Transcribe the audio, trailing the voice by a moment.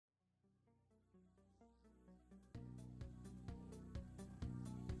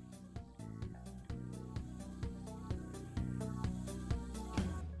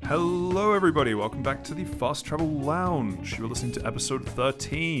Hello everybody, welcome back to the Fast Travel Lounge. You're listening to episode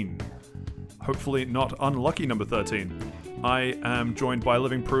 13. Hopefully not unlucky number 13. I am joined by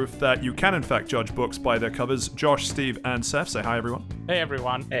living proof that you can in fact judge books by their covers. Josh, Steve, and Seth. Say hi everyone. Hey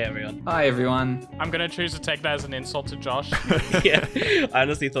everyone. Hey everyone. Hi everyone. I'm going to choose to take that as an insult to Josh. Yeah, I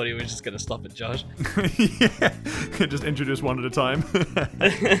honestly thought he was just going to stop at Josh. Yeah, just introduce one at a time.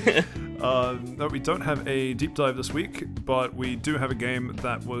 No, we don't have a deep dive this week, but we do have a game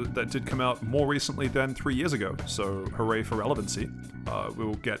that did come out more recently than 3 years ago, so hooray for relevancy.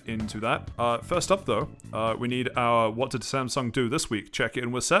 We'll get into that. First up though, we need our What Did Samsung Do This Week? Check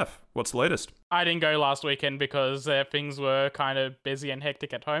in with Seth. What's the latest? I didn't go last weekend because things were kind of busy and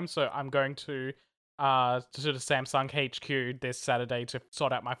hectic at home, so I'm going to the Samsung HQ this Saturday to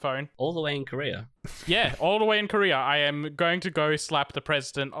sort out my phone. All the way in Korea. Yeah, all the way in Korea. I am going to go slap the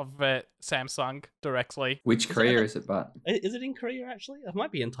president of Samsung directly. Which Korea is it, but? Is it in Korea actually? It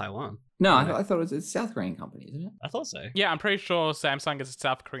might be in Taiwan. No, I thought it was a South Korean company, isn't it? I thought so. Yeah, I'm pretty sure Samsung is a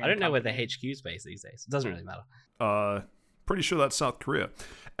South Korean I don't know where the company. HQ is based these days. It doesn't really matter. Pretty sure that's South Korea.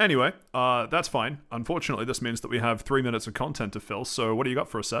 Anyway, that's fine. Unfortunately, this means that we have 3 minutes of content to fill, so what do you got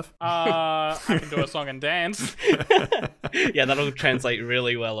for us, Seth? I can do a song and dance. Yeah, that'll translate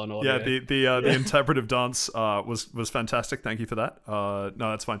really well on audio. Yeah, the interpretive dance was fantastic. Thank you for that. No,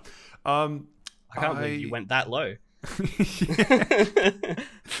 that's fine. I can't believe you went that low.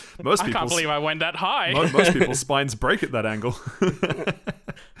 Most I can't believe I went that high. Most people's spines break at that angle.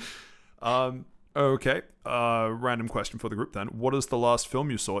 Okay. Random question for the group then. What is the last film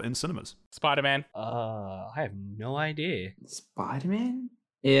you saw in cinemas? Spider-Man. I have no idea. Spider-Man?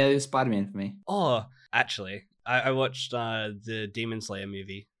 Yeah, it was Spider-Man for me. Oh, actually, I watched the Demon Slayer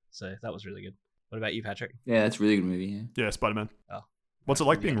movie, so that was really good. What about you, Patrick? Yeah, that's a really good movie, yeah. Yeah, Spider-Man. Oh. What's it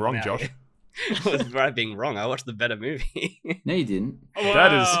like being wrong, No. Josh? I was right being wrong. I watched the better movie. No, you didn't.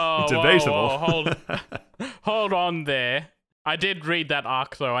 That is Whoa, debatable. Hold on there. I did read that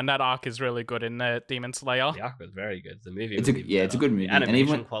arc though, and that arc is really good in Demon Slayer. The arc was very good. The movie It's was a even yeah, it's a better. good movie. The And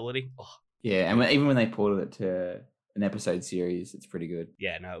animation even quality. Oh, yeah, and even when they ported it to an episode series, it's pretty good.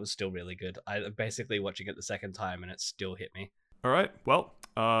 yeah, no, it was still really good. I basically watching it the second time, and it still hit me. All right. Well,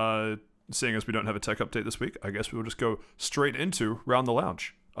 seeing as we don't have a tech update this week, I guess we will just go straight into Round the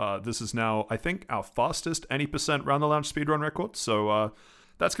Lounge. This is now, I think, our fastest any % Round the Lounge speedrun record, so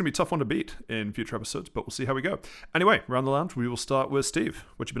that's going to be a tough one to beat in future episodes, but we'll see how we go. Anyway, Round the Lounge, we will start with Steve.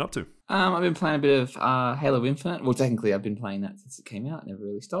 What you been up to? I've been playing a bit of Halo Infinite. Well, technically, I've been playing that since it came out. Never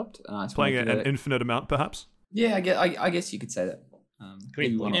really stopped. Playing it an infinite amount, perhaps? Yeah, I guess you could say that.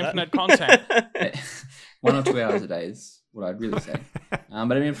 Maybe one, Infinite content. 1 or 2 hours a day is what I'd really say. But I've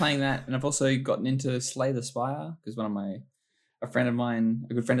been playing that, and I've also gotten into Slay the Spire because a friend of mine,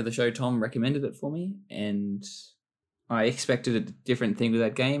 a good friend of the show, Tom, recommended it for me, and I expected a different thing with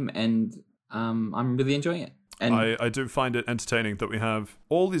that game, and I'm really enjoying it. And I do find it entertaining that we have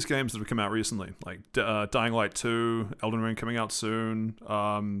all these games that have come out recently, like Dying Light 2, Elden Ring coming out soon,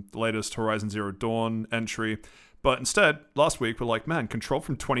 the latest Horizon Zero Dawn entry. But instead, last week, we're like, man, Control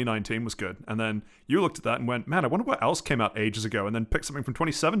from 2019 was good. And then you looked at that and went, man, I wonder what else came out ages ago, and then picked something from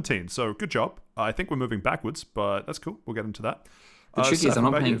 2017. So good job. I think we're moving backwards, but that's cool. We'll get into that. the trick Seth, is I'm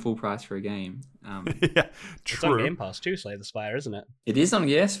what not about paying you? full price for a game. Yeah, It's on true. Game Pass too, Slay the Spire, isn't it? It is on,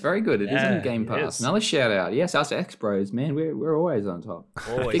 yes, very good. It is Yeah, on Game it Pass. is. Another shout out. Yes, us X-Bros, man, we're always on top.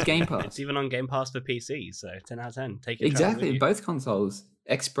 Always. Big Game Pass. It's even on Game Pass for PC, so 10 out of 10. Take your Exactly, both consoles,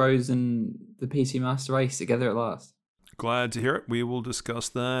 X-Bros and the PC Master Race together at last. Glad to hear it. We will discuss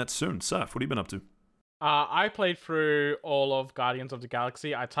that soon. Seth, what have you been up to? I played through all of Guardians of the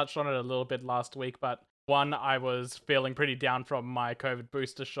Galaxy. I touched on it a little bit last week, but 1, I was feeling pretty down from my COVID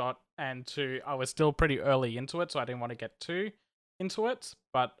booster shot, and 2, I was still pretty early into it, so I didn't want to get too into it.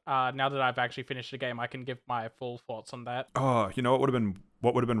 But now that I've actually finished the game, I can give my full thoughts on that. Oh, you know what would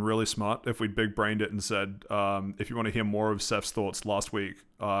have been really smart if we big brained it and said, if you want to hear more of Seth's thoughts last week,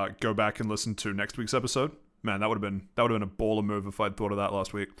 go back and listen to next week's episode. Man, that would have been a baller move if I'd thought of that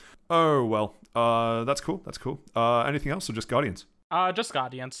last week. Oh well, that's cool. That's cool. Anything else or just Guardians? Just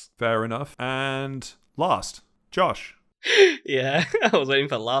Guardians. Fair enough. And last, Josh. Yeah, I was waiting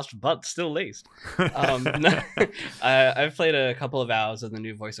for last, but still least. No, I've played a couple of hours of the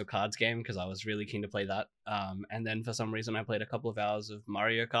new Voice of Cards game because I was really keen to play that. And then for some reason I played a couple of hours of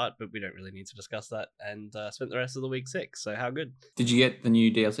Mario Kart, but we don't really need to discuss that. And spent the rest of the week sick. So how good? Did you get the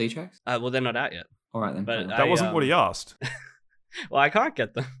new DLC tracks? Well, they're not out yet. All right then. But That wasn't what he asked. Well, I can't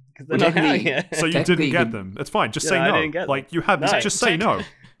get them because they're Well, not out technically- yet. So you Technically, didn't get you- them. It's fine. Just Yeah, say I no. didn't get Like them. you have. No. Just say no.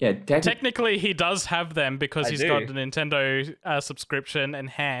 Yeah, Technically, he does have them because I he's do. got the Nintendo subscription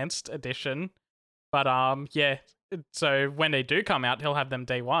enhanced edition. But yeah, So when they do come out, he'll have them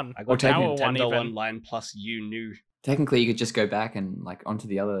day one. I Or got take Hour one Nintendo even. Online plus you knew. Technically, you could just go back and like onto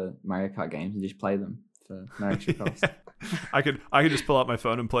the other Mario Kart games and just play them for no extra cost. I could just pull out my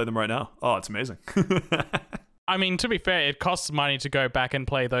phone and play them right now. Oh, it's amazing. I mean, to be fair, it costs money to go back and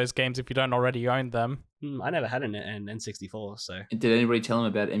play those games if you don't already own them. I never had an N64, so Did anybody tell him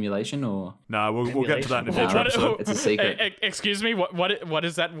about emulation or? Nah, we'll get to that in a Emulation. future episode. It's a secret. Excuse me, what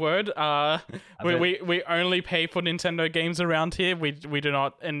is that word? We only pay for Nintendo games around here. We do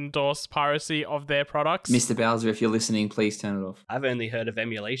not endorse piracy of their products. Mr. Bowser, if you're listening, please turn it off. I've only heard of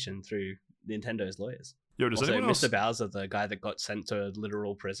emulation through Nintendo's lawyers. Yo, does Also, anyone else? Mr. Bowser, the guy that got sent to a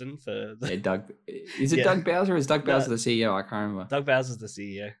literal prison for Yeah, Doug. Is it Yeah. Doug Bowser or is Doug No. Bowser the CEO? I can't remember. Doug Bowser's the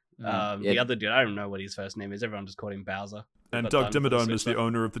CEO. Yeah. The other dude, I don't know what his first name is. Everyone just called him Bowser. And Got Doug done for the Dimmadome is Switch the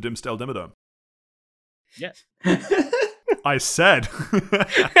owner of the Dimsdale Dimmadome. Yeah. I said.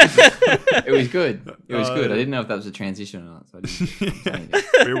 It was good. It was good. I didn't know if that was a transition or not. So I didn't say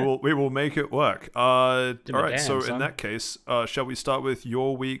anything. we will make it work. All Do my right. So damn, in son. that case, shall we start with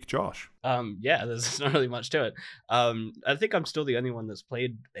your week, Josh? Yeah, there's not really much to it. I think I'm still the only one that's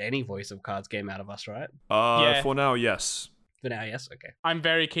played any Voice of Cards game out of us, right? Yeah. For now, yes. For now, yes. Okay. I'm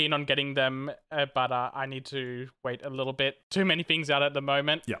very keen on getting them, but I need to wait a little bit. Too many things out at the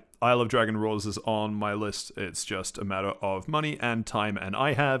moment. Yeah, Isle of Dragon Roars is on my list. It's just a matter of money and time, and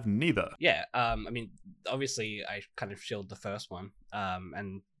I have neither. Yeah. I mean, obviously, I kind of shielded the first one.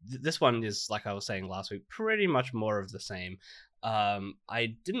 And this one is, like I was saying last week, pretty much more of the same.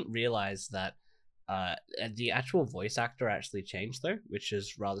 I didn't realize that the actual voice actor actually changed though, which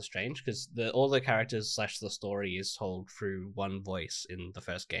is rather strange because all the characters / the story is told through one voice in the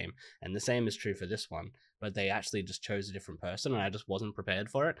first game, and the same is true for this one. But they actually just chose a different person, and I just wasn't prepared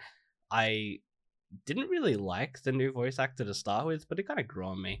for it. I didn't really like the new voice actor to start with, but it kind of grew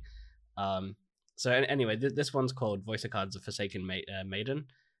on me. So anyway, this one's called Voice of Cards: The Forsaken Maiden.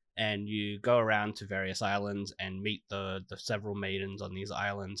 And you go around to various islands and meet the several maidens on these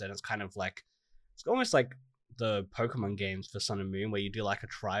islands, and it's kind of like it's almost like the Pokemon games for Sun and Moon, where you do like a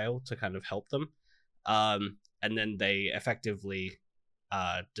trial to kind of help them, and then they effectively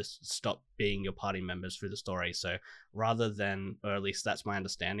just stop being your party members through the story. So rather than, or at least that's my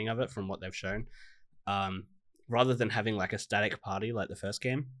understanding of it from what they've shown, rather than having like a static party like the first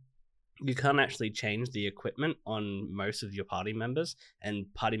game, you can't actually change the equipment on most of your party members,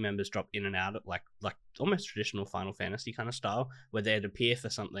 and party members drop in and out of like almost traditional Final Fantasy kind of style, where they'd appear for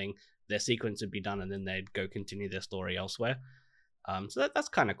something, their sequence would be done, and then they'd go continue their story elsewhere. So that's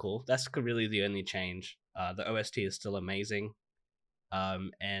kind of cool. That's really the only change. The OST is still amazing,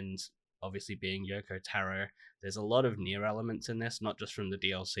 and obviously being Yoko Taro, there's a lot of Nier elements in this, not just from the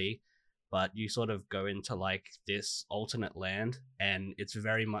DLC, but you sort of go into like this alternate land, and it's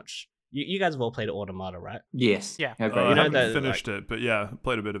very much. You guys have all played Automata, right? Yes. Yeah. How I great. You know haven't that, finished it, but yeah,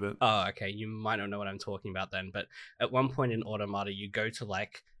 played a bit of it. Oh, okay. You might not know what I'm talking about then, but at one point in Automata, you go to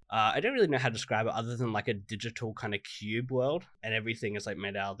like, I don't really know how to describe it other than like a digital kind of cube world, and everything is like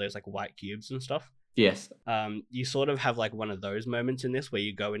made out of those like white cubes and stuff. Yes. You sort of have like one of those moments in this where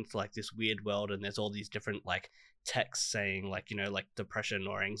you go into like this weird world, and there's all these different like texts saying like, you know, like depression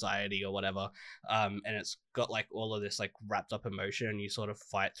or anxiety or whatever, and it's got like all of this like wrapped up emotion, and you sort of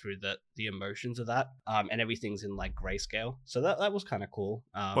fight through the emotions of that, and everything's in like grayscale, so that was kind of cool.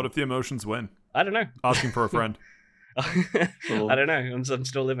 What if the emotions win? I don't know. Asking for a friend. Cool. I don't know. I'm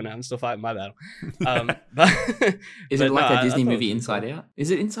still living it. I'm still fighting my battle. But Is it but like no, a I Disney thought it movie was Inside cool. Out?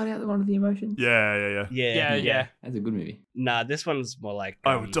 Is it Inside Out, the one of the emotions? Yeah. Yeah. That's a good movie. Nah, this one's more like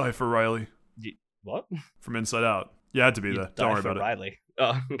I would die for Riley what? from Inside Out. You had to be You'd there. die Don't worry for about it. Riley.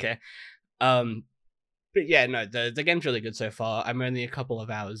 Oh, okay. But yeah, no, the game's really good so far. I'm only a couple of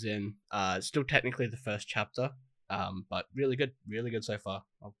hours in. It's still technically the first chapter. But really good so far.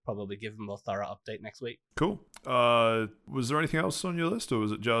 I'll probably give a more thorough update next week. Cool. Was there anything else on your list, or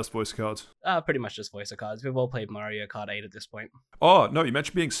was it just voice cards? Pretty much just voice of cards. We've all played Mario Kart 8 at this point. Oh no, you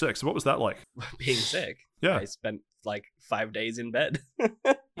mentioned being sick. So what was that like? Being sick. Yeah. I spent like 5 days in bed.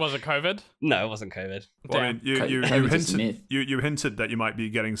 Was it COVID? No, it wasn't COVID. Well, I mean, you COVID's a hinted myth. you hinted that you might be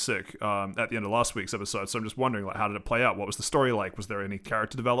getting sick at the end of last week's episode. So I'm just wondering, like, how did it play out? What was the story like? Was there any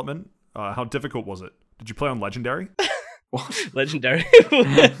character development? How difficult was it? Did you play on Legendary? What? Legendary.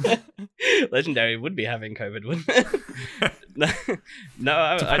 Legendary would be having COVID, wouldn't it? No,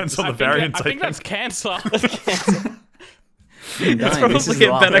 I Depends just, on the variant. I think that's cancer. You're It's dying. This is probably the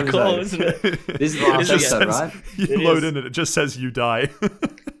a last better call, episode. isn't it? This is the last It just episode, says- right? You It load is. in it. It just says you die.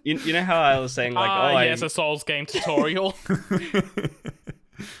 You know how I was saying like, Yes, a Souls game tutorial.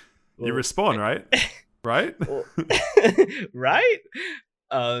 You respawn, right? Right? right?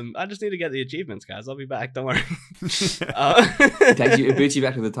 I just need to get the achievements, guys. I'll be back. Don't worry. It boots you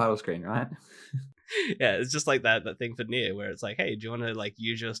back to the title screen, right? Yeah, it's just like that thing for Nier, where it's like, hey, do you want to like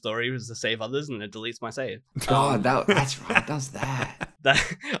use your stories to save others, and it deletes my save. God, that's right. It does that.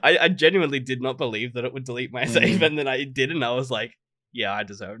 I genuinely did not believe that it would delete my save, and then I did, and I was like, yeah, I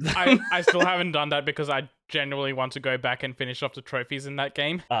deserved that. I still haven't done that because I genuinely want to go back and finish off the trophies in that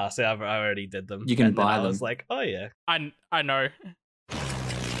game. So I already did them. You can and then buy I was them. like, oh yeah. I know.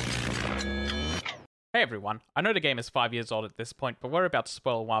 Hey everyone, I know the game is 5 years old at this point, but we're about to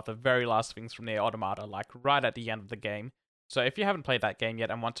spoil one of the very last things from Nier Automata, like right at the end of the game. So if you haven't played that game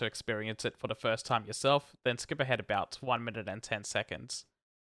yet and want to experience it for the first time yourself, then skip ahead about 1 minute and 10 seconds.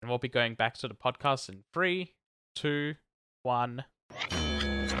 And we'll be going back to the podcast in 3, 2, 1...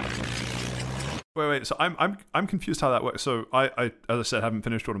 Wait. So I'm confused how that works. So I as I said, haven't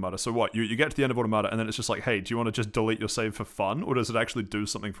finished Automata. So what? You get to the end of Automata, and then it's just like, hey, do you want to just delete your save for fun, or does it actually do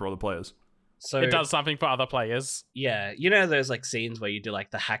something for other players? So It does something for other players. yeah, you know those like scenes where you do like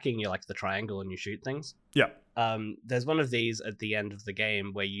the hacking, you like the triangle and you shoot things. Yeah. There's one of these at the end of the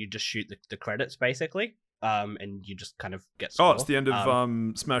game where you just shoot the credits basically. And you just kind of get score. Oh, it's the end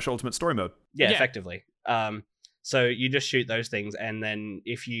of Smash Ultimate Story Mode. Yeah, Yeah. effectively. So you just shoot those things, and then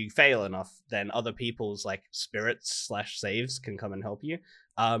if you fail enough, then other people's like spirits / saves can come and help you.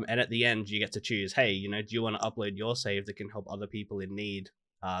 And at the end, you get to choose, hey, you know, do you want to upload your save that can help other people in need,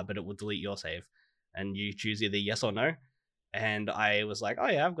 but it will delete your save? And you choose either yes or no. And I was like, oh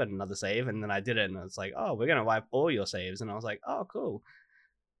yeah, I've got another save, and then I did it, and it's like, oh, we're gonna wipe all your saves, and I was like, oh, cool.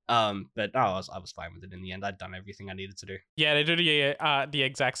 But no, I was fine with it in the end. I'd done everything I needed to do. Yeah, they do the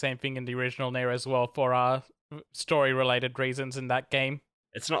exact same thing in the original Nier as well for story-related reasons in that game.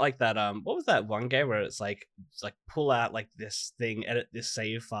 It's not like that. What was that one game where it's like pull out like this thing, edit this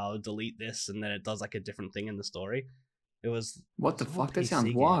save file, delete this, and then it does like a different thing in the story. It was What the fuck? That PC sounds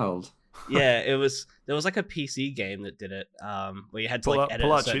game. wild. Yeah, it was. There was like a PC game that did it, where you had to Pull like out- edit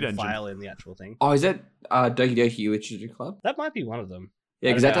pull a out Cheat certain Engine. file in the actual thing. Oh, is that Doki Doki Literature Club? That might be one of them. Yeah,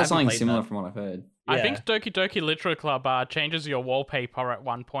 I because don't that know, I does something haven't played similar that. from what I've heard. I Yeah. think Doki Doki Literature Club changes your wallpaper at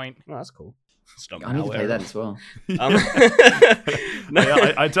one point. Oh, that's cool. Stop I need to play malware. that as well. No.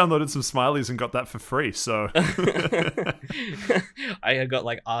 Yeah, I downloaded some smileys and got that for free. So I had got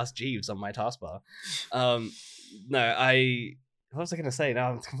like Ask Jeeves on my taskbar. What was I gonna say?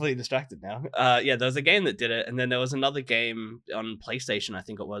 Now I'm completely distracted now. Yeah, there was a game that did it, and then there was another game on PlayStation, I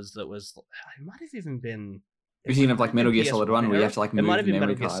think it was, that was. It might have even been. You're thinking of like Metal Gear Solid 1 where you have to like It move might the have been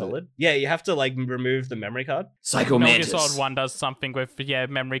memory Metal Gear card. Solid. Yeah, you have to like remove the memory card. Psycho Metal Gear Mantis. Solid 1 does something with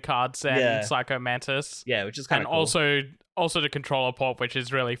memory cards and Yeah. Psycho Mantis. Yeah, which is kind And of cool. also the controller port, which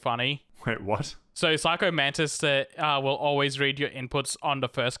is really funny. wait, what? So Psycho Mantis will always read your inputs on the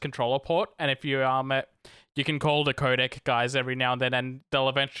first controller port, and if you can call the codec guys every now and then, and they'll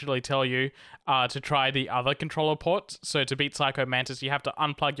eventually tell you to try the other controller port. So to beat Psycho Mantis, you have to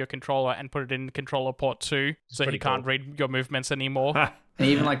unplug your controller and put it in controller port 2, so he pretty can't cool. read your movements anymore. And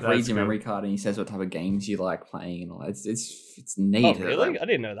he even like That's reads your good. memory card and he says what type of games you like playing and all that. It's neat. Oh, really? I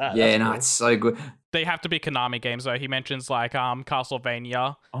didn't know that. Yeah, That's no, cool. it's so good. They have to be Konami games, though. He mentions like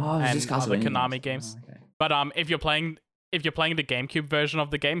Castlevania. Oh, it's And just other Castlevania Konami games. Oh, okay. But if you're playing the GameCube version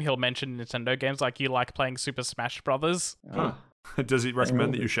of the game, he'll mention Nintendo games, like you like playing Super Smash Brothers. Ah, Does he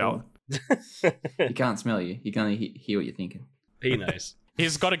recommend that you shout? he can't smell you. He can only hear what you're thinking. He knows.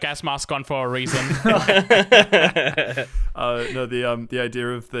 He's got a gas mask on for a reason. No, the idea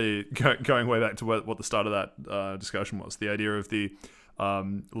of the going way back to what the start of that discussion was, the idea of the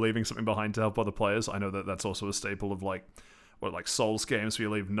leaving something behind to help other players. I know that that's also a staple of like Souls games where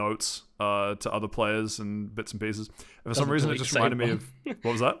you leave notes to other players and bits and pieces. For some Doesn't reason, it delete just your reminded me save of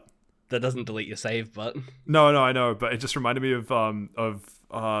what was that? That doesn't delete your save, but No, I know, but it just reminded me of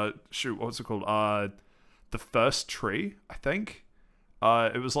shoot, what was it called? The First Tree, I think.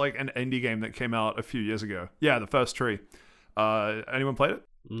 It was like an indie game that came out a few years ago. Yeah, The First Tree. Anyone played it?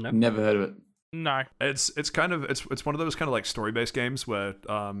 no. Never heard of it. No. It's kind of it's one of those kind of like story-based games where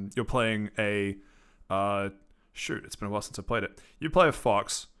you're playing a shoot, it's been a while since I played it. You play a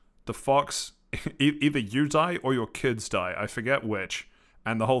fox. The fox either you die or your kids die. I forget which.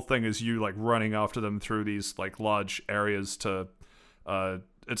 And the whole thing is you like running after them through these like large areas to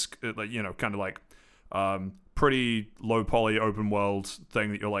it's like, you know, kind of like pretty low poly open world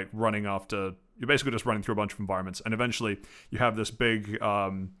thing that you're like running after. You're basically just running through a bunch of environments, and eventually you have this big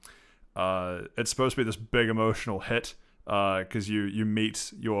it's supposed to be this big emotional hit because you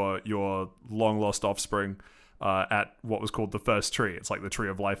meet your long lost offspring at what was called the First Tree. It's like the tree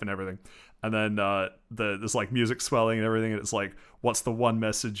of life and everything. And then there's like music swelling and everything, and it's like, what's the one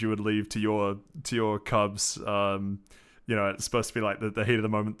message you would leave to your cubs? it's supposed to be like the heat of the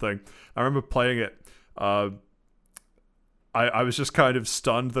moment thing. I remember playing it. I was just kind of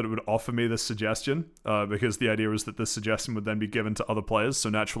stunned that it would offer me this suggestion, because the idea was that this suggestion would then be given to other players. So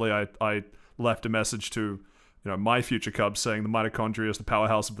naturally, I left a message to my future Cubs saying the mitochondria is the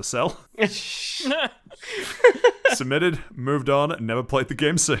powerhouse of the cell. Submitted, moved on, and never played the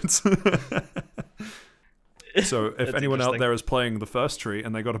game since. So if anyone out there is playing the first tree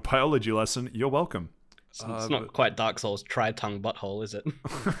and they got a biology lesson, you're welcome. It's not quite Dark Souls tri-tongue butthole, is it?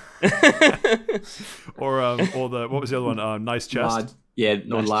 Or what was the other one? Nice chest.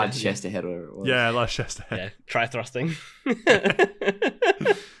 Large chest ahead. Or it was. Yeah, large chest ahead. Yeah, tri-thrusting.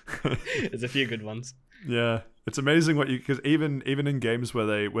 There's a few good ones. Yeah, it's amazing because even in games where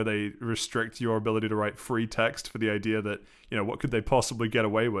they restrict your ability to write free text for the idea that what could they possibly get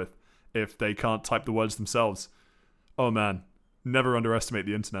away with if they can't type the words themselves. Oh man, never underestimate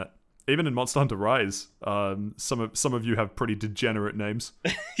the internet. Even in Monster Hunter Rise, some of you have pretty degenerate names.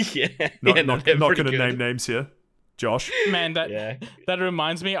 Not going to name names here. Josh. Man, that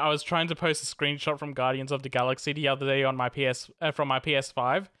reminds me. I was trying to post a screenshot from Guardians of the Galaxy the other day on my from my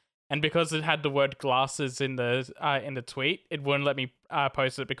PS5, and because it had the word glasses in the tweet, it wouldn't let me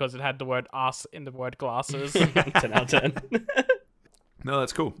post it because it had the word ass in the word glasses. 10 out of 10. No,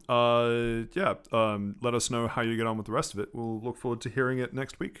 that's cool. Let us know how you get on with the rest of it. We'll look forward to hearing it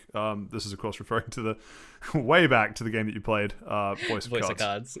next week. This is, of course, referring to the way back to the game that you played, Voice of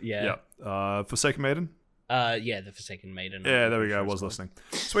Cards. Yeah. Forsaken Maiden? The Forsaken Maiden. Yeah, there we go. I was listening.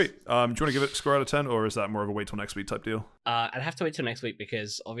 Sweet. Do you want to give it a score out of 10, or is that more of a wait till next week type deal? I'd have to wait till next week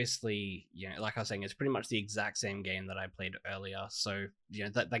because obviously, like I was saying, it's pretty much the exact same game that I played earlier. So,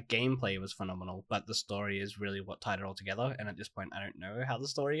 that gameplay was phenomenal, but the story is really what tied it all together. And at this point, I don't know how the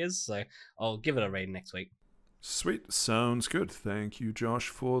story is, so I'll give it a raid next week. Sweet. Sounds good. Thank you, Josh,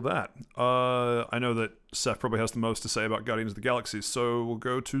 for that. I know that Seth probably has the most to say about Guardians of the Galaxy, so we'll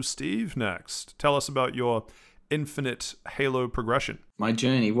go to Steve next. Tell us about your infinite Halo progression. My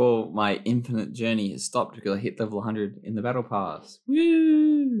infinite journey has stopped because I hit level 100 in the Battle Pass.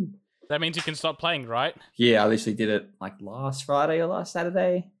 Woo! That means you can stop playing, right? Yeah, I literally did it last Friday or last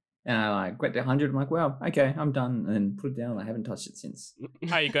Saturday. And I went to 100. I'm like, wow, okay, I'm done. And then put it down. I haven't touched it since.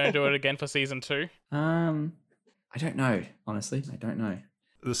 How are you going to do it again for season 2? I don't know. Honestly, I don't know.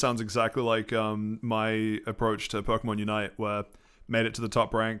 This sounds exactly like my approach to Pokemon Unite, where made it to the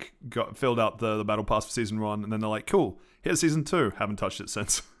top rank, filled out the battle pass for season 1, and then they're like, cool, here's season 2. Haven't touched it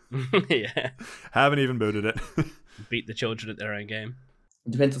since. Yeah. Haven't even booted it. Beat the children at their own game.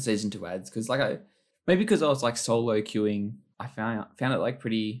 It depends on season 2 adds, because maybe because I was solo queuing, I found it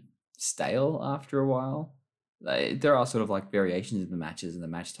pretty stale after a while. There are sort of variations in the matches and the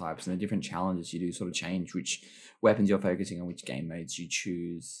match types and the different challenges you do sort of change which weapons you're focusing on, which game modes you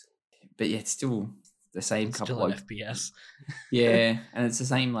choose. But yeah, it's still the same couple of FPS. Yeah, and it's the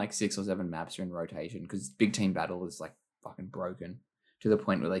same 6 or 7 maps are in rotation because Big Team Battle is fucking broken to the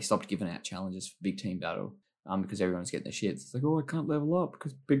point where they stopped giving out challenges for Big Team Battle because everyone's getting the shits. It's I can't level up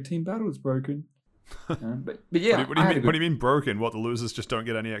because Big Team Battle is broken. But yeah, what do you mean broken? What, the losers just don't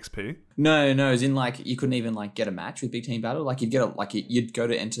get any XP? No, as in you couldn't even get a match with Big Team Battle. You'd go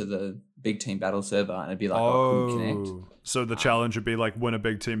to enter the Big Team Battle server and it'd be cool, connect. So the challenge would be win a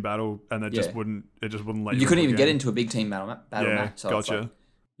Big Team Battle, and it just wouldn't let you. You couldn't even get into a Big Team battle match. So gotcha.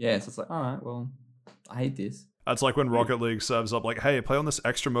 So it's all right. Well, I hate this. That's like when Rocket League serves up hey, play on this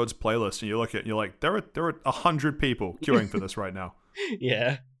extra modes playlist, and you look at it and you're like, there are 100 people queuing for this right now.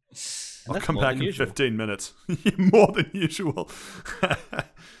 Yeah. I'll come back in 15 minutes. More than usual.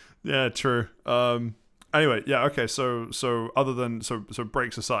 Yeah, true. Anyway, yeah, okay. So other than so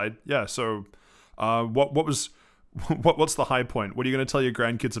breaks aside, yeah. So, what's the high point? What are you going to tell your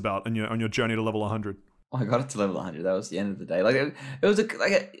grandkids about on your journey to level 100? Oh, I got it to level 100. That was the end of the day. It was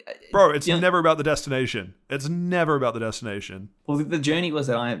bro. It's never about the destination. It's never about the destination. Well, the journey was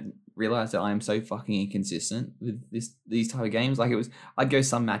that I realized that I am so fucking inconsistent with these type of games. I'd go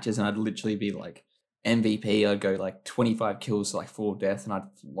some matches and I'd literally be MVP. I'd go 25 kills to 4 deaths and I'd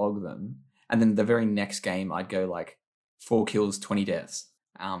log them. And then the very next game, I'd go 4 kills, 20 deaths.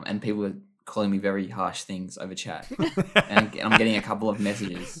 And people were calling me very harsh things over chat. and I'm getting a couple of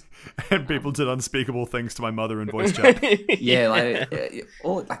messages. And people did unspeakable things to my mother in voice chat. I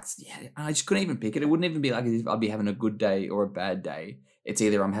just couldn't even pick it. It wouldn't even be if I'd be having a good day or a bad day. It's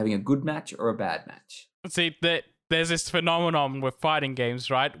either I'm having a good match or a bad match. See, there's this phenomenon with fighting games,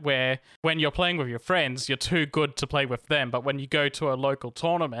 right? Where when you're playing with your friends, you're too good to play with them. But when you go to a local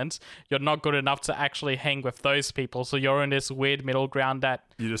tournament, you're not good enough to actually hang with those people. So you're in this weird middle ground that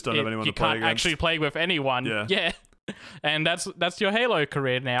you just don't have anyone to play against. You can't actually play with anyone. Yeah. And that's your Halo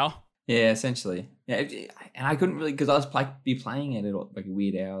career now. Yeah, essentially. Yeah, and I couldn't really because I was be playing it at like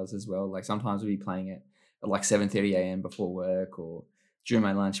weird hours as well. Like sometimes we'd be playing it at like 7:30 a.m. before work, or during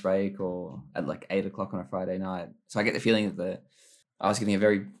my lunch break, or at like 8 o'clock on a Friday night. So I get the feeling that I was getting a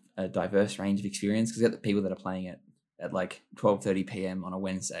very diverse range of experience because the people that are playing it at like 12:30 p.m. on a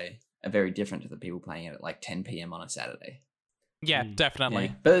Wednesday are very different to the people playing it at like 10 p.m. on a Saturday. Yeah, definitely.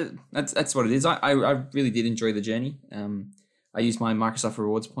 Yeah, but that's what it is. I really did enjoy the journey. I used my Microsoft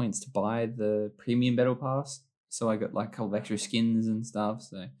Rewards points to buy the Premium Battle Pass, so I got like a couple of extra skins and stuff.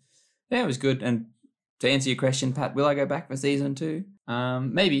 So yeah, it was good. And to answer your question, Pat, will I go back for season 2?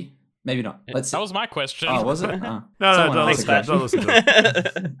 Maybe not. Let's see. That was my question. Oh, was it? Oh. No, Someone don't asked listen, a don't question. listen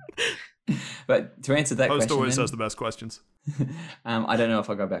to it. But to answer that Host question, always then, has the best questions. I don't know if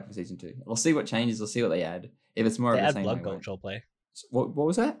I'll go back for season 2. We'll see what changes. We'll see what they add. If it's more They of the add same, Blood I won't. Gulch, I'll play. What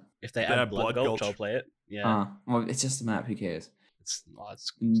was that? If they Yeah, add Blood Blood Gulch, Gulch. I'll play it. Yeah. Well, it's just a map. Who cares? It's The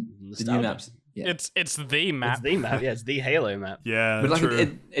new nostalgia. maps. Yeah. It's the map. It's the map. Yeah, it's the Halo map. Yeah, But like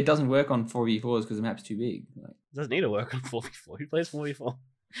true. it doesn't work on 4v4s because the map's too big. Like, It doesn't need to work on 4v4. Who plays 4v4?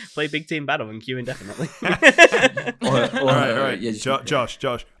 Play big team battle and queue indefinitely. all right. yeah, just-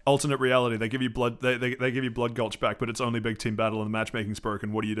 Josh. Alternate reality. They give you blood. They give you Blood Gulch back, but it's only big team battle and the matchmaking's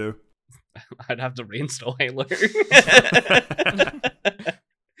broken. What do you do? I'd have to reinstall Halo.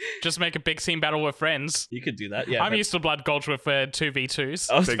 Just make a big team battle with friends. You could do that. Yeah, I'm but- used to Blood Gulch with 2v2s.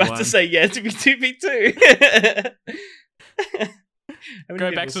 I was Big about line. to say yeah to be 2v2.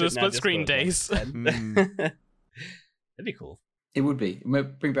 Go back to the split screen days. Mm. That'd be cool. It would be. We'll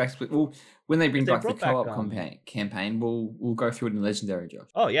bring back split. Well, when they bring If they back the brought back, co-op campaign, we'll go through it in Legendary, Josh.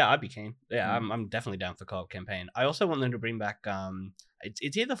 Oh yeah, I'd be keen. Yeah, Mm. I'm definitely down for co-op campaign. I also want them to bring back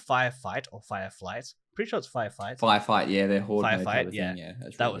it's either Firefight or Fireflight. Pretty sure it's Firefight. Firefight, yeah, they're horde mode Firefight, type of yeah. thing. Yeah,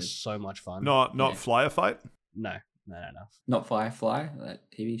 that's That really was good. so much fun. Not Yeah. Flyer Fight. No. Not Firefly, that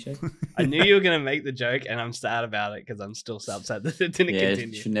TV show. I knew you were gonna make the joke, and I'm sad about it because I'm still so upset that it didn't Yeah, it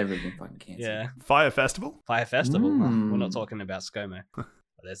continue. should never have been fucking cancelled. Yeah, Fire Festival? Fire Festival. We're not Mm. talking about ScoMo.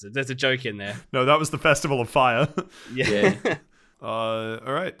 There's a joke in there. No, that was the Festival of Fire. Yeah. All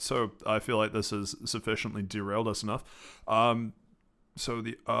right. So I feel like this has sufficiently derailed us enough. So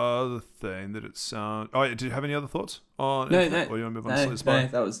the other thing that it sound. Oh, did you have any other thoughts on? No, Infinite, no, or you want to move on to No, Slay the Spire?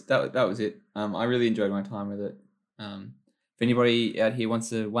 that was it. I really enjoyed my time with it. If anybody out here wants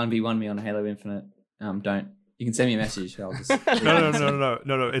to 1v1 me on Halo Infinite, don't. You can send me a message. I'll just.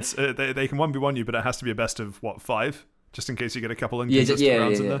 No. It's they can 1v1 you, but it has to be a best of 5, just in case you get a couple Yeah, inconsistent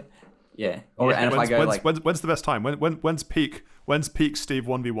rounds in there. Yeah. Or and if I go like when's the best time? When's peak Steve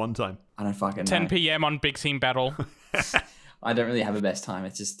 1v1 time? I don't fucking 10 know. p.m. on big team battle. I don't really have a best time.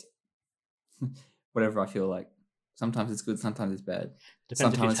 It's just whatever I feel like. Sometimes it's good. Sometimes it's bad.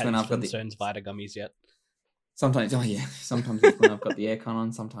 Depends Sometimes if you've when had I've got the- Flintstones Vita gummies yet. Sometimes, oh yeah. Sometimes it's when I've got the aircon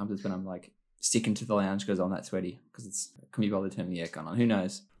on. Sometimes it's when I'm like sticking to the lounge because I'm that sweaty because it's can be bothered turning the aircon on. Who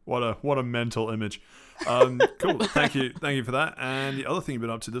knows? What a mental image. Cool. Thank you for that. And the other thing you've been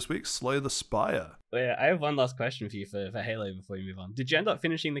up to this week, Slay the Spire. Well, yeah, I have one last question for you for Halo before you move on. Did you end up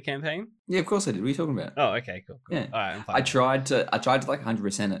finishing the campaign? Yeah, of course I did. What are you talking about? Oh, okay, cool. Yeah. All right, I'm fine. I tried to like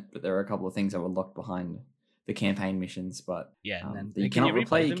 100% it, but there were a couple of things that were locked behind the campaign missions. But Yeah, and then you can cannot you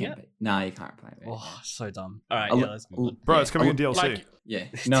replay replay your them yet? campaign. No, you can't replay it. Oh, so dumb. All right, I'll- yeah, let's move on. Bro, Yeah, it's coming in I'll- DLC. Like, Yeah,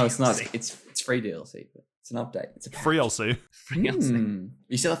 It's no, it's not. DLC. It's free DLC, but it's an update. It's a Free LC. Free DLC.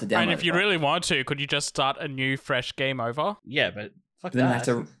 You still have to download. and if you it, right? really want to, could you just start a new, fresh game over? Yeah, but fuck But then I that.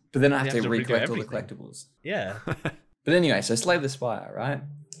 have to. But then I have You to have to redo recollect all the everything. collectibles. Yeah. But anyway, so Slay the Spire, right?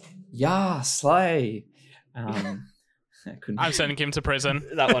 Yeah, Slay. I couldn't. I'm sending him to prison.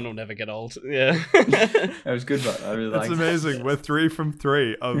 That one will never get old. Yeah. That was good, but I really That's liked amazing. We're 3 from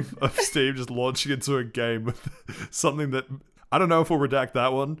 3 of Steve just launching into a game with something that I don't know if we'll redact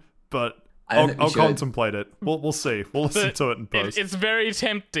that one, but I don't think we I'll should. contemplate it. We'll see. We'll listen But to it in post. It's very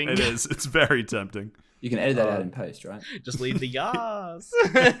tempting. It is. It's very tempting. You can edit that out in post, right? Just leave the yas.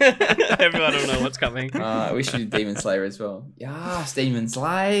 Everyone will know what's coming. We should do Demon Slayer as well. Yes, Demon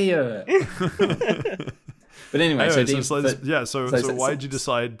Slayer. But anyway, Anyway, so, so so- why did you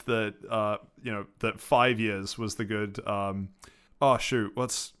decide that that 5 years was the good oh shoot,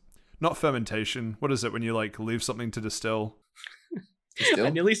 what's not fermentation, what is it when you like leave something to distill? Still? I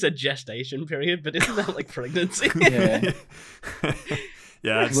nearly said gestation period, but isn't that like pregnancy? Yeah.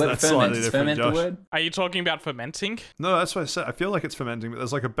 Yeah, Well, that's ferment. slightly Is different, ferment the Josh. word? Are you talking about fermenting? No, that's what I said. I feel like it's fermenting, but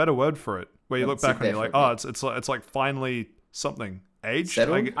there's like a better word for it. Where you look Let's sit back and you're there like, for a oh, it's like finally something aged.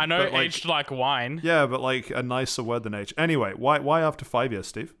 Settled? I know but, like, aged like wine. Yeah, but like a nicer word than aged. Anyway, why after 5 years,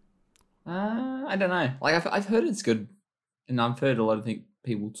 Steve? I don't know. Like I've heard it's good, and I've heard a lot of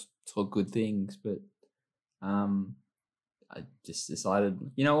people talk good things, but I just decided,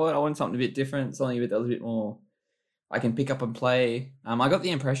 you know what, I want something a bit different, something a little bit more I can pick up and play. I got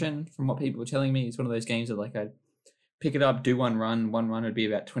the impression from what people were telling me, it's one of those games that like I'd pick it up, do one run would be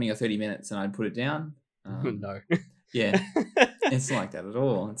about 20 or 30 minutes, and I'd put it down. No. Yeah, it's not like that at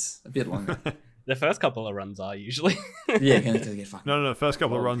all. It's a bit longer. The first couple of runs are usually. Yeah, gonna get fucking. No. First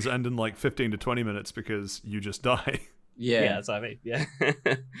couple of runs end in like 15 to 20 minutes because you just die. Yeah, that's what I mean. Yeah.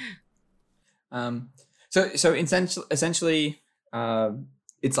 So essentially,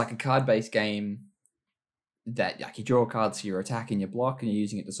 it's like a card-based game that like you draw cards for your attack and your block, and you're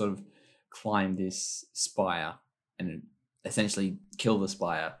using it to sort of climb this spire and essentially kill the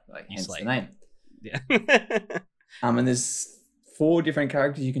spire, like hence the name. Yeah. And there's 4 different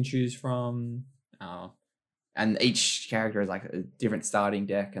characters you can choose from, and each character is like a different starting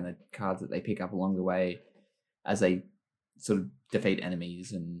deck, and the cards that they pick up along the way as they sort of defeat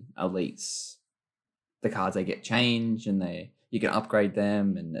enemies and elites, the cards they get changed, and you can upgrade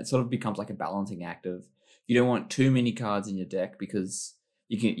them, and it sort of becomes like a balancing act of you don't want too many cards in your deck because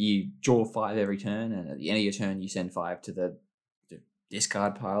you draw 5 every turn, and at the end of your turn you send 5 to the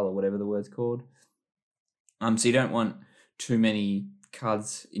discard pile or whatever the word's called. So you don't want too many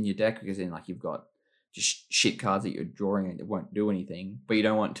cards in your deck because then like you've got just shit cards that you're drawing and it won't do anything. But you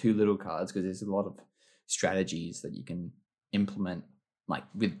don't want too little cards because there's a lot of strategies that you can implement like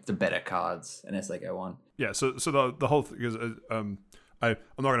with the better cards and as they go on. Yeah, so the whole thing is I'm not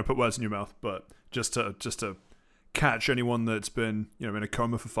going to put words in your mouth, but just to catch anyone that's been in a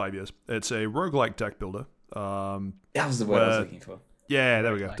coma for 5 years, it's a roguelike deck builder. That was the word I was looking for. Yeah,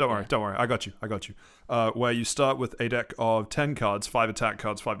 there we go. Don't worry. I got you. Where you start with a deck of 10 cards, 5 attack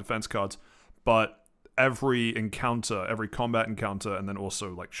cards, 5 defense cards, but every combat encounter, and then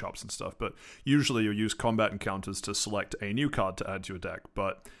also like shops and stuff. But usually you'll use combat encounters to select a new card to add to your deck,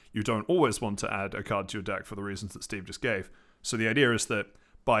 but you don't always want to add a card to your deck for the reasons that Steve just gave. So the idea is that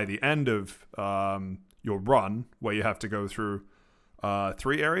by the end of your run, where you have to go through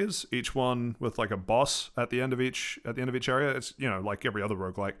 3 areas, each one with like a boss at the end of each area. It's like every other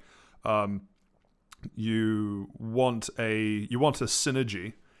roguelike. You want a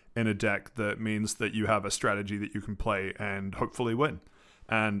synergy in a deck that means that you have a strategy that you can play and hopefully win.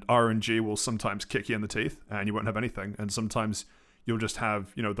 And RNG will sometimes kick you in the teeth and you won't have anything. And sometimes you'll just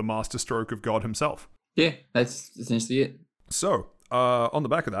have the master stroke of God himself. Yeah, that's essentially it. So on the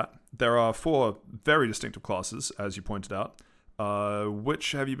back of that, there are 4 very distinctive classes, as you pointed out.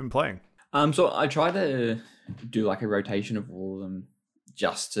 Which have you been playing? So I try to do like a rotation of all of them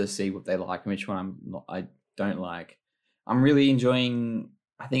just to see what they like and which one I don't like. I'm really enjoying,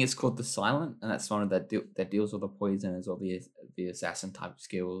 I think it's called the Silent, and that's one of that deals with the poison as well, the assassin type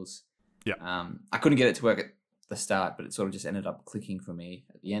skills. Yeah. I couldn't get it to work at the start, but it sort of just ended up clicking for me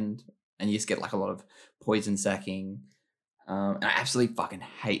at the end, and you just get like a lot of poison sacking. And I absolutely fucking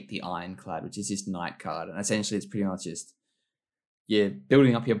hate the Ironclad, which is this night card, and essentially it's pretty much just you're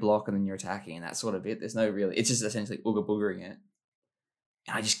building up your block and then you're attacking, and that's sort of it. There's no really, it's just essentially ooga boogering it.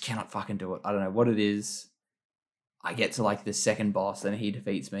 And I just cannot fucking do it. I don't know what it is. I get to like the second boss and he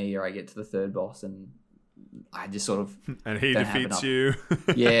defeats me, or I get to the third boss and I just sort of and he defeats you.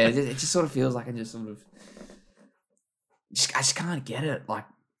 Yeah, it just sort of feels like I just sort of I just can't get it. Like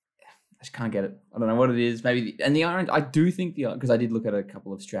I just can't get it. I don't know what it is. Maybe I do think because I did look at a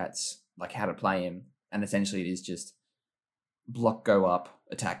couple of strats like how to play him, and essentially it is just block go up,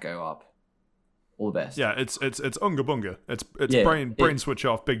 attack go up, all the best. Yeah, it's unga bunga. It's brain switch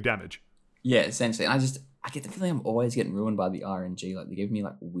off, big damage. Yeah, essentially. And I get the feeling I'm always getting ruined by the RNG. Like they give me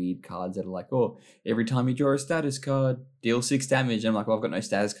like weird cards that are like, oh, every time you draw a status card, deal 6 damage. And I'm like, well, I've got no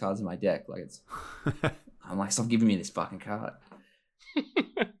status cards in my deck. Like I'm like, stop giving me this fucking card.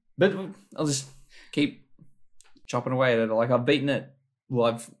 But I'll just keep chopping away at it. Like I've beaten it. Well,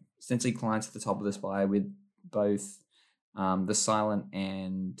 I've essentially climbed to the top of the spire with both the Silent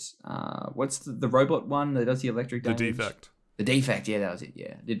and what's the robot one that does the electric damage? The Defect. The Defect, yeah, that was it.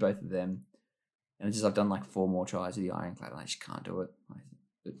 Yeah, I did both of them. And it's just I've done like 4 more tries of the Ironclad and I just can't do it.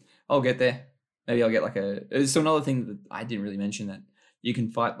 But I'll get there. Maybe I'll get like so another thing that I didn't really mention, that you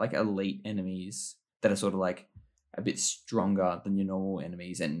can fight like elite enemies that are sort of like a bit stronger than your normal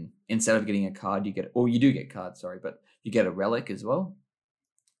enemies, and instead of getting a card you do get cards, sorry, but you get a relic as well.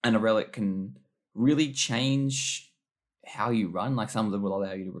 And a relic can really change how you run. Like some of them will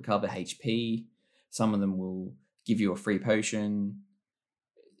allow you to recover HP, some of them will give you a free potion,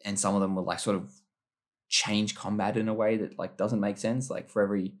 and some of them will like sort of change combat in a way that like doesn't make sense. Like for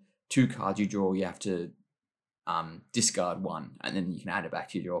every 2 cards you draw, you have to discard 1, and then you can add it back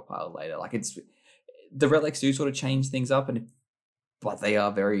to your draw pile later. Like the relics do sort of change things up, but they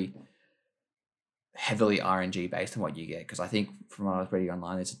are very heavily RNG based on what you get, because I think from what I was reading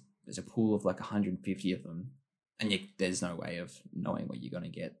online, there's a pool of like 150 of them, and there's no way of knowing what you're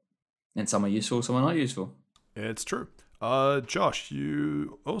going to get. And some are useful, some are not useful. It's true. Josh,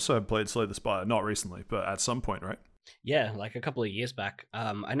 you also played Slay the Spire, not recently, but at some point, right? Yeah, like a couple of years back.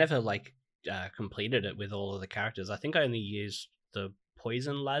 I never completed it with all of the characters. I think I only used the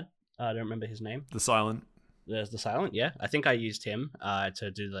poison lad. I don't remember his name. The Silent. There's the Silent, yeah. I think I used him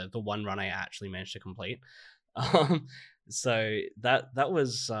to do the one run I actually managed to complete. So that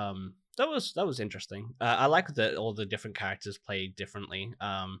was interesting. I like that all the different characters play differently.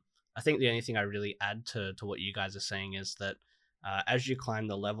 I think the only thing I really add to what you guys are saying is that as you climb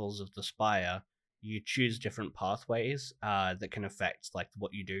the levels of the Spire, you choose different pathways that can affect like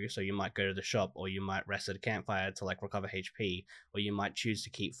what you do. So you might go to the shop, or you might rest at a campfire to like recover HP, or you might choose to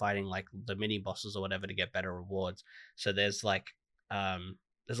keep fighting like the mini bosses or whatever to get better rewards. So there's like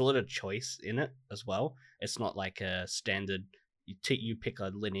there's a lot of choice in it as well. It's not like a standard you pick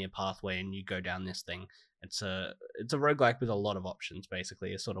a linear pathway and you go down this thing. It's a roguelike with a lot of options,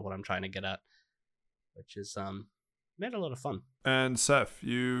 basically, is sort of what I'm trying to get at, which is made a lot of fun. And Seth,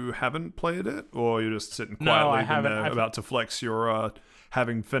 you haven't played it, or you're just sitting No, quietly I haven't. about to flex your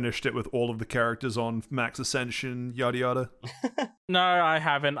having finished it with all of the characters on max ascension, yada yada? No, I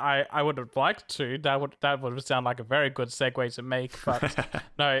haven't. I would have liked to. That would sound like a very good segue to make, but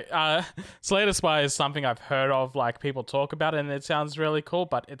no. Slay the Spire is something I've heard of, like people talk about it, and it sounds really cool,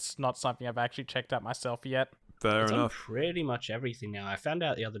 but it's not something I've actually checked out myself yet. Fair It's on enough. pretty much everything now. I found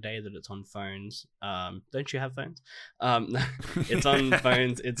out the other day that it's on phones. Don't you have phones? It's on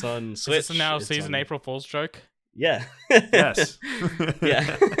phones. It's on Switch. Is this now it's season on... April Fool's joke? Yeah. Yes.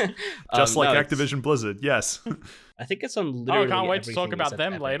 Yeah. Just like no, Activision Blizzard. Yes. I think it's on Oh, literally. I can't wait to talk everything about except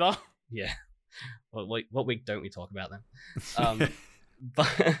them Epic. later. Yeah. What week don't we talk about them? But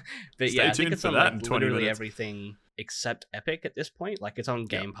Stay yeah, I think tuned it's for on that like in 20 literally minutes. everything except Epic at this point. Like it's on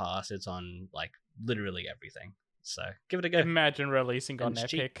Game Pass. It's on like literally everything. So give it a go. Imagine releasing And on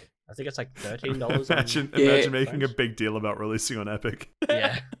it's cheap. Epic. I think it's like $13. Imagine Yeah. making a big deal about releasing on Epic.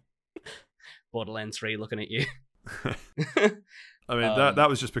 Yeah. Borderlands 3 looking at you. I mean, that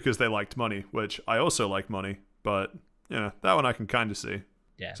was just because they liked money, which I also like money, but that one I can kind of see.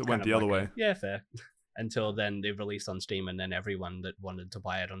 Yeah. So it it's went kind the of other like way. Yeah, fair. Until then, they released on Steam, and then everyone that wanted to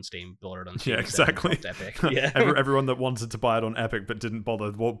buy it on Steam bought it on Steam. Yeah, instead and exactly. dropped Epic. Yeah. Everyone that wanted to buy it on Epic but didn't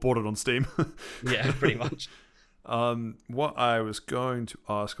bother bought it on Steam. Yeah, pretty much. What I was going to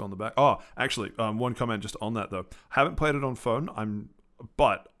ask on the back. Oh, actually, one comment just on that though. I haven't played it on phone. I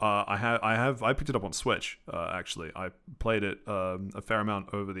picked it up on Switch. Actually, I played it a fair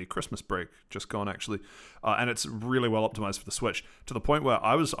amount over the Christmas break, just gone actually, and it's really well optimized for the Switch to the point where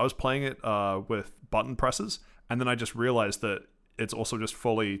I was playing it with button presses, and then I just realized that it's also just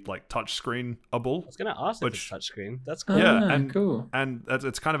fully like touchscreen-able. I was going to ask if it's Which- touchscreen. That's cool. Yeah, Ah, and- cool. And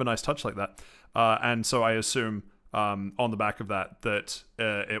it's kind of a nice touch like that. And so I assume on the back of that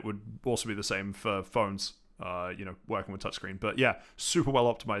it would also be the same for phones. Working with touchscreen. But yeah, super well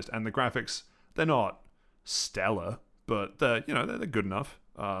optimized, and the graphics, they're not stellar, but they're good enough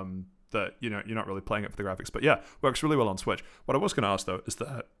that you're not really playing it for the graphics. But yeah, works really well on Switch. What I was going to ask though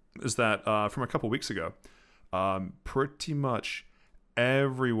is that from a couple weeks ago, pretty much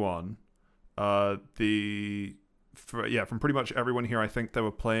everyone from pretty much everyone here, I think they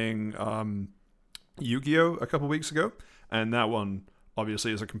were playing Yu-Gi-Oh! A couple weeks ago, and that one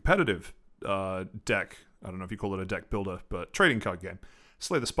obviously is a competitive deck. I don't know if you call it a deck builder, but trading card game.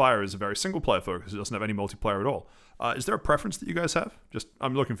 Slay the Spire is a very single player focus. It doesn't have any multiplayer at all. Is there a preference that you guys have?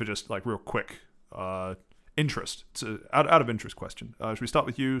 I'm looking for just like real quick interest. It's out of interest question. Should we start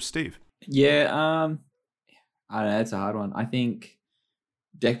with you, Steve? Yeah, I don't know. It's a hard one. I think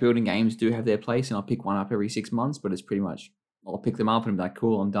deck building games do have their place, and I'll pick one up every 6 months. But it's pretty much I'll pick them up and be like,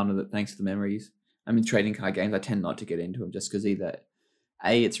 "Cool, I'm done with it. Thanks for the memories." I mean, trading card games, I tend not to get into them just because either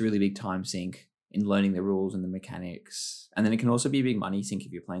it's a really big time sink in learning the rules and the mechanics, and then it can also be a big money sink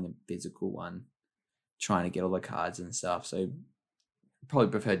if you're playing the physical one, trying to get all the cards and stuff. So probably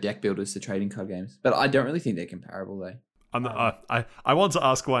prefer deck builders to trading card games, but I don't really think they're comparable though. I want to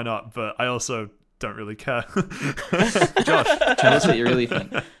ask why not, but I also don't really care. Josh, tell us what you really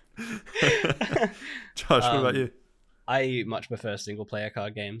think. Josh, what about you? I much prefer single player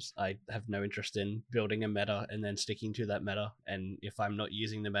card games. I have no interest in building a meta and then sticking to that meta. And if I'm not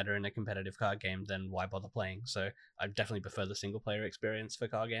using the meta in a competitive card game, then why bother playing? So I definitely prefer the single player experience for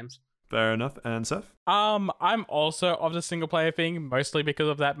card games. Fair enough. And Seth? I'm also of the single player thing, mostly because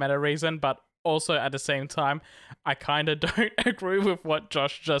of that meta reason, but also at the same time, I kind of don't agree with what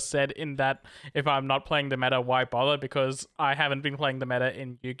Josh just said in that if I'm not playing the meta, why bother? Because I haven't been playing the meta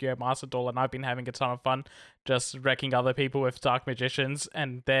in Yu-Gi-Oh! Master Duel, and I've been having a ton of fun just wrecking other people with Dark Magicians,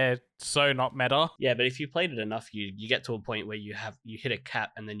 and they're so not meta. Yeah, but if you played it enough, you get to a point where you hit a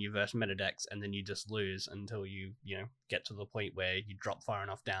cap and then you verse meta decks and then you just lose until you get to the point where you drop far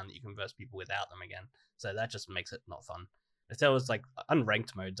enough down that you can verse people without them again. So that just makes it not fun. If there was like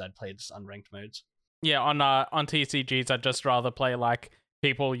unranked modes, I'd play just unranked modes. Yeah, on TCGs, I'd just rather play like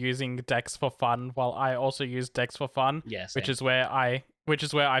people using decks for fun, while I also use decks for fun. Yeah, which is where I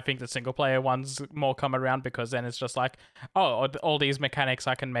think the single player ones more come around, because then it's just like, oh, all these mechanics,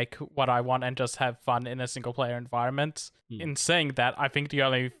 I can make what I want and just have fun in a single player environment. In saying that, I think the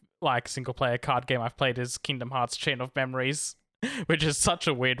only like single player card game I've played is Kingdom Hearts Chain of Memories, which is such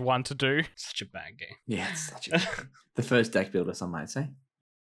a weird one to do. Such a bad game. Yeah, it's such a the first deck builder, some might say.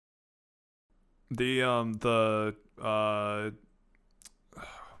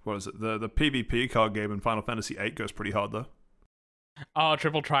 What is it? The PvP card game in Final Fantasy VIII goes pretty hard though. Oh,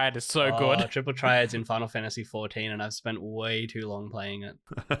 Triple Triad is so good. Triple Triad's in Final Fantasy 14, and I've spent way too long playing it.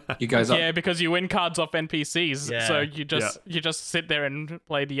 You guys Yeah, because you win cards off NPCs, Yeah. so you just sit there and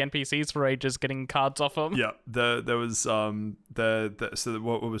play the NPCs for ages, getting cards off them. Yeah, there was so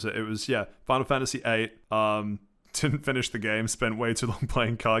what was it? It was Final Fantasy VIII. Didn't finish the game, spent way too long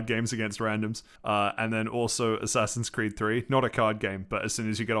playing card games against randoms. And then also Assassin's Creed 3, not a card game, but as soon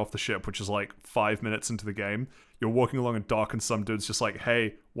as you get off the ship, which is like 5 minutes into the game, you're walking along a dock and some dude's just like,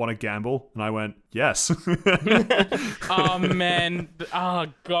 hey, want to gamble? And I went, yes. Oh man, oh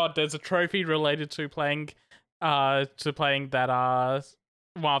god, there's a trophy related to playing that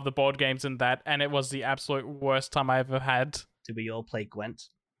one of the board games in that, and it was the absolute worst time I ever had. Did we all play Gwent?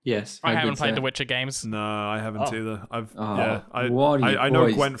 Yes. I haven't played the the Witcher games. No, I haven't Oh. either. What are you I know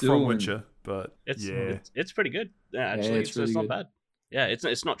boys Gwent doing? from Witcher, but It's pretty good. Yeah, actually, it's really it's not good. bad. Yeah,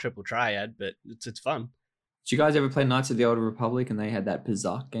 it's not Triple Triad, but it's fun. Did you guys ever play Knights of the Old Republic and they had that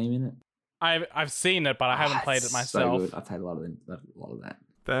Berserk game in it? I've seen it, but I haven't played it It's myself. So good. I've played a lot of that.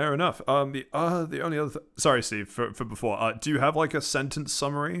 fair enough. The only other sorry, Steve, for before. Do you have like a sentence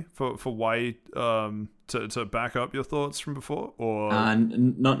summary for why to back up your thoughts from before, or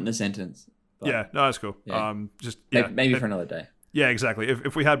Not in a sentence. but yeah, no, that's cool. Yeah. Just maybe for another day. Yeah, exactly.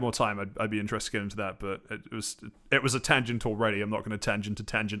 If we had more time, I'd be interested to get into that. But it was a tangent already. I'm not going to tangent to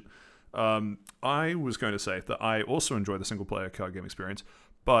tangent. I was going to say that I also enjoy the single player card game experience,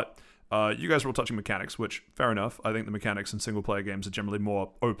 but you guys were all touching mechanics, which fair enough. I think the mechanics in single player games are generally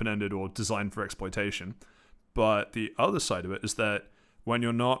more open ended or designed for exploitation. But the other side of it is that when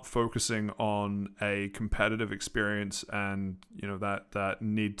you're not focusing on a competitive experience and that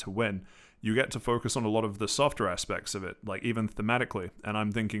need to win, you get to focus on a lot of the softer aspects of it, like even thematically. And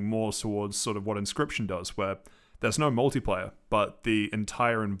I'm thinking more towards sort of what Inscription does, where there's no multiplayer, but the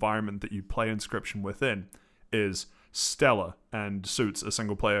entire environment that you play Inscription within is stellar and suits a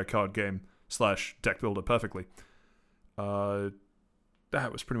single player card game / deck builder perfectly.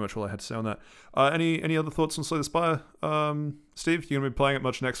 That was pretty much all I had to say on that. Any other thoughts on Slay the Spire? Steve, you gonna be playing it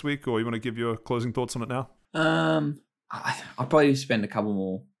much next week, or you want to give your closing thoughts on it now? I'll probably spend a couple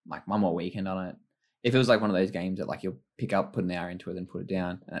more, like one more weekend on it. If it was like one of those games that like you'll pick up, put an hour into it, then put it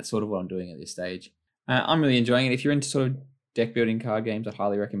down, and that's sort of what I'm doing at this stage. I'm really enjoying it. If you're into sort of deck building card games, I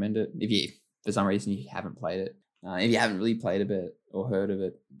highly recommend it. If you, for some reason, you haven't played it, if you haven't really played a bit or heard of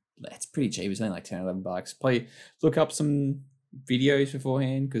it, it's pretty cheap. It's only like $10, $11. Look up some videos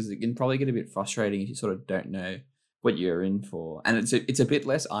beforehand, because it can probably get a bit frustrating if you sort of don't know what you're in for. And it's a bit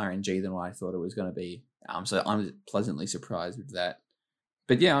less RNG than what I thought it was going to be. So I'm pleasantly surprised with that.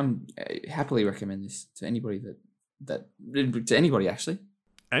 But yeah, I'm happily recommend this to anybody to anybody actually.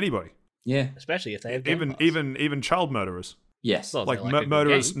 Anybody, Yeah. Especially if they have Game Pass. even child murderers, Yes. Well, like they're like a good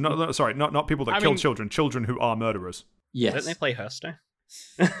murderers. game. No, sorry, not people that I kill mean- children who are murderers. Yes. Don't they play Hearthstone?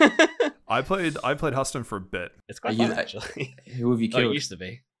 I played Hearthstone for a bit. It's quite Are you- fun, actually. Who have you Oh, it killed? used to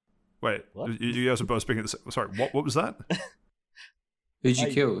be. Wait, What? you guys are both speaking at the same. Sorry, what was that? Who'd you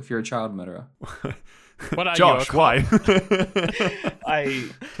I- kill if you're a child murderer? What are Josh, you? why? I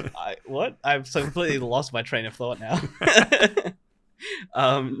what? I've so completely lost my train of thought now.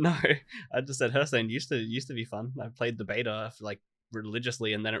 No, I just said Hearthstone used to be fun. I played the beta like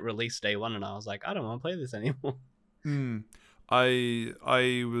religiously, and then it released day one, and I was like, I don't want to play this anymore. I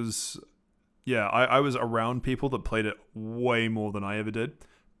was around people that played it way more than I ever did,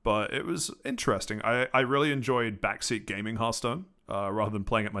 but it was interesting. I really enjoyed backseat gaming Hearthstone rather than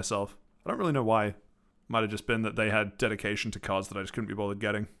playing it myself. I don't really know why. Might have just been that they had dedication to cards that I just couldn't be bothered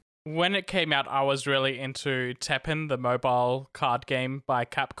getting. When it came out, I was really into Tekken, the mobile card game by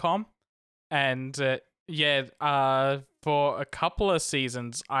Capcom. And for a couple of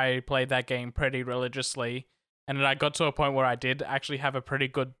seasons, I played that game pretty religiously. And then I got to a point where I did actually have a pretty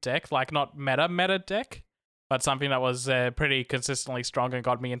good deck, like not meta deck, but something that was pretty consistently strong and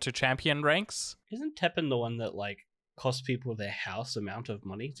got me into champion ranks. Isn't Teppen the one that like costs people their house amount of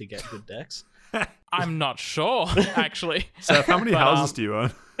money to get good decks? I'm not sure, actually. Seth, how many But, houses do you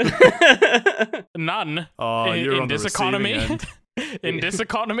own? None. Oh, you're in on the this receiving economy. end. In this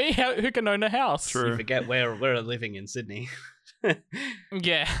economy, who can own a house? True. You forget we're living in Sydney.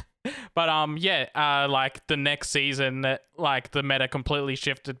 Yeah. But like the next season, like the meta completely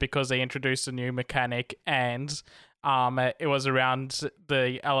shifted because they introduced a new mechanic, and it was around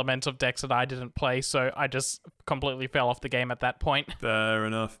the element of decks that I didn't play, so I just completely fell off the game at that point. Fair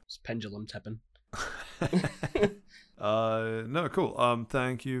enough. It's pendulum Teppen. No, cool.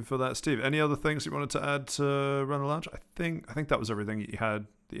 Thank you for that, Steve. Any other things you wanted to add to Run a Lounge? I think that was everything that you had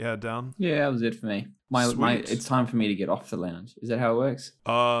down. Yeah, that was it for me. Sweet. It's time for me to get off the lounge. Is that how it works?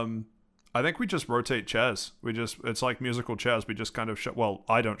 I think we just rotate chairs. It's like musical chairs. We just kind of well,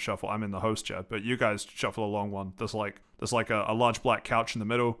 I don't shuffle. I'm in the host chair, but you guys shuffle along one. There's like a large black couch in the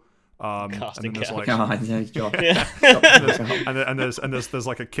middle. And then there's like there's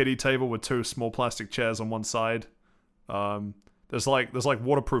like a kiddie table with two small plastic chairs on one side. There's like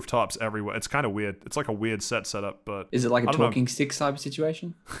waterproof tops everywhere. It's kind of weird. It's like a weird setup, but is it like a talking stick type of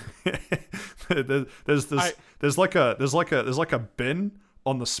situation? there's like a bin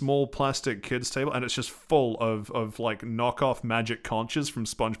on the small plastic kids table, and it's just full of like knockoff magic conches from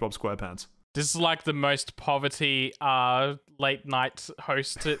SpongeBob SquarePants. This is like the most poverty late night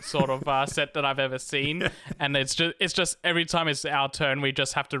host sort of set that I've ever seen, and it's just every time it's our turn, we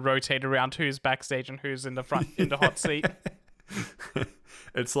just have to rotate around who's backstage and who's in the front in the hot seat.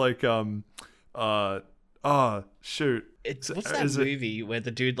 It's like shoot. What's that movie where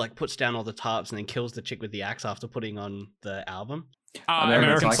the dude like puts down all the tarps and then kills the chick with the axe after putting on the album?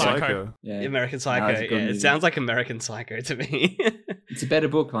 American Psycho. Yeah. American Psycho. It sounds like American Psycho to me. It's a better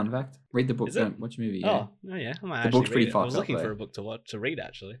book, fun fact. Read the book, don't watch the movie. Yeah. Oh, yeah. I might the book's pretty read it. fucked I was looking up, for a book to read,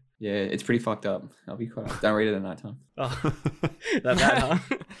 actually. Yeah, it's pretty fucked up. I'll be quite honest. Don't read it at night time. Oh, that bad, huh?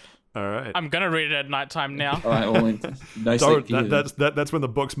 All right. I'm gonna read it at nighttime now. All right, no sleep for you. That's when the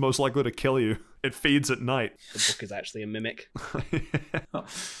book's most likely to kill you. It feeds at night. The book is actually a mimic.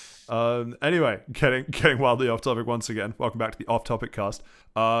 Anyway, getting wildly off topic once again. Welcome back to the Off Topic Cast.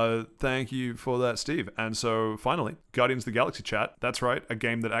 Thank you for that, Steve. And so finally, Guardians of the Galaxy chat. That's right, a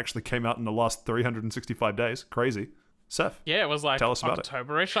game that actually came out in the last 365 days. Crazy. Seth. Yeah, it was like tell us about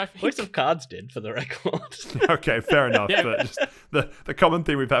October-ish, I think. Voice of Cards did, for the record. Okay, fair enough. Yeah. But just the common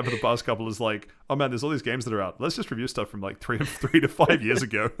theme we've had for the past couple is like, oh man, there's all these games that are out. Let's just review stuff from like 3 to 5 years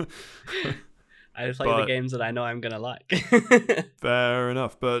ago. I play the games that I know I'm going to like. Fair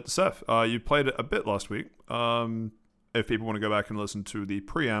enough. But Seth, you played it a bit last week. If people want to go back and listen to the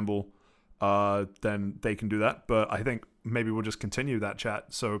preamble, then they can do that. But I think maybe we'll just continue that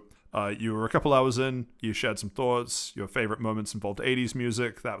chat. So you were a couple hours in, you shared some thoughts, your favorite moments involved 80s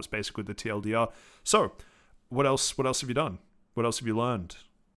music. That was basically the TLDR. So what else have you done? What else have you learned?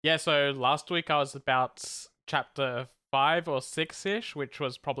 Yeah, so last week I was about chapter 5 or 6-ish, which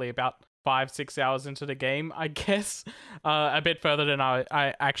was probably about 5-6 hours into the game, I guess. A bit further than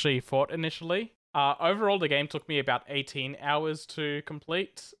I actually thought initially. Overall, the game took me about 18 hours to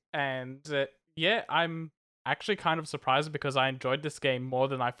complete. And I'm actually kind of surprised because I enjoyed this game more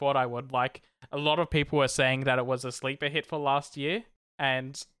than I thought I would. Like, a lot of people were saying that it was a sleeper hit for last year.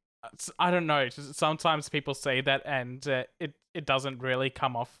 And I don't know, sometimes people say that and it doesn't really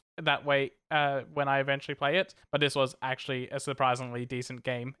come off that way when I eventually play it, but this was actually a surprisingly decent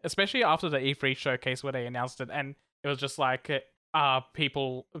game, especially after the E3 showcase where they announced it, and it was just like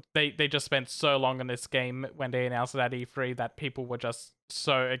people they just spent so long on this game when they announced it at E3 that people were just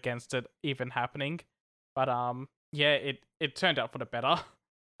so against it even happening. But it turned out for the better.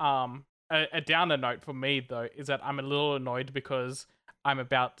 A downer note for me though is that I'm a little annoyed because I'm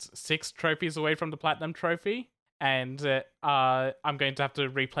about 6 trophies away from the Platinum Trophy. And I'm going to have to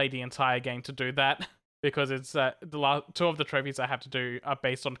replay the entire game to do that because it's the last 2 of the trophies I have to do are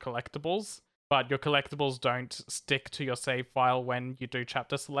based on collectibles, but your collectibles don't stick to your save file when you do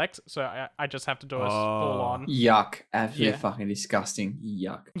chapter select. So I just have to do a full on. Yuck! Absolutely fucking disgusting.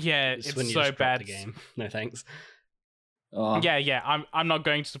 Yuck. Yeah, Just it's when you so just drop bad. the game. No thanks. Oh. Yeah. I'm not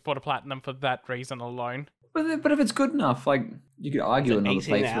going to support a platinum for that reason alone. But if it's good enough, like you could argue another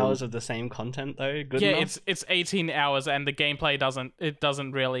 18 playthrough. hours of the same content though. Good Yeah, enough? it's 18 hours and the gameplay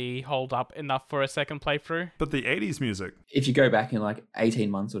doesn't really hold up enough for a second playthrough. But the 80s music. If you go back in like 18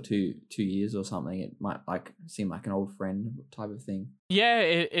 months or 2 years or something, it might like seem like an old friend type of thing. Yeah,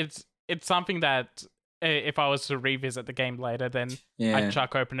 it's something that if I was to revisit the game later, then Yeah. I'd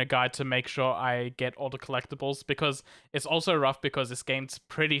chuck open a guide to make sure I get all the collectibles, because it's also rough because this game's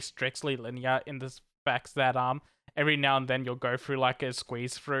pretty strictly linear in the fact that every now and then you'll go through like a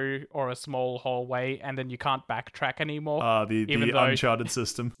squeeze through or a small hallway, and then you can't backtrack anymore. The Even though- Uncharted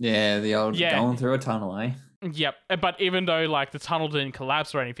system. Yeah, the old Yeah. going through a tunnel, eh? Yep, but even though like the tunnel didn't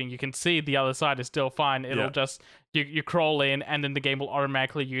collapse or anything, you can see the other side is still fine. It'll Yeah. just you crawl in, and then the game will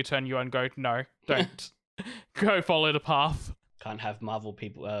automatically U-turn you and go, no, don't go follow the path. Can't have Marvel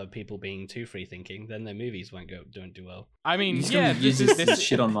people being too free thinking, then their movies don't do well. I mean, You yeah, use this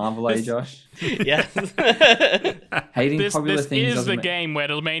shit on Marvel, eh, this- Josh? Yeah. Hating this popular things is doesn't the game where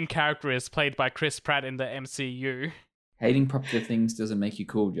the main character is played by Chris Pratt in the MCU. Hating popular things doesn't make you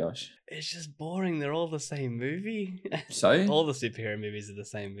cool, Josh. It's just boring. They're all the same movie. So, All the superhero movies are the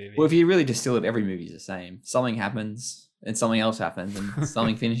same movie. well, if you really distill it, every movie's the same. Something happens, and something else happens, and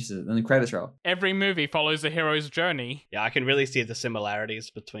something finishes it, and the credits roll. Every movie follows the hero's journey. Yeah, I can really see the similarities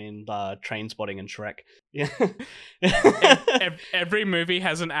between Trainspotting and Shrek. Yeah. Every movie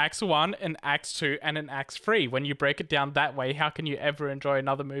has an Act 1, an Act 2, and an Act 3. When you break it down that way, how can you ever enjoy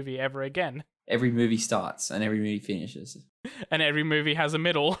another movie ever again? Every movie starts, and every movie finishes. And every movie has a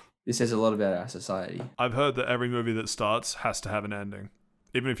middle. This says a lot about our society. I've heard that every movie that starts has to have an ending.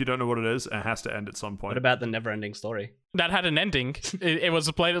 Even if you don't know what it is, it has to end at some point. What about the never-ending story? That had an ending. It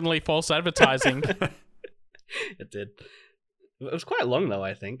was blatantly false advertising. It did. It was quite long though,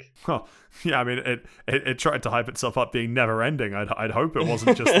 I think. Well, yeah, I mean, it tried to hype itself up being never ending. I'd hope it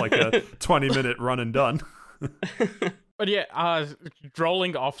wasn't just like a 20-minute run and done. But yeah,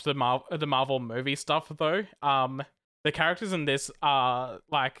 rolling off the Marvel movie stuff though, the characters in this are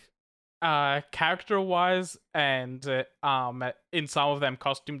like character-wise and in some of them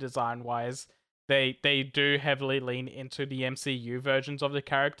costume design-wise, they do heavily lean into the MCU versions of the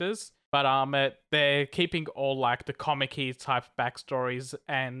characters. But they're keeping all like the comic-y type backstories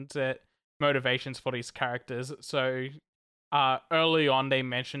and motivations for these characters. So early on, they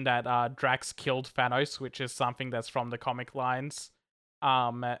mentioned that Drax killed Thanos, which is something that's from the comic lines,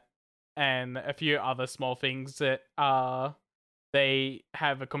 and a few other small things that they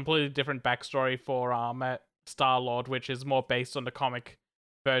have a completely different backstory for Star-Lord, which is more based on the comic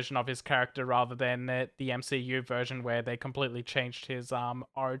version of his character rather than the MCU version where they completely changed his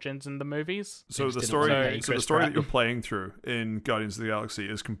origins in the movies. So Just the didn't story, like any so the Chris story Pratt. that you're playing through in Guardians of the Galaxy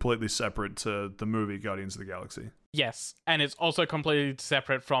is completely separate to the movie Guardians of the Galaxy. Yes, and it's also completely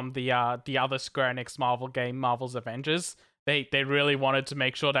separate from the other Square Enix Marvel game, Marvel's Avengers. They really wanted to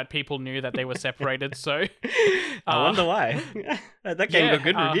make sure that people knew that they were separated. So I wonder why. That game yeah, got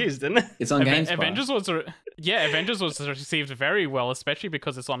good reviews, didn't it? It's on GameSpot. Avengers was received very well, especially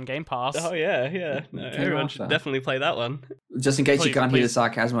because it's on Game Pass. Oh yeah. No, Came everyone after. should definitely play that one. Just in case you Please- can't hear the please.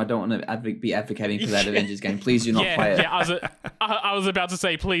 sarcasm, I don't want to be advocating for that Avengers game. Please do not yeah, play it. yeah. I was about to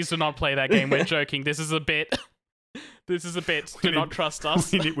say, please do not play that game. We're joking. This is a bit. This is a bit. Do not trust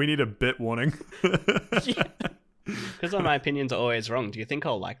us. We need a bit warning. Yeah. Because my opinions are always wrong. Do you think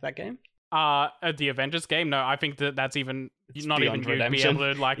I'll like that game? The Avengers game? No, I think that's even It's not even beyond you'd redemption. be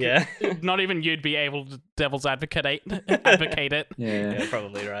able to like. Yeah. Not even you'd be able to devil's advocate it. Yeah. Yeah,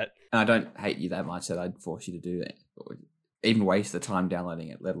 probably right. And I don't hate you that much that I'd force you to do it, or even waste the time downloading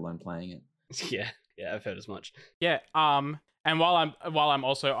it, let alone playing it. Yeah, I've heard as much. Yeah. And while I'm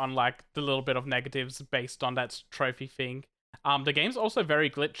also on like the little bit of negatives based on that trophy thing, the game's also very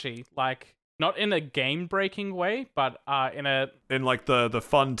glitchy. Like not in a game-breaking way, but in a In like the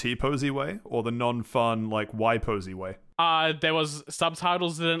fun T-posy way or the non-fun like Y-posy way. there was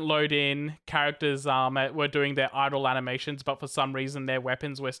subtitles didn't load in. Characters were doing their idle animations, but for some reason their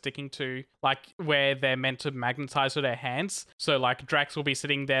weapons were sticking to like where they're meant to magnetize with their hands. So like Drax will be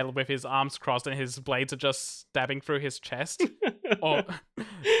sitting there with his arms crossed and his blades are just stabbing through his chest. Or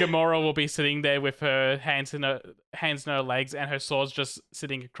Gamora will be sitting there with her hands in her legs and her sword's just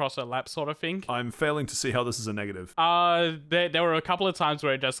sitting across her lap, sort of thing. I'm failing to see how this is a negative There were a couple of times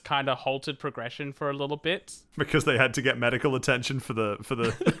where it just kind of halted progression for a little bit. because they had to get medical attention for the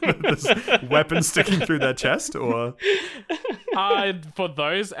this weapon sticking through their chest, or For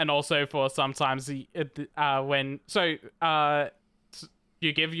those, and also for sometimes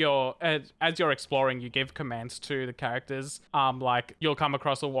you give your as you're exploring, you give commands to the characters. Like you'll come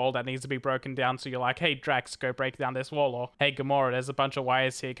across a wall that needs to be broken down, so you're like, "Hey Drax, go break down this wall," or "Hey Gamora, there's a bunch of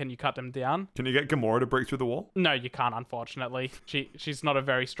wires here. Can you cut them down?" can you get Gamora to break through the wall? No, you can't. Unfortunately, she's not a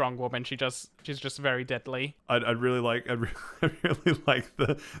very strong woman. She's just very deadly. I'd really like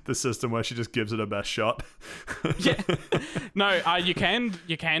the system where she just gives it her best shot. Yeah. No, you can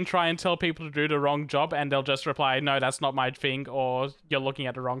try and tell people to do the wrong job, and they'll just reply, "No, that's not my thing," or "You're looking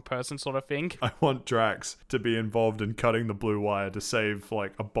at the wrong person sort of thing. I want Drax to be involved in cutting the blue wire to save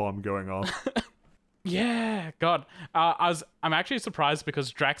like a bomb going off. Yeah, God. I'm actually surprised because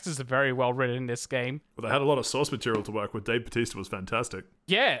Drax is very well written in this game. But they had a lot of source material to work with. Dave Bautista was fantastic.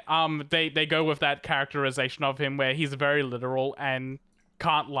 Yeah, they go with that characterization of him where he's very literal and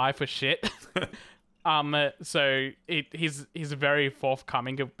can't lie for shit. So he's very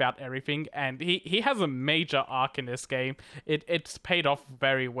forthcoming about everything, and he has a major arc in this game. It's paid off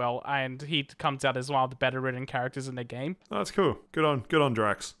very well, and he comes out as one of the better written characters in the game. Oh, that's cool. Good on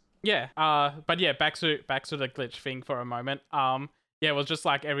Drax. Yeah. But yeah, back to the glitch thing for a moment. Yeah, it was just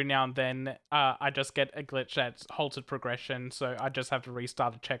like every now and then, I just get a glitch that halted progression, so I just have to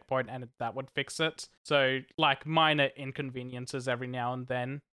restart a checkpoint, and that would fix it. So like minor inconveniences every now and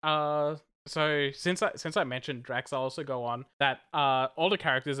then. So since I mentioned Drax, I'll also go on that all the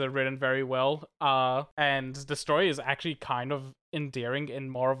characters are written very well, and the story is actually kind of endearing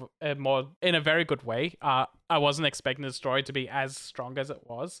in in a very good way. I wasn't expecting the story to be as strong as it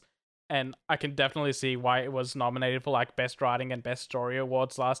was, and I can definitely see why it was nominated for like Best Writing and Best Story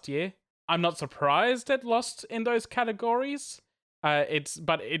awards last year. I'm not surprised it lost in those categories. But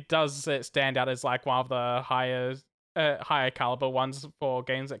it does stand out as like one of the higher caliber ones for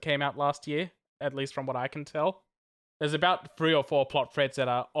games that came out last year, at least from what I can tell. There's about 3 or 4 plot threads that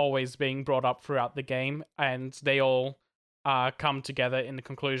are always being brought up throughout the game, and they all come together in the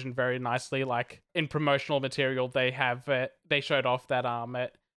conclusion very nicely. Like in promotional material, they showed off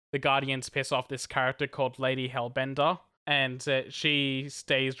that the Guardians piss off this character called Lady Hellbender, and she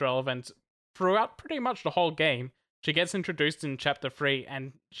stays relevant throughout pretty much the whole game. She gets introduced in Chapter 3,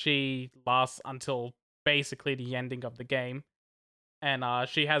 and she lasts until basically the ending of the game, and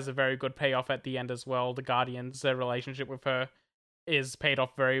she has a very good payoff at the end as well. The Guardians' relationship with her is paid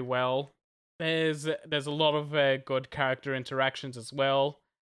off very well. There's a lot of good character interactions as well,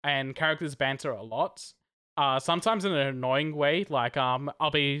 and characters banter a lot. Sometimes in an annoying way, like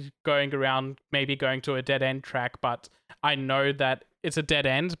I'll be going around, maybe going to a dead end track, but I know that it's a dead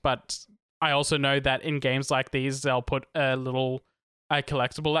end, but I also know that in games like these, they'll put a little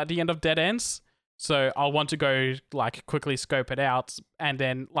collectible at the end of dead ends. So I'll want to go like quickly scope it out, and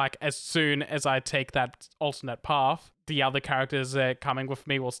then like as soon as I take that alternate path, the other characters coming with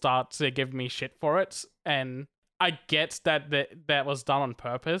me will start to give me shit for it. And I get that that was done on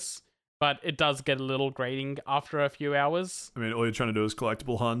purpose, but it does get a little grating after a few hours. I mean, all you're trying to do is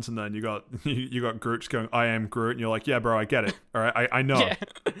collectible hunt, and then you got Groot going, "I am Groot," and you're like, "Yeah, bro, I get it. All right, I know. Yeah.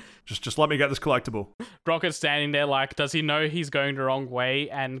 Just let me get this collectible." Rocket's standing there like, does he know he's going the wrong way?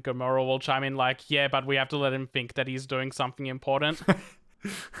 And Gamora will chime in like, "Yeah, but we have to let him think that he's doing something important."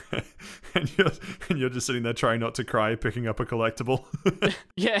 and you're just sitting there trying not to cry, picking up a collectible.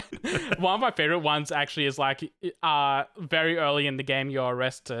 Yeah, one of my favorite ones actually is like, very early in the game, you're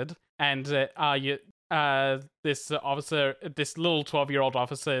arrested. And this officer, this little 12-year-old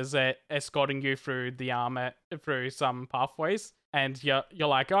officer, is escorting you through the through some pathways, and you're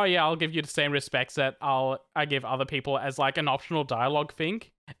like, "Oh yeah, I'll give you the same respects that I give other people," as like an optional dialogue thing.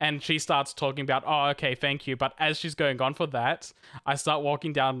 And she starts talking about, "Oh, okay, thank you." But as she's going on for that, I start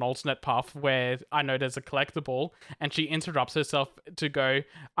walking down an alternate path where I know there's a collectible, and she interrupts herself to go,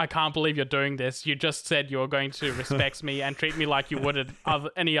 "I can't believe you're doing this. You just said you were going to respect me and treat me like you would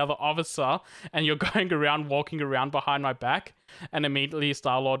any other officer, and you're going around walking around behind my back." And immediately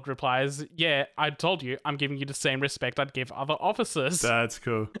Star-Lord replies, "Yeah, I told you, I'm giving you the same respect I'd give other officers." That's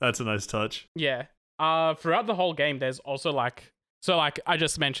cool. That's a nice touch. Yeah. Throughout the whole game, there's also like... So, like I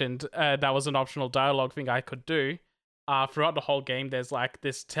just mentioned, that was an optional dialogue thing I could do. Throughout the whole game, there's like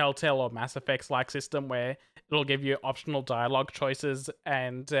this Telltale or Mass Effects-like system where it'll give you optional dialogue choices,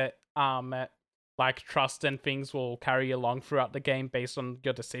 and like trust and things will carry you along throughout the game based on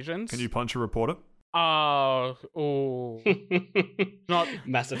your decisions. Can you punch a reporter? Oh, not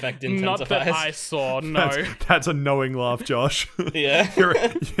Mass Effect intensifies. Not that I saw. No, that's a knowing laugh, Josh. Yeah,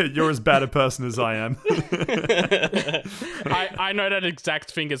 you're as bad a person as I am. I know that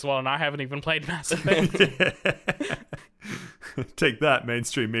exact thing as well, and I haven't even played Mass Effect. Take that,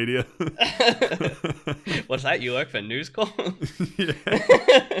 mainstream media. What's that? You work for News Corp?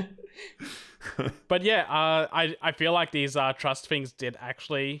 Yeah. But yeah, I feel like these trust things did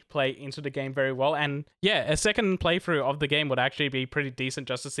actually play into the game very well, and yeah, a second playthrough of the game would actually be pretty decent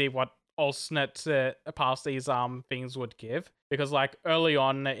just to see what alternate paths these things would give. because like early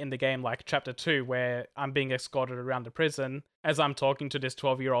on in the game, like chapter 2, where I'm being escorted around the prison, as I'm talking to this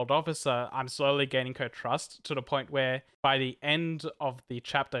 12-year-old officer, I'm slowly gaining her trust to the point where by the end of the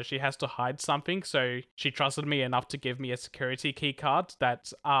chapter, she has to hide something. So she trusted me enough to give me a security key card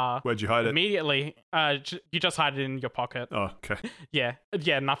that Where'd you hide it? immediately you just hide it in your pocket. Oh, okay. Yeah,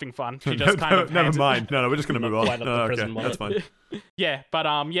 nothing fun. She just kind of never hands it- mind. No, we're just gonna move on. Quite up the Oh, okay, prison that's wallet. fine. Yeah, but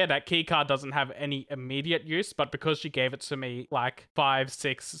that key card doesn't have any immediate use, but because she gave it to me like 5,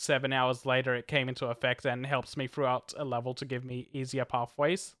 6, 7 hours later, it came into effect and helps me throughout a level to give me easier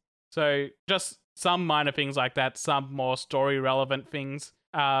pathways. So just some minor things like that, some more story relevant things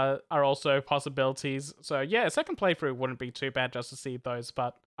are also possibilities. So yeah, a second playthrough wouldn't be too bad just to see those,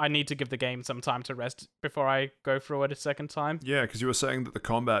 but I need to give the game some time to rest before I go through it a second time. Yeah, because you were saying that the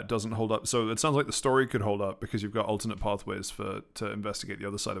combat doesn't hold up. So it sounds like the story could hold up because you've got alternate pathways to investigate the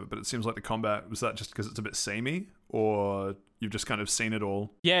other side of it. But it seems like the combat, was that just because it's a bit samey, or you've just kind of seen it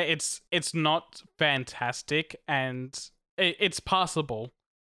all? Yeah, it's not fantastic, and it's passable,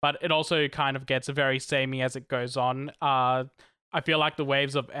 but it also kind of gets very samey as it goes on. I feel like the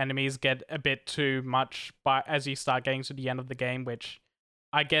waves of enemies get a bit too much as you start getting to the end of the game, which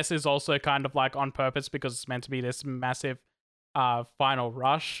I guess is also kind of like on purpose because it's meant to be this massive final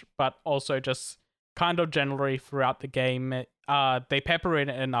rush, but also just kind of generally throughout the game, they pepper in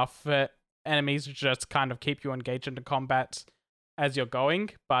enough enemies to just kind of keep you engaged in the combat as you're going,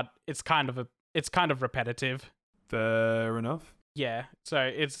 but it's kind of repetitive. Fair enough. Yeah, so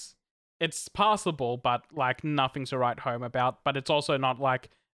it's passable, but like nothing to write home about, but it's also not like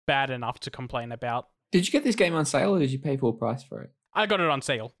bad enough to complain about. Did you get this game on sale or did you pay full price for it? I got it on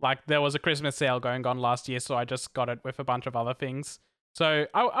sale. Like there was a Christmas sale going on last year, so I just got it with a bunch of other things. So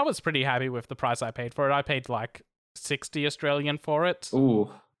I was pretty happy with the price I paid for it. I paid like 60 Australian for it. Ooh.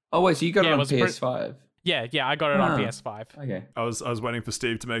 Oh wait, so you got Yeah, it it on was PS5? Yeah, I got it on Ah. PS5. Okay. I was waiting for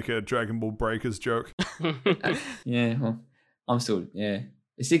Steve to make a Dragon Ball Breakers joke. Yeah, well, I'm still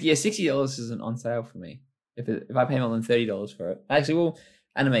 $60 isn't on sale for me. If I pay more than $30 for it, actually, well,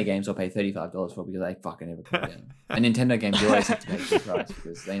 anime games I'll pay $35 for because they fucking never come down. And Nintendo games you always have to pay full price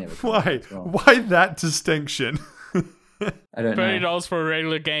because they never come down Why? as well. Why that distinction? I don't know. $30 for a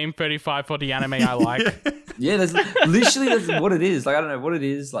regular game, $35 for the anime I like. Yeah, that's what it is. Like I don't know what it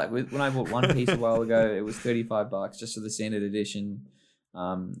is. Like when I bought One Piece a while ago, it was $35 just for the standard edition.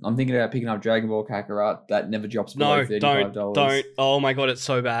 I'm thinking about picking up Dragon Ball Kakarot. That never drops below No, $35. don't. Oh my god, it's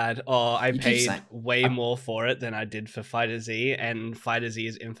so bad. Oh, I You keep paid saying- way more for it than I did for Fighter Z, and Fighter Z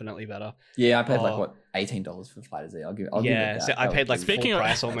is infinitely better. Yeah, I paid like Oh. what $18 for Fighter Z. I'll give Yeah, it that. so I That paid was like pretty Speaking full of-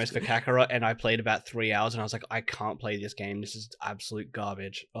 price almost for Kakarot, and I played about 3 hours, and I was like, I can't play this game. This is absolute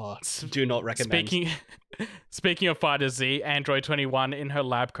garbage. Oh, do not recommend. Speaking of Fighter Z, Android 21 in her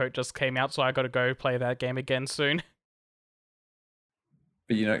lab coat just came out, so I got to go play that game again soon.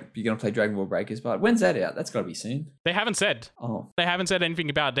 But you're gonna play Dragon Ball Breakers, but when's that out? That's gotta be soon. They haven't said. Oh, They haven't said anything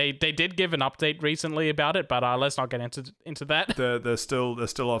about it. They did give an update recently about it, but let's not get into that. They're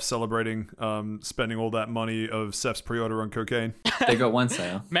still off celebrating, spending all that money of Seph's pre-order on cocaine. they got one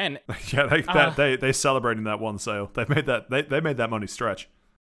sale. Man, Yeah, they celebrating that one sale. They made that money stretch.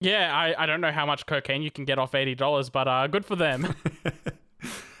 yeah, I don't know how much cocaine you can get off $80, but good for them.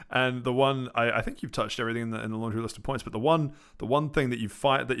 And the one I think you've touched everything in the laundry list of points, but the one thing that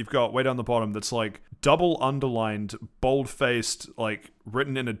you've got way down the bottom that's like double underlined, bold faced, like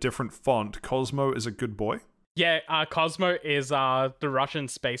written in a different font. Cosmo is a good boy. Yeah, Cosmo is the Russian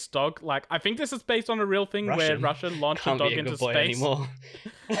space dog. Like, I think this is based on a real thing where Russian. Russia launched Can't a dog be a into good boy space. anymore.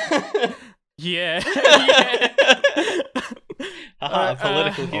 Yeah. Haha,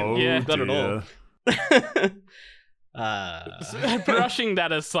 political humor. Yeah. You've got dear. it all. Brushing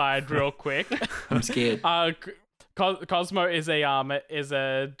that aside real quick. I'm scared. Cosmo is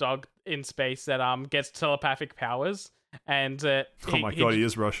a dog in space that gets telepathic powers, and Oh my god, he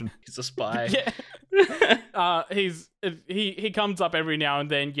is Russian. He's a spy. yeah. He comes up every now and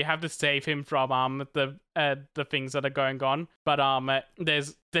then. You have to save him from the things that are going on. But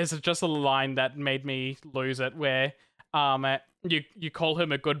there's just a line that made me lose it where you call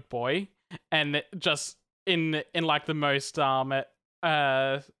him a good boy, and it just in like the most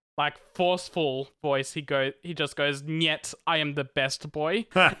like forceful voice he just goes, "Niet, I am the best boy."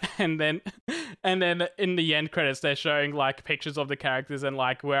 and then in the end credits they're showing like pictures of the characters and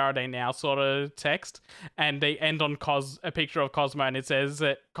like where are they now sort of text, and they end on a picture of Cosmo and it says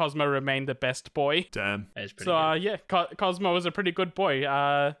Cosmo remained the best boy. Damn. That's pretty So good. yeah, Cosmo is a pretty good boy.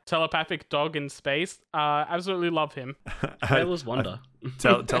 Telepathic dog in space. Absolutely love him. Sailor's Wonder.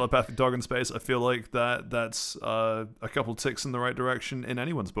 Telepathic dog in space. I feel like that's a couple ticks in the right direction in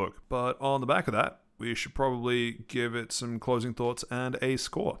anyone's book. But on the back of that, we should probably give it some closing thoughts and a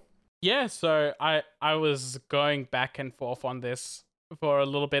score. Yeah, so I was going back and forth on this for a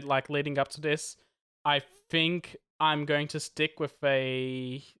little bit, like leading up to this. I think I'm going to stick with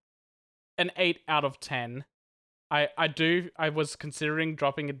an 8 out of 10. I was considering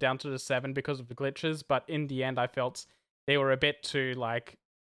dropping it down to the 7 because of the glitches, but in the end I felt they were a bit too like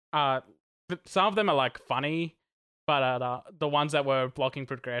some of them are like funny, but the ones that were blocking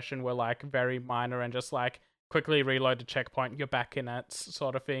progression were like very minor and just like quickly reload the checkpoint, you're back in it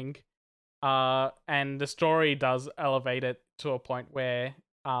sort of thing. And the story does elevate it to a point where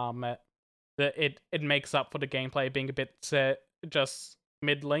it makes up for the gameplay being a bit just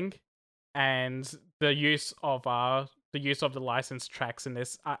middling, and the use of the licensed tracks in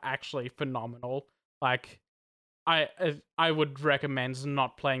this are actually phenomenal. Like, I would recommend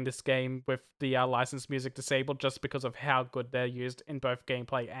not playing this game with the licensed music disabled just because of how good they're used in both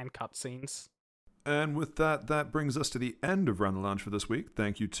gameplay and cutscenes. And with that, that brings us to the end of Round the Lounge for this week.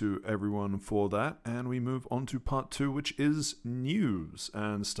 Thank you to everyone for that. And we move on to part 2, which is news.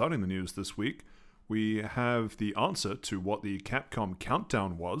 And starting the news this week, we have the answer to what the Capcom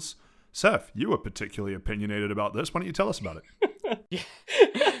Countdown was. Seth, you were particularly opinionated about this. Why don't you tell us about it?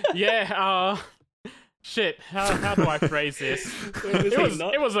 Shit, how do I phrase this?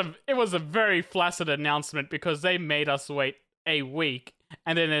 It was a very flaccid announcement because they made us wait a week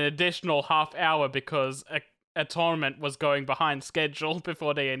and then an additional half hour because a tournament was going behind schedule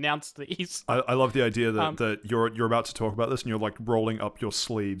before they announced these. I love the idea that you're about to talk about this and you're like rolling up your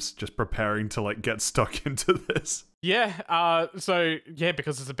sleeves, just preparing to like get stuck into this. Yeah.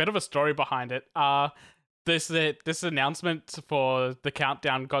 Because there's a bit of a story behind it. This announcement for the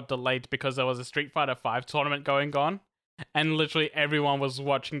countdown got delayed because there was a Street Fighter V tournament going on, and literally everyone was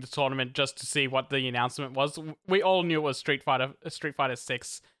watching the tournament just to see what the announcement was. We all knew it was Street Fighter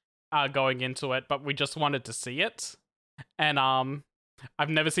 6 going into it, but we just wanted to see it. And I've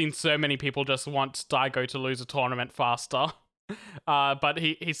never seen so many people just want Daigo to lose a tournament faster. But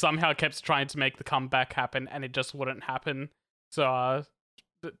he somehow kept trying to make the comeback happen, and it just wouldn't happen. So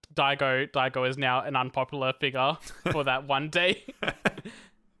Daigo is now an unpopular figure for that one day.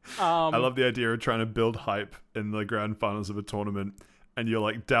 I love the idea of trying to build hype in the grand finals of a tournament, and you're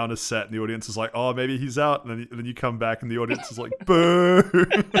like down a set, and the audience is like, "Oh, maybe he's out," and then you come back, and the audience is like, "Boo!"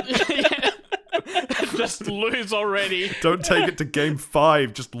 Just lose already. Don't take it to game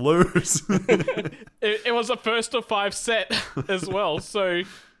 5. Just lose. It was a first of 5 set as well, so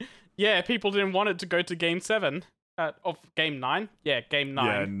yeah, people didn't want it to go to game 7. Of game 9? Yeah, game 9.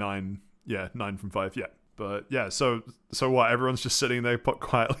 Yeah, 9. Yeah, 9 from 5, yeah. But yeah, so what? Everyone's just sitting there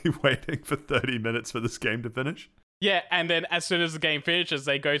quietly waiting for 30 minutes for this game to finish? Yeah, and then as soon as the game finishes,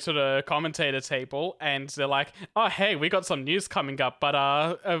 they go to the commentator table and they're like, "Oh, hey, we got some news coming up,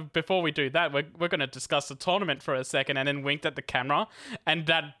 but before we do that, we're going to discuss the tournament for a second," and then winked at the camera, and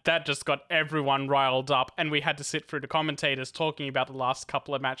that just got everyone riled up, and we had to sit through the commentators talking about the last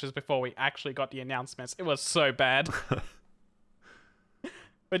couple of matches before we actually got the announcements. It was so bad.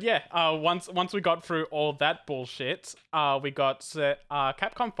 But yeah, once we got through all that bullshit, we got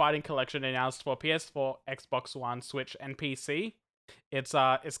Capcom Fighting Collection announced for PS4, Xbox One, Switch, and PC.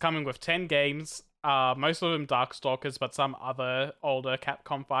 It's coming with 10 games, most of them Darkstalkers, but some other older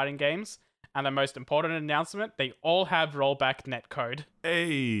Capcom fighting games. And the most important announcement, they all have rollback netcode.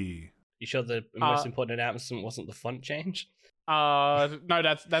 Hey! You sure the most important announcement wasn't the font change? No,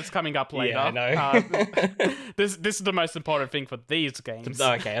 that's coming up later. Yeah, I know. This is the most important thing for these games.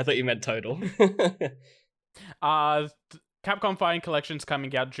 Okay, I thought you meant total. Capcom Fighting Collection's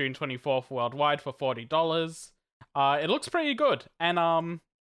coming out June 24th worldwide for $40. It looks pretty good, and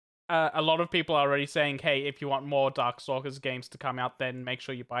a lot of people are already saying, hey, if you want more Darkstalkers games to come out, then make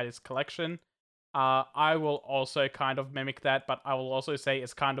sure you buy this collection. I will also kind of mimic that, but I will also say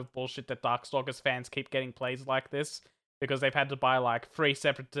it's kind of bullshit that Darkstalkers fans keep getting plays like this, because they've had to buy like three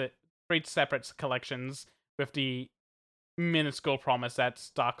separate collections with the minuscule promise that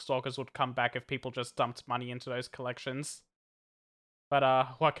Darkstalkers would come back if people just dumped money into those collections.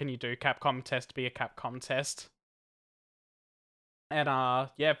 But what can you do? Capcom test be a Capcom test. And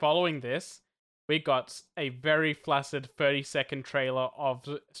following this, we got a very flaccid 30-second trailer of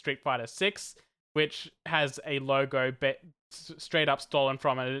Street Fighter 6, which has a logo straight up stolen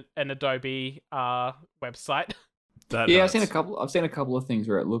from an Adobe website. I've seen a couple of things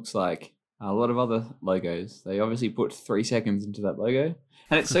where it looks like a lot of other logos. They obviously put 3 seconds into that logo,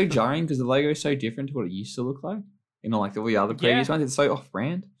 and it's so jarring because the logo is so different to what it used to look like. You know, like all the other previous ones, it's so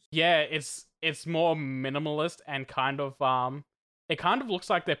off-brand. Yeah, it's more minimalist and kind of it kind of looks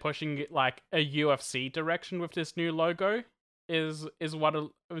like they're pushing like a UFC direction with this new logo. is what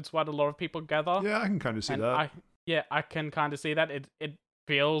it's what a lot of people gather. Yeah, I can kind of see and that. I can kind of see that it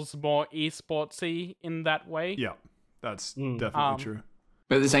feels more esportsy in that way. Yeah, that's Mm. definitely true.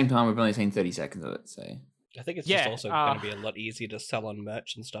 But at the same time, we've only seen 30 seconds of it, so I think it's Yeah, just also going to be a lot easier to sell on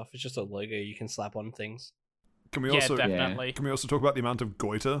merch and stuff. It's just a logo you can slap on things. Can we Yeah, also definitely. can we also talk about the amount of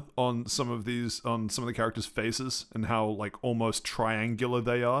goiter on some of the characters' faces and how like almost triangular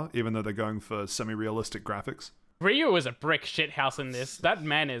they are, even though they're going for semi-realistic graphics? Ryu is a brick shithouse in this. That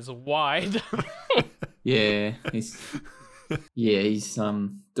man is wide. yeah, he's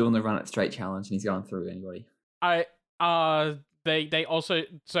doing the run at straight challenge and he's going through anybody. They also,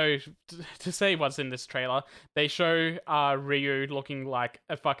 so to say what's in this trailer, they show Ryu looking like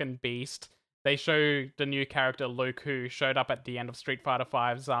a fucking beast. They show the new character Luke, who showed up at the end of Street Fighter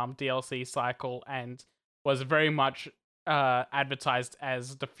V's DLC cycle and was very much advertised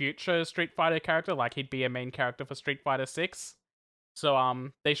as the future Street Fighter character, like he'd be a main character for Street Fighter 6. So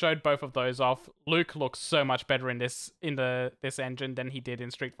they showed both of those off. Luke looks so much better in this engine than he did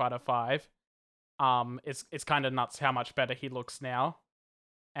in Street Fighter 5. It's kind of nuts how much better he looks now.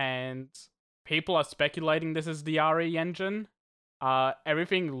 And people are speculating this is the RE engine.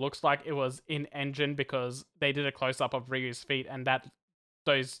 Everything looks like it was in engine because they did a close up of Ryu's feet, and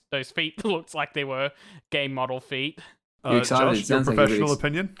those feet looks like they were game model feet. You're excited. Josh, your professional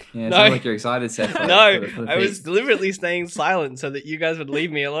opinion? Yeah, it No. sounds like you're excited, Seth. No, for the I was feet. deliberately staying silent so that you guys would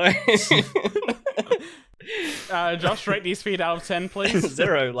leave me alone. Josh, rate these feet out of 10, please.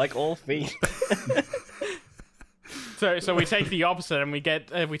 0, like all feet. So we take the opposite, and we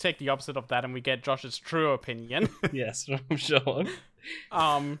take the opposite of that, and we get Josh's true opinion. Yes, I'm sure.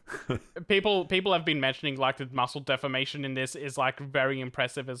 People have been mentioning like the muscle deformation in this is like very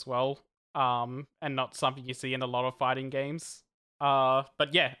impressive as well. And not something you see in a lot of fighting games.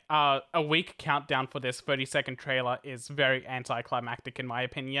 But yeah, a week countdown for this 30-second trailer is very anticlimactic in my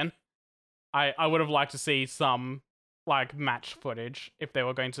opinion. I would have liked to see some like match footage if they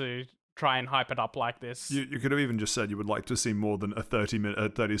were going to try and hype it up like this. You could have even just said you would like to see more than a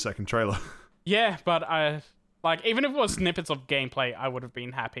 30-second trailer. Yeah, but like even if it was snippets of gameplay, I would have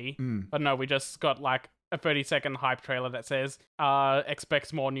been happy. But no, we just got like a 30-second hype trailer that says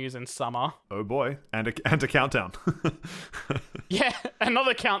expects more news in summer. Oh boy, and a countdown. Yeah,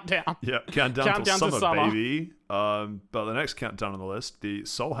 another countdown. Yeah, countdown Countdown till to summer, summer. baby. But the next countdown on the list, the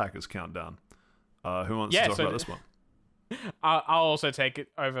Soul Hackers countdown. Who wants to talk about this one? I'll also take it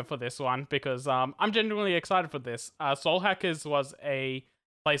over for this one because I'm genuinely excited for this. Soul Hackers was a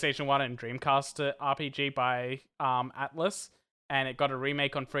PlayStation 1 and Dreamcast RPG by Atlas, and it got a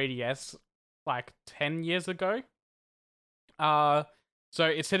remake on 3DS like 10 years ago. So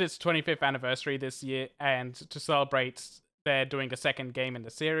it's hit its 25th anniversary this year, and to celebrate, they're doing a second game in the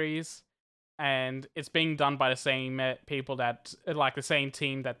series. And it's being done by the same people the same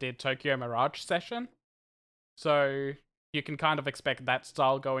team that did Tokyo Mirage Session. So you can kind of expect that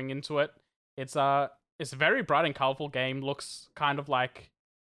style going into it. It's a very bright and colorful game. Looks kind of like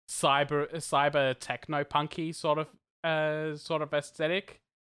cyber techno punky sort of aesthetic.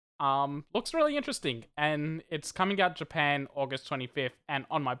 Looks really interesting, and it's coming out Japan August 25th, and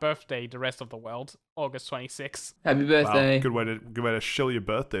on my birthday, the rest of the world August 26th. Happy birthday. Wow, good way to shill your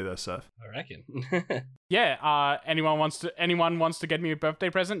birthday there, Seth. I reckon. Yeah, anyone wants to get me a birthday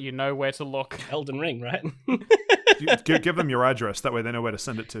present, you know where to look. Elden Ring, right? Give them your address, that way they know where to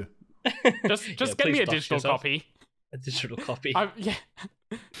send it to. Just Yeah, get please me a dox digital yourself. copy. A digital copy. Yeah,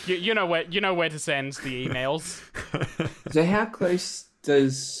 you know where to send the emails. So how close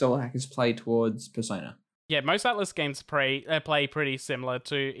does Soul Hackers play towards Persona? Yeah, most Atlas games play pretty similar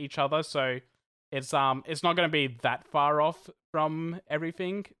to each other, so it's not going to be that far off from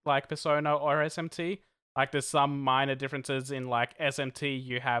everything like Persona or SMT. Like there's some minor differences in like SMT.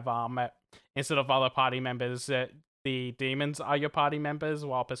 You have instead of other party members, the demons are your party members,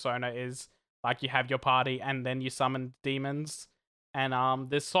 while Persona is like you have your party and then you summon demons. And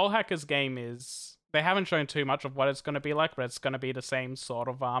this Soul Hackers game is, they haven't shown too much of what it's going to be like, but it's going to be the same sort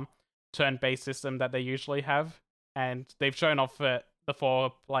of turn-based system that they usually have. And they've shown off the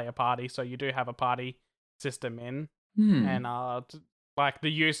 4-player party, so you do have a party system in. And like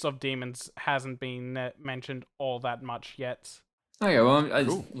the use of demons hasn't been mentioned all that much yet. Okay, well,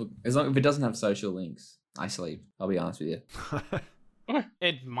 Cool. look, as long if it doesn't have social links, I sleep. I'll be honest with you.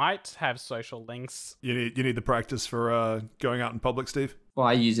 It might have social links. You need the practice for going out in public, Steve? Well,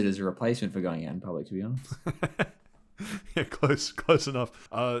 I use it as a replacement for going out in public, to be honest. Yeah, close enough.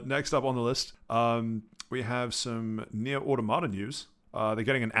 Next up on the list, we have some Nier Automata news. They're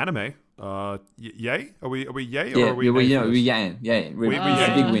getting an anime Yay? Are we yay or Yeah, are we? we nay for this? yayin. We It's a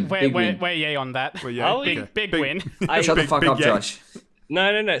yay. big win. We're, Big we're, win. we're yay on that. We're yay. Oh, Okay. big win. Shut the big- fuck big up, yay. Josh.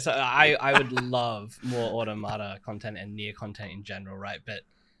 No. So I would love more Automata content and Nier content in general, right? But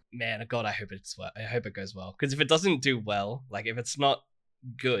man, God, I hope it goes well. Because if it doesn't do well, like if it's not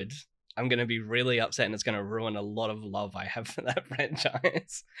good, I'm gonna be really upset, and it's gonna ruin a lot of love I have for that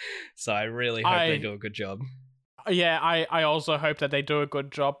franchise. So I really hope they do a good job. Yeah, I also hope that they do a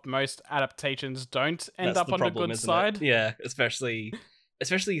good job. Most adaptations don't end That's up the on the problem, good isn't side. it? Yeah, especially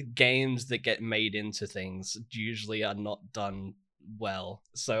games that get made into things usually are not done well.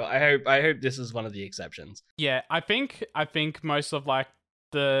 So I hope this is one of the exceptions. Yeah, I think most of like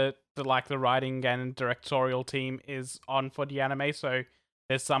the writing and directorial team is on for the anime, so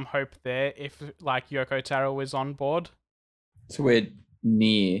there's some hope there if like Yoko Taro is on board. So we're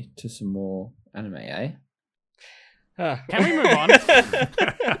near to some more anime, eh? Can we move on?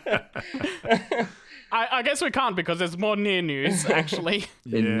 I guess we can't because there's more near news actually.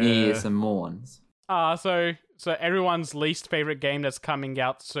 We're near some more ones. So everyone's least favorite game that's coming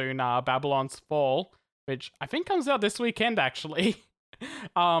out soon, Babylon's Fall, which I think comes out this weekend actually.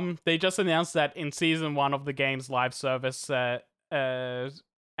 They just announced that in season 1 of the game's live service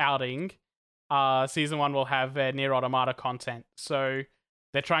outing, season 1 will have Nier Automata content. So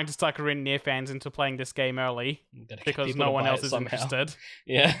they're trying to sucker in Nier fans into playing this game early because no one else is interested.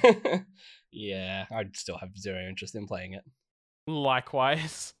 Yeah. Yeah, I'd still have zero interest in playing it.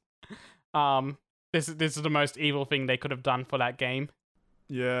 Likewise. This is the most evil thing they could have done for that game.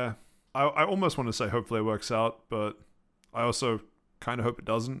 Yeah. I almost want to say hopefully it works out, but I also kind of hope it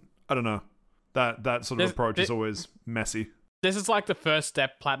doesn't. I don't know. That sort of approach is always messy. This is like the first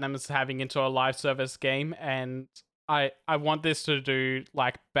step Platinum is having into a live service game, and I want this to do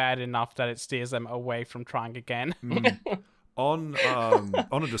like bad enough that it steers them away from trying again. On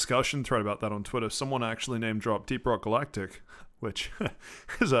a discussion thread about that on Twitter, someone actually name dropped Deep Rock Galactic, which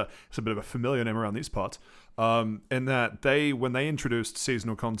is a bit of a familiar name around these parts. In that when they introduced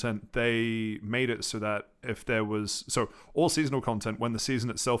seasonal content, they made it so that all seasonal content when the season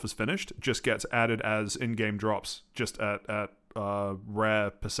itself is finished just gets added as in-game drops, just at rare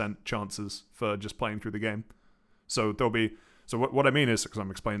percent chances for just playing through the game. So there'll be. So what I mean is, because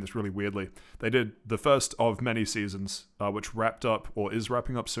I'm explaining this really weirdly, they did the first of many seasons, which wrapped up or is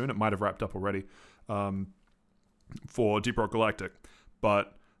wrapping up soon. It might have wrapped up already for Deep Rock Galactic,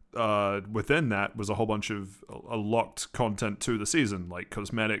 but within that was a whole bunch of locked content to the season, like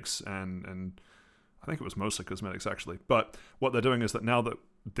cosmetics and I think it was mostly cosmetics actually. But what they're doing is that now that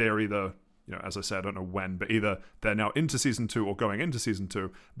they're either, as I said, I don't know when, but either they're now into season 2 or going into season 2,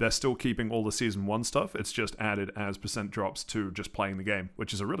 they're still keeping all the season 1 stuff. It's just added as percent drops to just playing the game,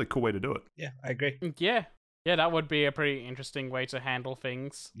 which is a really cool way to do it. Yeah, I agree. Yeah, that would be a pretty interesting way to handle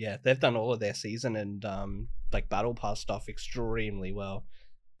things. Yeah, they've done all of their season and like battle pass stuff extremely well.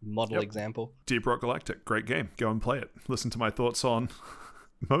 Model example. Deep Rock Galactic, great game. Go and play it. Listen to my thoughts on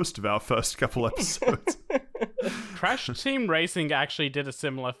most of our first couple episodes. Crash Team Racing actually did a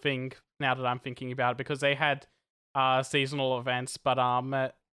similar thing now that I'm thinking about it, because they had seasonal events, but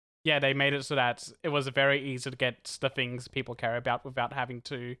they made it so that it was very easy to get the things people care about without having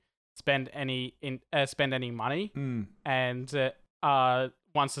to spend any money. And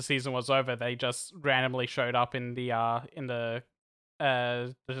once the season was over, they just randomly showed up in the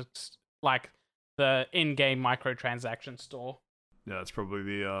in-game microtransaction store. Yeah, that's probably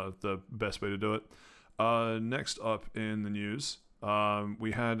the best way to do it. Next up in the news,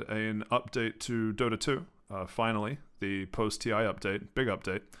 we had an update to Dota 2. Finally, the post-TI update, big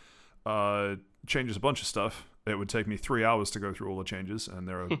update, changes a bunch of stuff. It would take me 3 hours to go through all the changes, and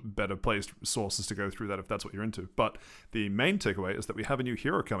there are better placed sources to go through that if that's what you're into. But the main takeaway is that we have a new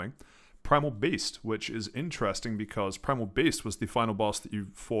hero coming, Primal Beast, which is interesting because Primal Beast was the final boss that you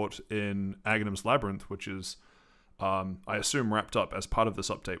fought in Aghanim's Labyrinth, which is, I assume, wrapped up as part of this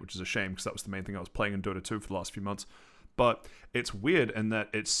update, which is a shame because that was the main thing I was playing in Dota 2 for the last few months. But it's weird in that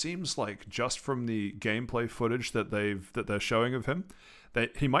it seems like just from the gameplay footage that they're showing of him,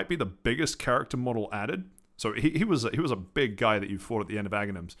 that he might be the biggest character model added. So he was a big guy that you fought at the end of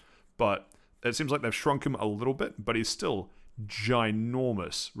Aghanim's, but it seems like they've shrunk him a little bit, but he's still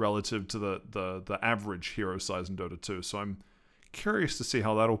ginormous relative to the average hero size in Dota 2. So I'm curious to see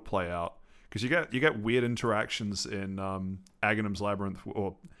how that'll play out, because you get weird interactions in Aghanim's Labyrinth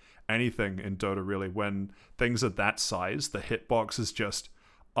or anything in Dota really when things are that size. The hitbox is just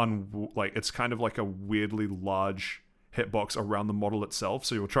it's kind of like a weirdly large hitbox around the model itself,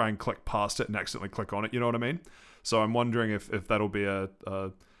 so you'll try and click past it and accidentally click on it, you know what I mean? So I'm wondering if that'll be a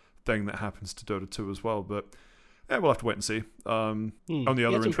thing that happens to Dota 2 as well. But we'll have to wait and see. On the He other had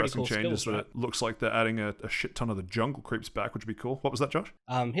some pretty interesting cool change is skills, that right? it looks like they're adding a shit ton of the jungle creeps back, which would be cool. What was that, Josh?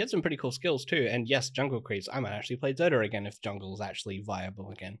 He had some pretty cool skills too, and yes, jungle creeps. I might actually play Dota again if jungle's actually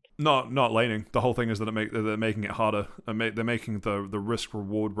viable again. Not laning. The whole thing is that they're making it harder. They're making the risk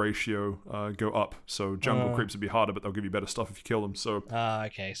reward ratio go up. So jungle creeps would be harder, but they'll give you better stuff if you kill them. So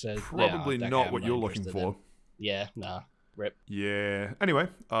Okay, so probably yeah, okay, not I'm what you're looking interested for. then. Yeah, nah, rip. Yeah. Anyway,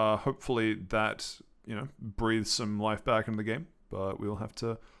 hopefully that breathes some life back into the game, but we'll have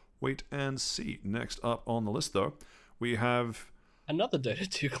to wait and see. Next up on the list, though, we have Another Dota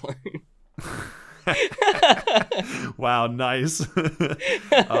 2 clone. wow, nice.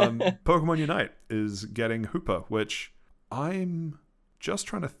 Pokemon Unite is getting Hoopa, which I'm just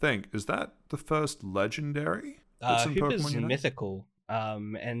trying to think. Is that the first legendary that's in Hoopa's Pokemon Unite? mythical.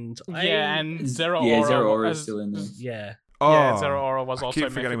 And And Zero Yeah, Aura. Zero Aura is as- still in there. yeah. Yeah, Zero Aura was I also keep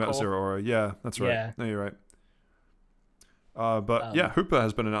forgetting about mythical. Zero Aura. Yeah, that's right. Yeah. No, you're right. But yeah, Hoopa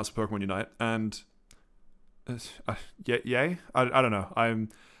has been announced for Pokemon Unite, and yay. I don't know. I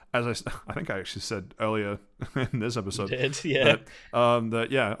think I actually said earlier in this episode Did, yeah.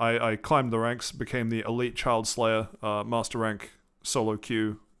 I climbed the ranks, became the elite child slayer, master rank solo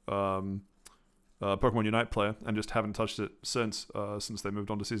queue Pokemon Unite player, and just haven't touched it since they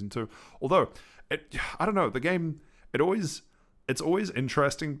moved on to season 2. Although I don't know, the game it's always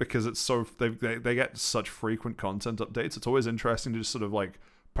interesting because it's so they get such frequent content updates. It's always interesting to just sort of like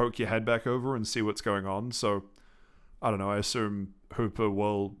poke your head back over and see what's going on. So I don't know. I assume Hoopa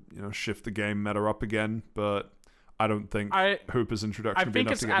will shift the game meta up again, but I don't think Hoopa's introduction I will be think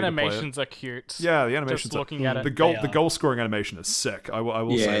enough its to get me to play it. animations are cute. Yeah, the animations. Just looking at it. The goal scoring animation is sick. I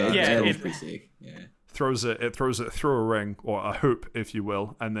will say that. Yeah, it's pretty sick. Yeah. Throws it through a ring or a hoop, if you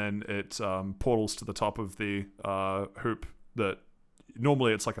will, and then it portals to the top of the hoop. That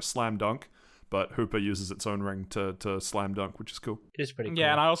normally it's like a slam dunk, but Hoopa uses its own ring to slam dunk, which is cool. It is pretty cool.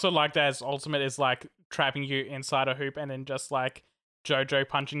 Yeah, and I also like that its ultimate is like trapping you inside a hoop and then just like JoJo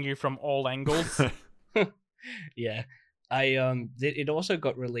punching you from all angles. Yeah. It also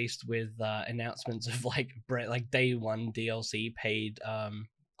got released with announcements of like day one DLC paid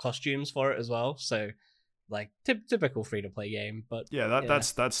costumes for it as well. So like typical free to play game, but Yeah,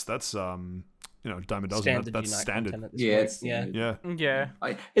 that's dime a dozen. standard That's Unite standard. content at this Yeah, point. it's yeah. Yeah.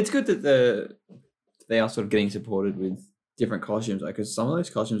 Yeah. It's good that they are sort of getting supported with different costumes, because some of those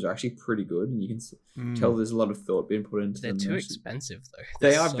costumes are actually pretty good, and you can tell there's a lot of thought being put into They're them. too expensive though.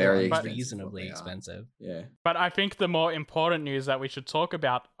 They They're are so very unreasonably expensive for what they are. expensive. Yeah. But I think the more important news that we should talk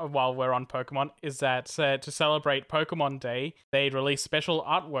about while we're on Pokemon is that to celebrate Pokemon Day, they released special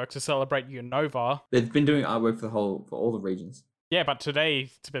artwork to celebrate Unova. They've been doing artwork for all the regions. Yeah, but today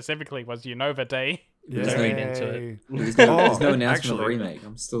specifically was Unova Day. Yeah. Don't read into it. There's no announcement of actually, a remake.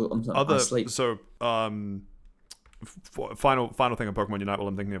 I'm asleep. So, final thing on Pokemon Unite while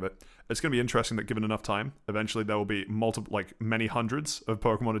I'm thinking of it. It's going to be interesting that given enough time, eventually there will be many hundreds of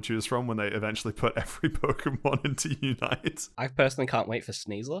Pokemon to choose from when they eventually put every Pokemon into Unite. I personally can't wait for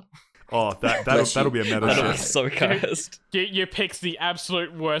Sneasler. Oh, that'll be a meta That'll be shit. so cursed. You picked the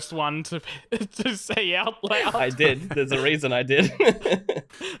absolute worst one to say out loud. I did. There's a reason I did.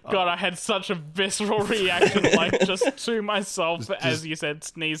 God, I had such a visceral reaction, just to myself as you said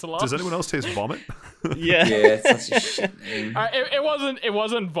Sneasler. Does anyone else taste vomit? Yeah. Yeah, it's such a shit name. It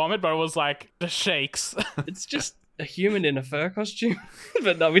wasn't vomit, but it was like the shakes. It's just a human in a fur costume.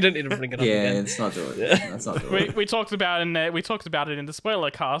 But no, we don't need to bring it up Yeah, again. it's not doing Yeah. it. That's not doing it. we talked about it in the spoiler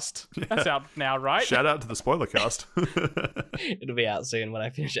cast. That's out now, right? Shout out to the spoiler cast. It'll be out soon when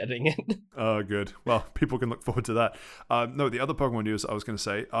I finish editing it. Oh, good. Well, people can look forward to that. No, the other Pokemon news I was going to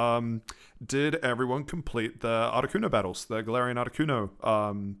say, did everyone complete the Articuno battles, the Galarian Articuno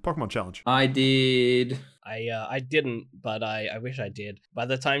Pokemon challenge? I did. I didn't, but I wish I did. By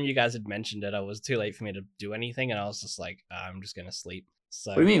the time you guys had mentioned it, it was too late for me to do anything, and I was just like, I'm just gonna sleep.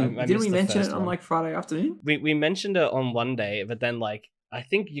 So What do you mean? I Didn't missed we the mention first it on one. Friday afternoon? We mentioned it on one day, but then I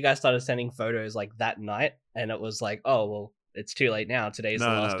think you guys started sending photos that night, and it was like, oh well, it's too late now. Today's the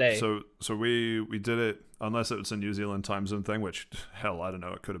last day. So we did it, unless it was a New Zealand time zone thing, which hell, I don't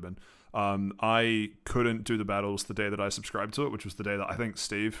know, it could have been. I couldn't do the battles the day that I subscribed to it, which was the day that I think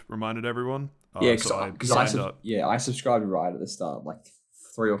Steve reminded everyone. Yeah, so because I signed up. I subscribed right at the start,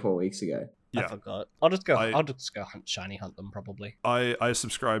 3 or 4 weeks ago. Yeah. I forgot. I'll just go I- shiny hunt them probably. I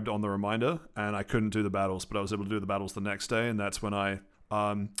subscribed on the reminder, and I couldn't do the battles, but I was able to do the battles the next day, and that's when I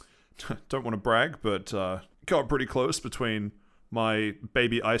don't want to brag, but got pretty close between my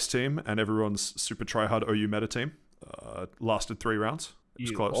baby ice team and everyone's super tryhard OU meta team. Lasted 3 rounds. It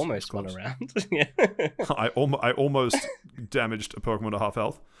was You close. almost It was won close. around. Yeah. I almost damaged a Pokemon to half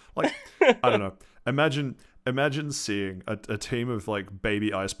health. I don't know. Imagine Imagine seeing a team of like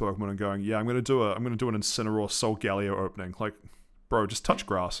baby ice Pokemon and going, yeah, I'm gonna do an Incineroar Solgaleo opening. Like, bro, just touch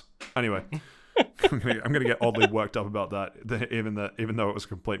grass. Anyway, I'm gonna get oddly worked up about that, even though it was a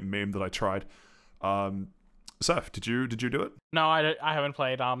complete meme that I tried. Seth, did you do it? No, I haven't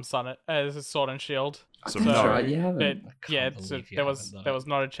played Sword and Shield. So That's no. right, you haven't. There was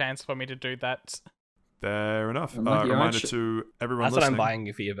not a chance for me to do that. Fair enough. Unlucky, Reminder aren't to everyone That's what listening. I'm buying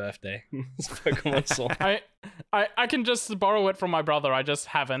you for your birthday. It's Pokemon Sword. I can just borrow it from my brother. I just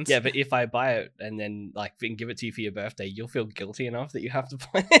haven't. Yeah, but if I buy it and then like give it to you for your birthday, you'll feel guilty enough that you have to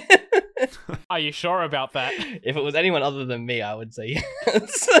play it. Are you sure about that? If it was anyone other than me, I would say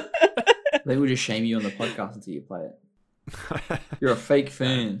yes. They will just shame you on the podcast until you play it. You're a fake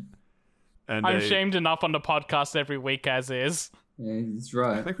fan. And I'm shamed enough on the podcast every week as is. Yeah, that's I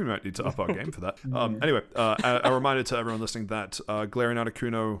right. think we might need to up our game for that. Anyway, a reminder to everyone listening that Galarian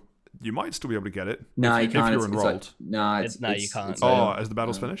Articuno, you might still be able to get it. No, if you can't. you're It's enrolled. You can't. As the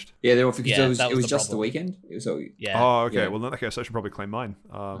battle's finished? Yeah, they were because Yeah, it was that was the just the problem. weekend. Yeah. Oh, okay. Yeah. Well, in that case, I should probably claim mine.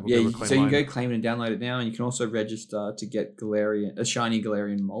 We'll Yeah, be able to claim so you mine. can go claim it and download it now, and you can also register to get a shiny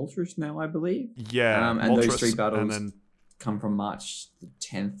Galarian Moltres now, I believe. Yeah, and those Moltres, 3 battles and then come from March the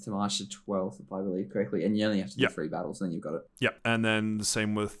 10th to March the 12th, if I believe correctly, and you only have to do Yep. 3 battles, and then you've got it. yeah, and then the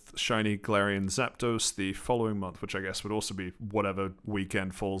same with shiny Galarian Zapdos the following month, which I guess would also be whatever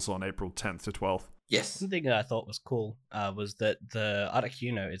weekend falls on April 10th to 12th. Yes. Something that I thought was cool was that the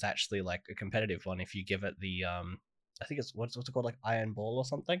Articuno is actually like a competitive one if you give it the I think it's what's it called, like Iron Ball or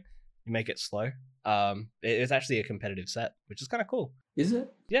something. You make it slow. It's actually a competitive set, which is kind of cool. Is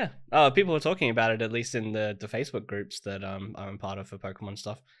it? Yeah. People were talking about it, at least in the Facebook groups that I'm a part of for Pokemon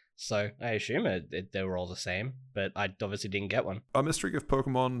stuff. So I assume they were all the same, but I obviously didn't get one. Are Mystery Gift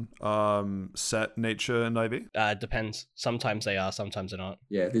Pokemon set Nature and IV? Depends. Sometimes they are, sometimes they're not.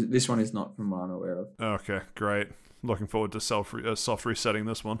 Yeah, this one is not from what I'm aware of. Okay, great. Looking forward to soft resetting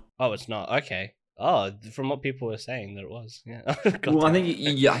this one. Oh, it's not. Okay. Oh, from what people were saying, that it was. Yeah. Well, I think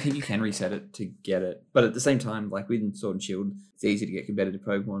I think you can reset it to get it, but at the same time, like with Sword and Shield, it's easy to get competitive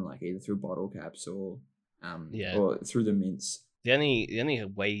Pokemon, like either through bottle caps or through the mints. The only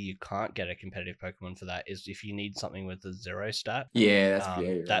way you can't get a competitive Pokemon for that is if you need something with a 0 stat. Yeah,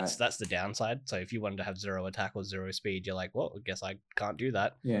 that's That's the downside. So if you wanted to have 0 attack or 0 speed, you're like, well, I guess I can't do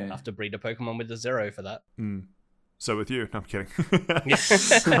that. Yeah. I have to breed a Pokemon with a 0 for that. So with you, no, I'm kidding.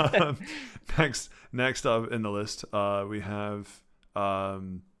 Next up in the list, we have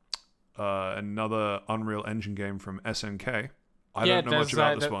another Unreal Engine game from SNK. I don't know much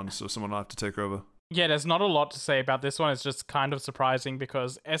about this one, so someone will have to take over. Yeah, there's not a lot to say about this one. It's just kind of surprising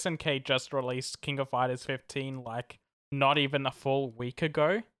because SNK just released King of Fighters 15 like not even a full week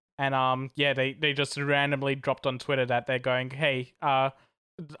ago. And they just randomly dropped on Twitter that they're going, hey,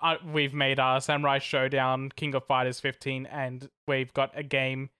 we've made our Samurai Showdown King of Fighters 15 and we've got a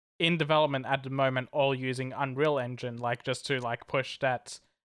game in development at the moment all using Unreal Engine, like just to like push that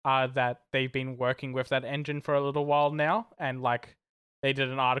they've been working with that engine for a little while now, and like they did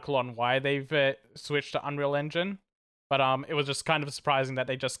an article on why they've switched to Unreal Engine. But it was just kind of surprising that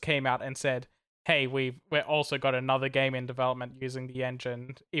they just came out and said, hey, we're also got another game in development using the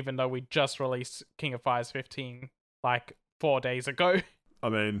engine, even though we just released King of Fighters 15 like 4 days ago. I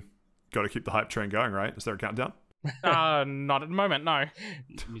mean, got to keep the hype train going, right? Is there a countdown? Not at the moment, no.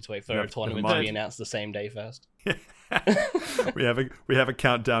 You need to wait for a Never tournament to mind. be announced the same day first. we have a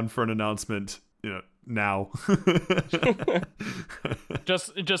countdown for an announcement, now.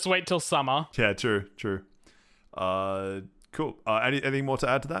 Just wait till summer. Yeah, true. Cool. Anything more to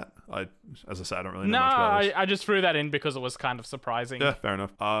add to that? As I said, I don't really know much about this. I just threw that in because it was kind of surprising. Yeah, fair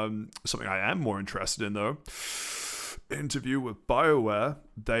enough. Something I am more interested in, though. Interview with BioWare.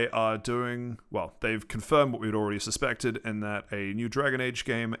 They are they've confirmed what we'd already suspected in that a new Dragon Age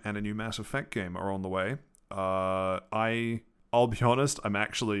game and a new Mass Effect game are on the way. I'll be honest, I'm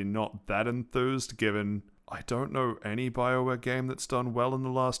actually not that enthused, given I don't know any BioWare game that's done well in the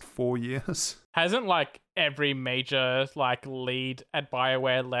last 4 years. Hasn't like every major like lead at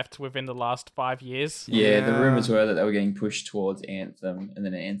BioWare left within the last 5 years? Yeah, the rumors were that they were getting pushed towards Anthem, and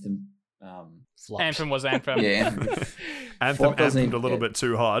then Anthem. Flopped. Anthem was Anthem. Yeah, Anthem doesn't a little bit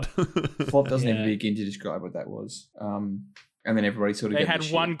too hard. Flop doesn't even Yeah. begin to describe what that was. And then everybody sort of They gave had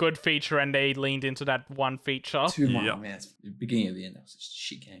it a one shit. good feature and they leaned into that one feature. Too much. Yeah. Oh, man, it's the beginning of the end. That was just a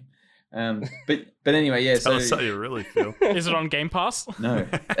shit game. But anyway, yeah. Tell us how So you really feel. Is it on Game Pass? no,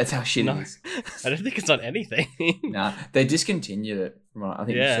 that's how shit No. it is. I don't think it's on anything. Nah, they discontinued it. I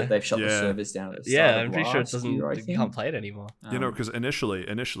think Yeah. they've shut the Yeah. service down at the start Yeah, of I'm pretty sure it last doesn't. year, I You think. can't play it anymore. You know, because initially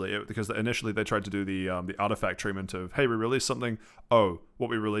they tried to do the artifact treatment of, hey, we released something. Oh, what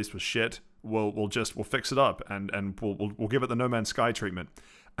we released was shit. We'll fix it up and we'll give it the No Man's Sky treatment.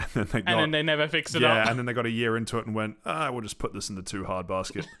 And then they got, And then they never fixed it yeah, up. and then they got a year into it and went, we'll just put this in the too hard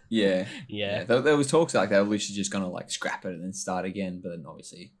basket. Yeah, Yeah. There was talks like they were literally just gonna like scrap it and then start again, but then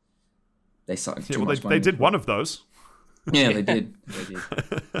obviously they started. Yeah, well, they did one of those. Yeah, they did.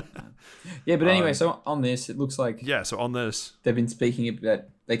 Yeah, but anyway, so on this, it looks like Yeah, so on this, they've been speaking about.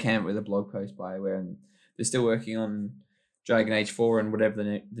 They came up with a blog post by where and they're still working on Dragon Age 4 and whatever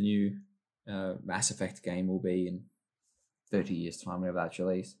the new Mass Effect game will be in 30 years' time, whenever that's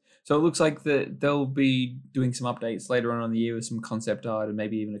released. So it looks like they'll be doing some updates later on in the year with some concept art and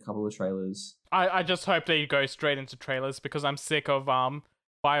maybe even a couple of trailers. I just hope they go straight into trailers because I'm sick of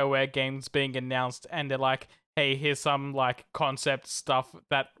BioWare games being announced and they're like, hey, here's some like concept stuff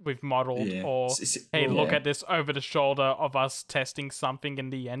that we've modeled, Yeah. or hey, Yeah. look at this over the shoulder of us testing something in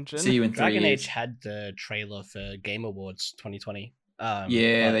the engine. See you in 3 Dragon years. Age had the trailer for Game Awards 2020.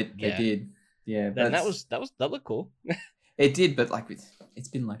 Yeah, but, they did. Yeah, And that that's- that looked cool. it did, but like it's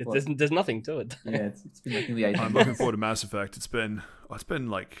been like what? There's nothing to it. Yeah, it's been like nearly 18 I'm looking forward to Mass Effect. It's been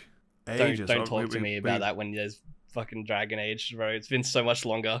like ages. Don't talk to me about that when there's fucking Dragon Age, bro. It's been so much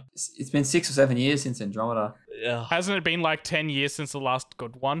longer. It's been 6 or 7 years since Andromeda. Ugh. Hasn't it been like 10 years since the last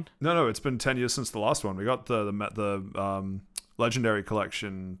good one? No, it's been 10 years since the last one. We got the Legendary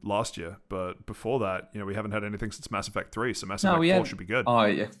Collection last year, but before that, we haven't had anything since Mass Effect 3, so Mass Effect 4 should be good. Oh,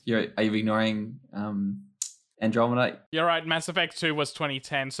 yeah. Are you ignoring Andromeda? You're right, Mass Effect 2 was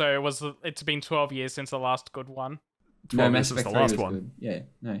 2010, so it's been 12 years since the last good one. 12 No, years Mass since Effect the 3 last was one. good. Yeah,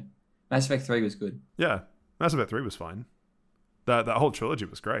 no. Mass Effect 3 was good. Yeah, Mass Effect 3 was fine. That whole trilogy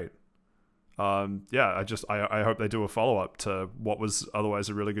was great. Yeah, I hope they do a follow-up to what was otherwise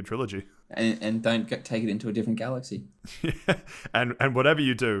a really good trilogy. And don't take it into a different galaxy. and whatever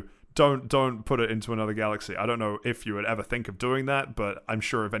you do, don't put it into another galaxy. I don't know if you would ever think of doing that, but I'm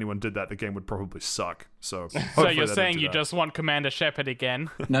sure if anyone did that, the game would probably suck. So, So hopefully you're they don't saying do you that. just want Commander Shepard again?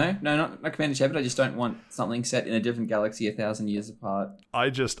 No, not Commander Shepard. I just don't want something set in a different galaxy 1,000 years apart. I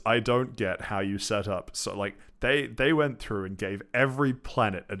don't get how you set up. So like they went through and gave every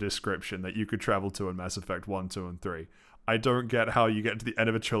planet a description that you could travel to in Mass Effect 1, 2, and 3. I don't get how you get to the end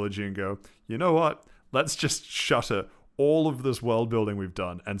of a trilogy and go, you know what? Let's just shutter all of this world building we've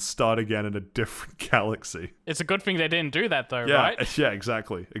done and start again in a different galaxy. It's a good thing they didn't do that though, Yeah, right? yeah,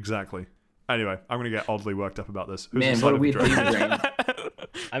 exactly. Anyway, I'm gonna get oddly worked up about this. Who's Man, excited what a for weird Dragon thing Age? to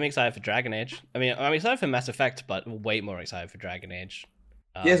bring. I'm excited for Dragon Age. I mean, I'm excited for Mass Effect, but way more excited for Dragon Age.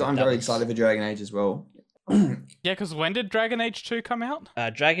 Yes, I'm That very was- excited for Dragon Age as well. Yeah, because when did Dragon Age 2 come out?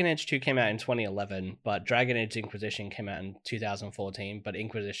 Dragon Age 2 came out in 2011, but Dragon Age Inquisition came out in 2014. But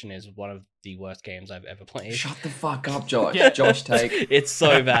Inquisition is one of the worst games I've ever played. Shut the fuck up, Josh. Yeah. Josh Take. It's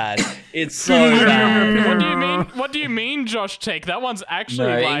so bad. It's so bad. What do you mean? What do you mean, Josh? Take that one's actually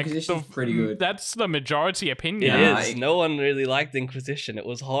No, like Inquisition's pretty good. That's the majority It opinion. Nah, is. No one really liked Inquisition. It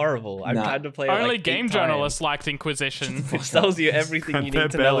was horrible. I Nah. tried to play it Only like 8 game times. journalists liked Inquisition. Which tells you everything And you they're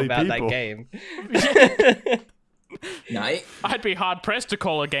need to know barely about people. that game. No, I'd be hard pressed to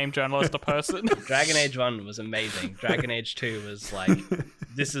call a game journalist a person. Dragon Age 1 was amazing. Dragon Age 2 was like,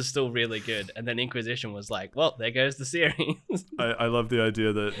 this is still really good. And then Inquisition was like, well, there goes the series. I love the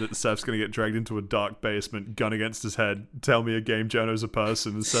idea that Seth's gonna get dragged into a dark basement, gun against his head. Tell me a game journo's a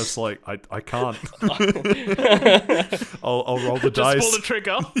person, and Seth's like, I can't. I'll roll the Just dice. pull the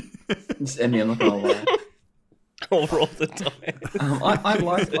trigger. and I'm not gonna lie. I'll roll the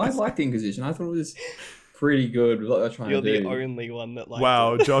dice. I liked Inquisition. I thought it was pretty good with what they're trying You're to do. the only one that liked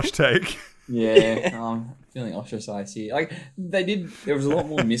Wow, it. Josh Take. Yeah, feeling ostracized here. Like there was a lot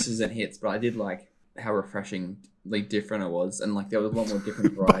more misses than hits, but I did like how refreshingly different it was, and like there was a lot more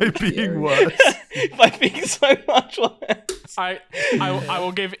different By variety. to the being area. worse. By being so much worse. I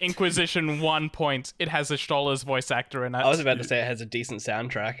will give Inquisition 1 point. It has a Stoller's voice actor in it. I was about to say it has a decent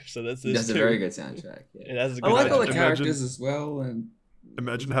soundtrack, so that's That's a very good soundtrack. It Yeah. has a I good like all the Imagine- characters as well, and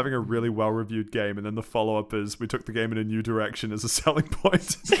Imagine having a really well-reviewed game, and then the follow-up is we took the game in a new direction as a selling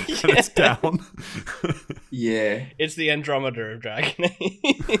point, and it's down. yeah, It's the Andromeda of Dragon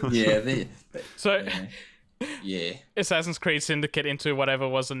Age. yeah, So yeah. Assassin's Creed Syndicate into whatever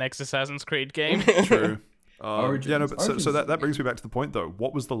was the next Assassin's Creed game. True. Origins. Yeah, no, but so Origins. that brings me back to the point though.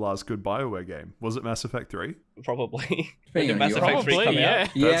 What was the last good BioWare game? Was it Mass Effect 3? Probably. Depending When on did who Mass you Effect 3 Probably, come yeah.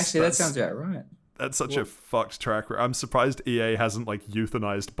 out? Yeah, That's- actually, that that's- sounds about right. That's such a fucked track record. I'm surprised EA hasn't like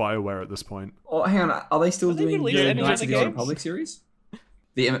euthanized BioWare at this point. Oh, hang on. Are they still Have they doing released the any Knights other of the Old games? Republic series?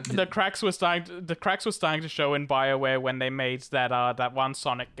 The The cracks were starting to show in BioWare when they made that one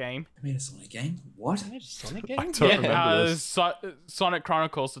Sonic game. I made a Sonic game. What? Made a Sonic I game? don't remember this. Sonic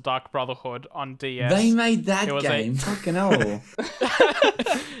Chronicles: The Dark Brotherhood on DS. They made that It was game. Fucking hell.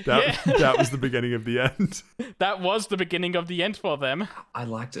 That was the beginning of the end. That was the beginning of the end for them. I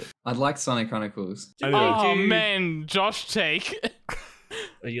liked it. I liked Sonic Chronicles. Anyway, Oh man, Josh take.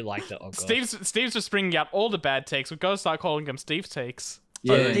 Oh, you liked it? Oh god. Steve's just bringing out all the bad takes. We've got to start calling them Steve takes.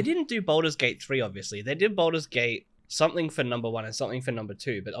 Yeah. They didn't do Baldur's Gate 3, obviously. They did Baldur's Gate something for number 1 and something for number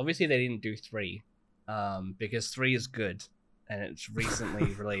 2, but obviously they didn't do 3. Because 3 is good and it's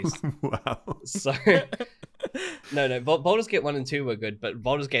recently released. Wow. So no, Baldur's Gate 1 and 2 were good, but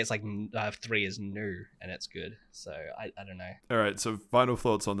Baldur's Gate's like 3 is new and it's good. So I don't know. All right, so final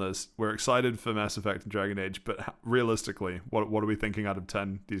thoughts on this. We're excited for Mass Effect and Dragon Age, but realistically, what are we thinking out of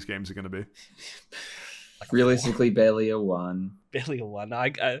 10 these games are going to be? Realistically, barely a 1. Barely a 1.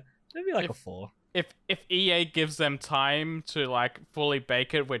 Maybe like a 4. If EA gives them time to like fully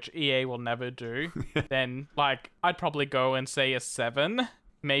bake it, which EA will never do, then like I'd probably go and say a 7,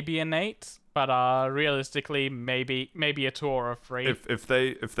 maybe an 8. But realistically, maybe a 2 or a 3. If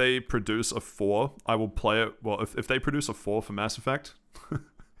they produce a 4, I will play it. Well, if they produce a 4 for Mass Effect,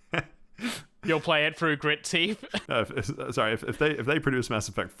 You'll play it through grit teeth. if they produce Mass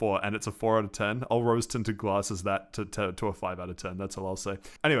Effect 4 and it's a 4 out of 10, I'll rose tinted glasses that to a 5 out of 10. That's all I'll say.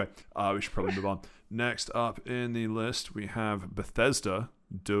 Anyway, we should probably move on. Next up in the list, we have Bethesda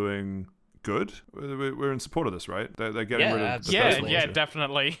doing good. We're in support of this, right? They're getting Yeah, rid of absolutely. Bethesda Yeah, launcher.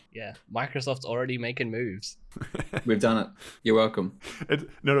 definitely. Yeah, Microsoft's already making moves. We've done it. You're welcome.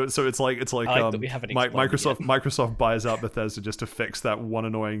 No. So it's like I like that we haven't explained it yet. Microsoft buys out Bethesda just to fix that one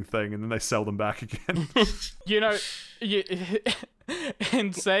annoying thing, and then they sell them back again. You know,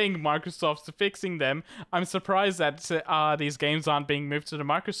 in saying Microsoft's fixing them, I'm surprised that these games aren't being moved to the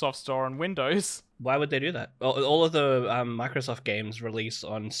Microsoft Store on Windows. Why would they do that? All of the Microsoft games release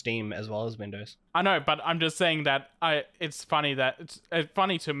on Steam as well as Windows. I know, but I'm just saying that it's funny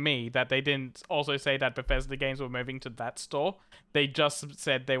to me that they didn't also say that Bethesda games were moving to that store. They just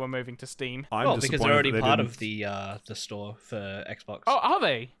said they were moving to Steam. I'm Because they're disappointed already that they part didn't- of the store for Xbox. Oh, are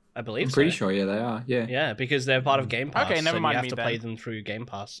they? I believe I'm pretty so. sure, yeah, they are. Yeah. Yeah, because they're part of Game Pass. Okay, never and mind you have me to then. play them through Game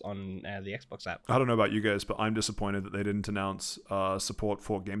Pass on the Xbox app. I don't know about you guys, but I'm disappointed that they didn't announce support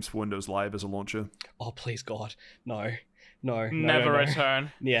for Games for Windows Live as a launcher. Oh, please, God. No. No. Never no.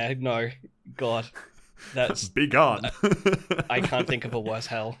 return. Yeah, no. God. That's... Be gone. I can't think of a worse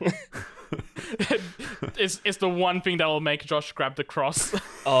hell. It's the one thing that will make Josh grab the cross.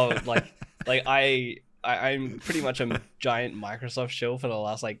 Oh, I'm pretty much a giant Microsoft shill for the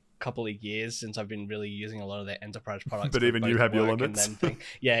last couple of years since I've been really using a lot of their enterprise products. But for even you both have your work and limits.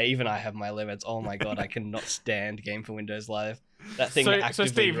 Yeah, even I have my limits. Oh my god, I cannot stand Game for Windows Live. That thing. So actively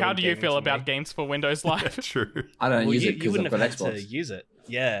Steve, how ruined do you gaming feel for about me. games for Windows Live? True. I don't Well, use it you because wouldn't I've have got had Xbox. to use it.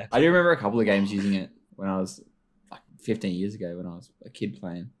 Yeah. I do remember a couple of games using it when I was like 15 years ago when I was a kid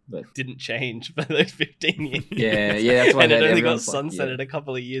playing. But Didn't change for those 15 years. yeah, that's why And it only got everyone's like, sunsetted yeah. a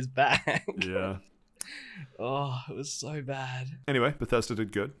couple of years back. Yeah. Oh, it was so bad. Anyway, Bethesda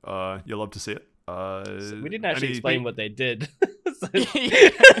did good. You love to see it. So we didn't actually explain what they did. So- We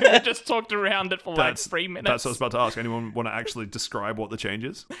just talked around it for like 3 minutes. That's what I was about to ask. Anyone want to actually describe what the change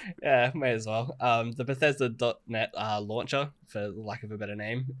is? Yeah, may as well. The Bethesda.net launcher, for lack of a better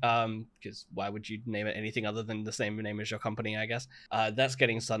name, because why would you name it anything other than the same name as your company, I guess? That's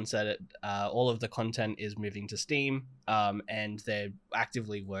getting sunsetted. All of the content is moving to Steam, and they're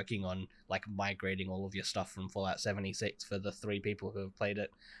actively working on migrating all of your stuff from Fallout 76 for the 3 people who have played it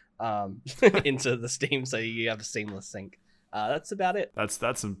into the Steam, so you have a seamless sync. That's about it. That's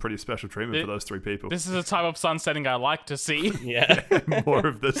some pretty special treatment for those 3 people. This is the type of sunsetting I like to see. Yeah. More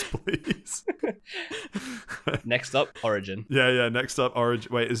of this, please. Next up, Origin. Yeah. Next up,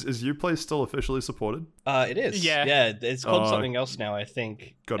 Origin. Wait, is Uplay still officially supported? It is. Yeah. Yeah, it's called something else now, I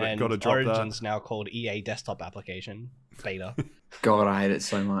think. Gotta and drop that. Origin's now called EA Desktop Application Beta. God, I hate it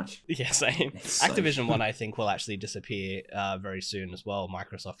so much. Yeah, same. It's so Activision one, I think, will actually disappear very soon as well.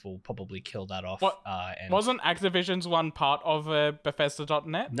 Microsoft will probably kill that off. What? And... Wasn't Activision's one part of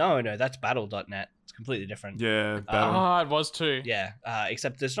Bethesda.net? No, that's Battle.net. It's completely different. Yeah, Battle. Ah, it was too. Yeah,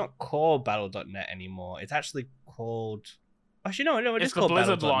 except it's not called Battle.net anymore. It's actually called... Actually, no, it It's is the called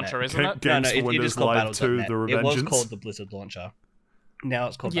Blizzard Battle.net. launcher, isn't it? Games for it is Windows called Live 2, Battle.net. The It was Revengeance. called the Blizzard launcher. Now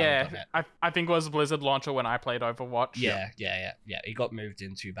it's called Yeah, Battle.net. I think it was Blizzard launcher when I played Overwatch. Yeah. It got moved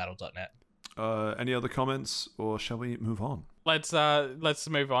into Battle.net. Any other comments, or shall we move on? let's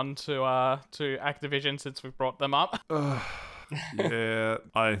move on to Activision since we've brought them up. Yeah,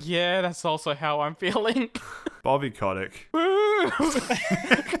 Yeah, that's also how I'm feeling. Bobby Kotick. Woo!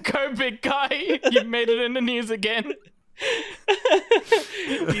 Go big guy! You made it in the news again.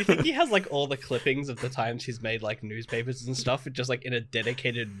 Do you think he has like all the clippings of the times he's made like newspapers and stuff, just like in a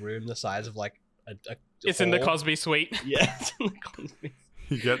dedicated room the size of like a It's in the hall? Cosby suite. Yeah, it's in the Cosby.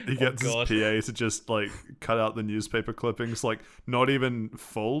 He gets his God. PA to just like cut out the newspaper clippings, like not even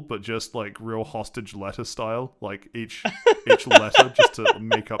full, but just like real hostage letter style, like each letter just to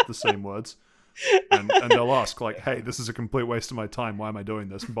make up the same words. And they'll ask like, "Hey, this is a complete waste of my time. Why am I doing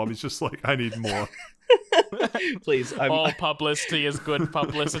this?" And Bobby's just like, "I need more." Please, All publicity is good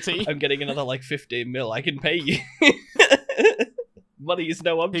publicity. I'm getting another like 15 mil. I can pay you. Money is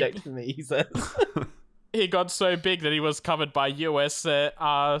no object for me, he says. He got so big that he was covered by US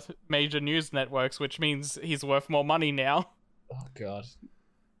major news networks, which means he's worth more money now. Oh god.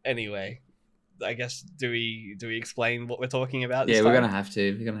 Anyway, I guess do we explain what we're talking about? This Yeah, we're time? gonna have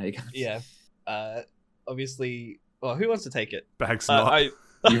to. We're gonna have to. Yeah. Obviously. Well, who wants to take it? Bags not.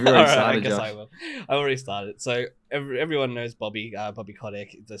 You've already Alright, I started, guess Josh. I will. I already started. So everyone knows Bobby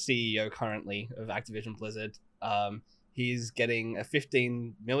Kotick, the CEO currently of Activision Blizzard. He's getting a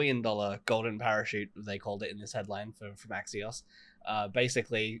 $15 million golden parachute, they called it in this headline from Axios.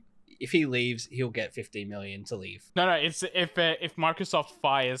 Basically, if he leaves, he'll get $15 million to leave. No, it's if Microsoft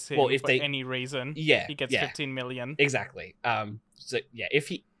fires him for any reason, Yeah, he gets yeah. 15 million. Exactly. So yeah, if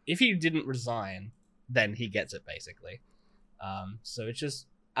he didn't resign, then he gets it basically. So it's just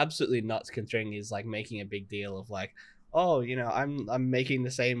absolutely nuts considering he's like making a big deal of like, oh, you know, I'm making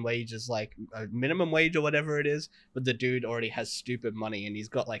the same wage as like a minimum wage or whatever it is, but the dude already has stupid money and he's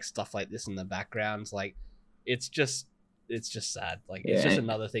got like stuff like this in the background. Like, it's just sad. Like, it's just Yeah.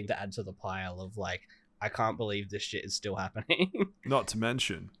 another thing to add to the pile of like, I can't believe this shit is still happening. Not to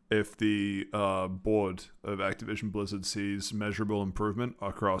mention, if the board of Activision Blizzard sees measurable improvement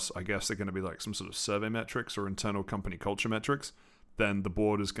across, I guess they're going to be like some sort of survey metrics or internal company culture metrics, then the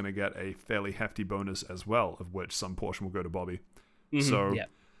board is going to get a fairly hefty bonus as well, of which some portion will go to Bobby. So, yeah.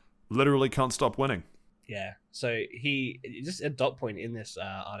 literally can't stop winning. Yeah. So he just a dot point in this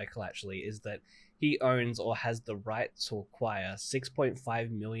article actually is that he owns or has the right to acquire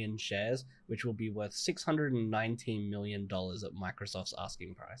 6.5 million shares, which will be worth $619 million at Microsoft's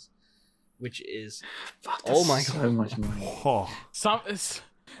asking price, which is Fuck, Oh my that's God. so much money. Oh,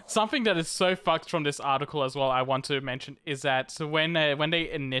 Something that is so fucked from this article as well I want to mention is that when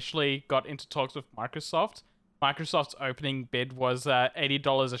they initially got into talks with Microsoft's opening bid was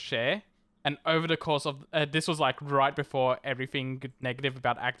 $80 a share, and over the course of this was like right before everything negative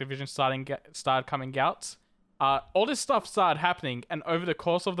about Activision started coming out. All this stuff started happening, and over the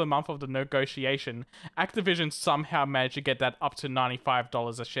course of the month of the negotiation, Activision somehow managed to get that up to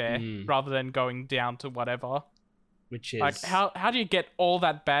 $95 a share rather than going down to whatever. which is Like, how do you get all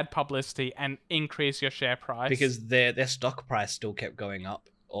that bad publicity and increase your share price? because their stock price still kept going up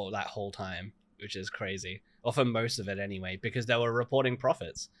all that whole time, which is crazy. Or for most of it anyway, because they were reporting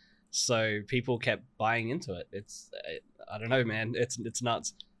profits. So people kept buying into it. I don't know, man. It's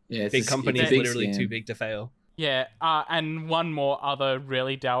nuts. Yeah, it's Big a- company it's is a big literally scam. too big to fail. Yeah, and one more other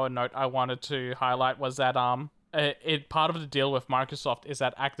really dour note I wanted to highlight was that part of the deal with Microsoft is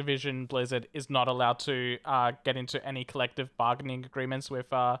that Activision Blizzard is not allowed to get into any collective bargaining agreements with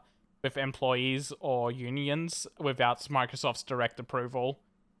employees or unions without Microsoft's direct approval.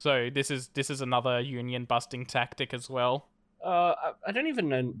 So this is another union busting tactic as well. I don't even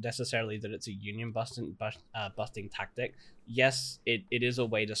know necessarily that it's a union busting tactic. Yes, it is a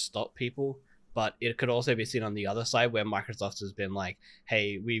way to stop people, but it could also be seen on the other side where Microsoft has been like,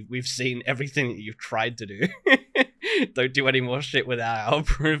 hey, we've seen everything that you've tried to do. Don't do any more shit without our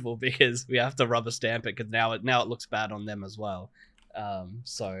approval because we have to rubber stamp it because now it looks bad on them as well.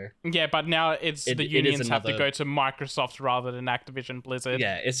 So Yeah, but now the it is unions have to another- go to Microsoft rather than Activision Blizzard.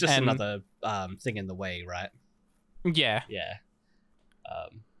 yeah, it's just And- another thing in the way, right? Yeah. Yeah.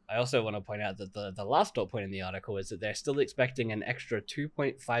 I also want to point out that the last dot point in the article is that they're still expecting an extra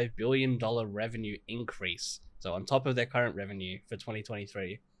 $2.5 billion revenue increase. So on top of their current revenue for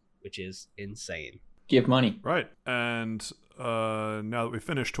 2023, which is insane. Give money. right. And now that we've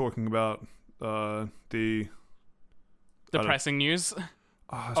finished talking about the Depressing news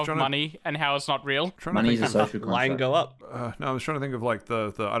I was of trying to- money and how it's not real. trying to Money is think a of- social Line construct. go up. No, I was trying to think of like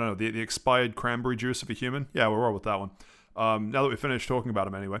the I don't know, the expired cranberry juice of a human. Yeah, we'll roll with that one. Now that we've finished talking about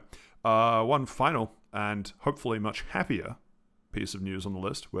them anyway, one final and hopefully much happier piece of news on the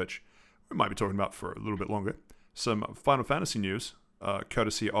list, which we might be talking about for a little bit longer. Some Final Fantasy news,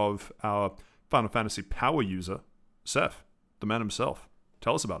 courtesy of our Final Fantasy Power user, Seth. the man himself.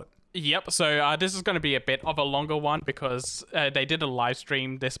 Tell us about it. Yep, so this is going to be a bit of a longer one because they did a live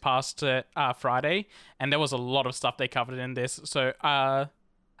stream this past Friday, and there was a lot of stuff they covered in this. So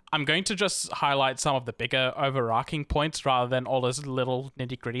I'm going to just highlight some of the bigger overarching points rather than all this little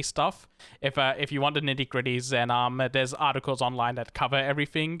nitty-gritty stuff. If you want the nitty-gritties, then there's articles online that cover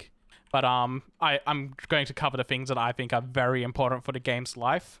everything. But I'm going to cover the things that I think are very important for the game's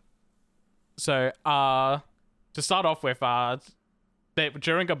life. So to start off with,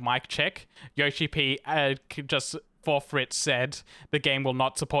 during a mic check, Yoshi P just forthwith said the game will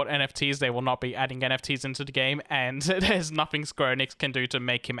not support NFTs. They will not be adding NFTs into the game, and there's nothing Square Enix can do to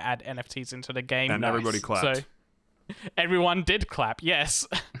make him add NFTs into the game. And everybody clapped. So everyone did clap, yes.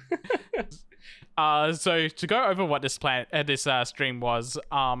 So to go over what this stream was,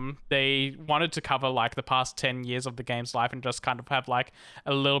 they wanted to cover like the past 10 years of the game's life and just kind of have like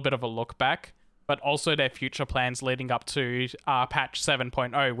a little bit of a look back, but also their future plans leading up to patch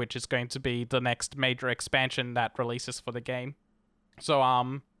 7.0, which is going to be the next major expansion that releases for the game.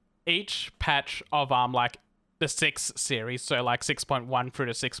 So each patch of like the 6 series, so like 6.1 through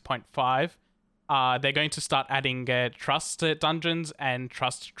to 6.5, they're going to start adding trust dungeons and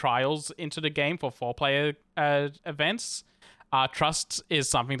trust trials into the game for 4-player events. Trust is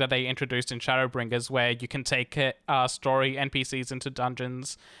something that they introduced in Shadowbringers, where you can take story NPCs into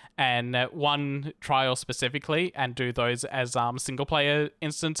dungeons and one trial specifically and do those as single-player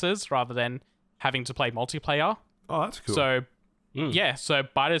instances rather than having to play multiplayer. Oh, that's cool. So, yeah, so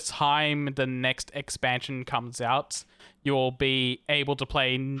by the time the next expansion comes out, you'll be able to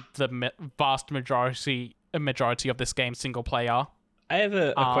play the vast majority of this game single-player. I have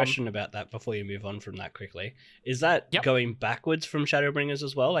a question about that before you move on from that quickly. Is that going backwards from Shadowbringers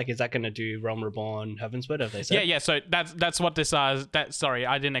as well? Like, is that going to do Realm Reborn, Heavensward, have they said? Yeah, so that's what this sorry,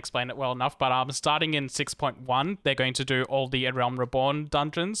 I didn't explain it well enough, but starting in 6.1, they're going to do all the Realm Reborn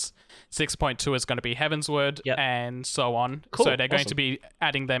dungeons. 6.2 is going to be Heavensward, and so on. Cool, so they're going to be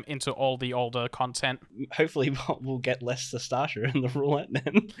adding them into all the older content. Hopefully we'll get less Stasha in the roulette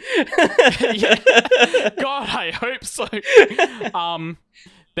then. God, I hope so.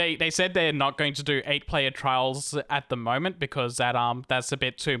 They said they're not going to do 8-player trials at the moment because that's a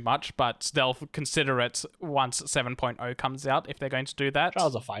bit too much, but they'll consider it once 7.0 comes out if they're going to do that.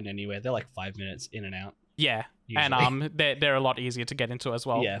 Trials are fine anyway. They're like 5 minutes in and out. Yeah, usually. And they're a lot easier to get into as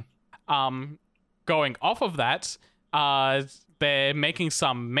well. Yeah. Going off of that, they're making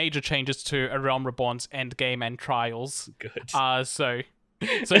some major changes to A Realm Reborn's endgame and trials. Good.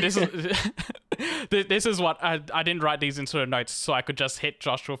 So this is this is what I didn't write these into the notes, so I could just hit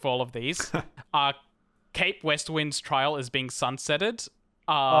Josh with all of these. Cape Westwind's trial is being sunsetted.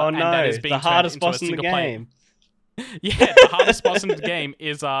 And that is being the hardest boss in the game. Yeah, the hardest boss in the game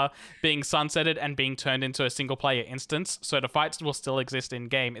is being sunsetted and being turned into a single player instance. So the fights will still exist in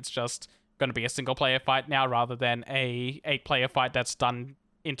game. It's just going to be a single player fight now rather than a 8-player fight that's done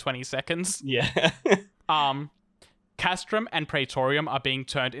in 20 seconds. Yeah. Castrum and Praetorium are being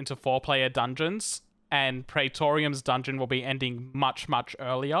turned into 4-player dungeons, and Praetorium's dungeon will be ending much, much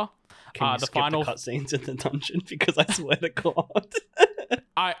earlier. Can you skip the cutscenes in the dungeon? Because I swear to God.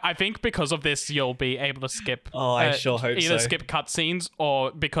 I think because of this, you'll be able to skip. Oh, I sure hope either so. skip cutscenes,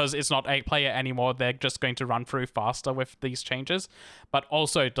 or because it's not 8-player anymore, they're just going to run through faster with these changes. But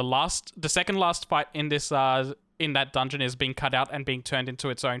also, the second last fight in this in that dungeon is being cut out and being turned into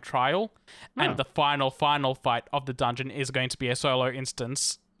its own trial, and the final fight of the dungeon is going to be a solo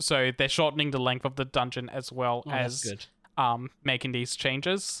instance. So they're shortening the length of the dungeon as well as good. Making these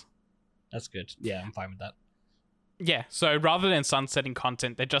changes. That's good. Yeah, I'm fine with that. Yeah, so rather than sunsetting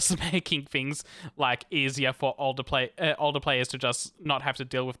content, they're just making things like easier for older players to just not have to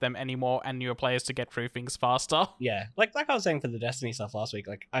deal with them anymore, and newer players to get through things faster. Yeah, like I was saying for the Destiny stuff last week,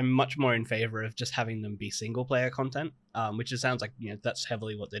 like I'm much more in favor of just having them be single player content, which just sounds like that's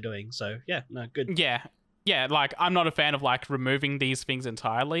heavily what they're doing. So yeah, no, good. Yeah, like I'm not a fan of like removing these things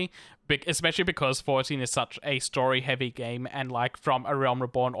entirely, especially because 14 is such a story-heavy game, and like from A Realm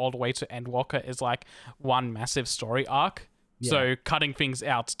Reborn all the way to Endwalker is like one massive story arc. Yeah. So cutting things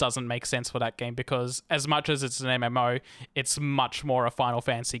out doesn't make sense for that game, because as much as it's an MMO, it's much more a Final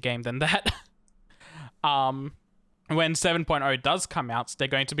Fantasy game than that. When 7.0 does come out, they're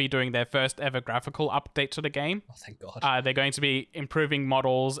going to be doing their first ever graphical update to the game. Oh, thank God. They're going to be improving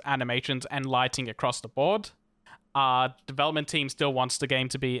models, animations, and lighting across the board. Development team still wants the game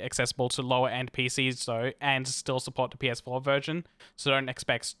to be accessible to lower-end PCs, though, and still support the PS4 version, so don't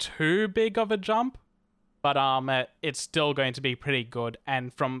expect too big of a jump. but it's still going to be pretty good.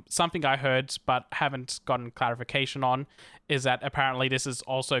 And from something I heard but haven't gotten clarification on, is that apparently this is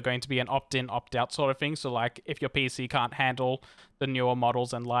also going to be an opt-in, opt-out sort of thing. So like if your PC can't handle the newer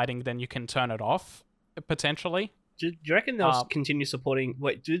models and lighting, then you can turn it off potentially. Do you reckon they'll continue supporting?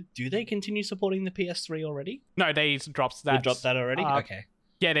 Wait, do they continue supporting the PS3 already? No, they dropped that. They dropped that already. Okay.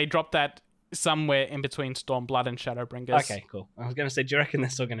 Yeah, they dropped that somewhere in between Stormblood and Shadowbringers. Okay, cool. I was gonna say, do you reckon they're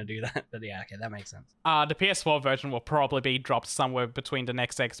still gonna do that? But yeah, okay, that makes sense. The PS4 version will probably be dropped somewhere between the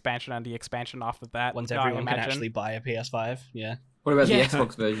next expansion and the expansion after that. Once everyone can actually buy a PS5, yeah. What about the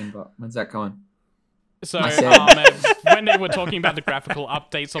Xbox version? But when's that coming? So when they were talking about the graphical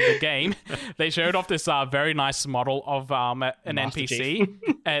updates of the game, they showed off this very nice model of an Master NPC.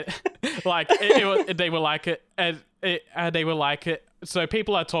 They were like, so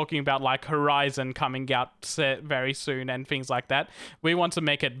people are talking about like Horizon coming out very soon and things like that. We want to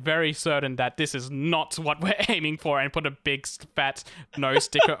make it very certain that this is not what we're aiming for, and put a big fat no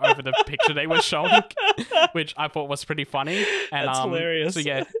sticker over the picture they were showing, which I thought was pretty funny. And That's hilarious. So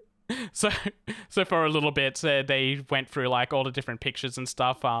yeah. So for a little bit, they went through like all the different pictures and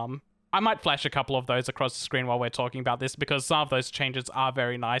stuff. I might flash a couple of those across the screen while we're talking about this, because some of those changes are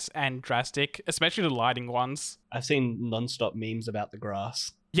very nice and drastic, especially the lighting ones. I've seen non-stop memes about the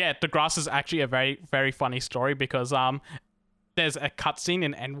grass. Yeah, the grass is actually a very, very funny story, because there's a cutscene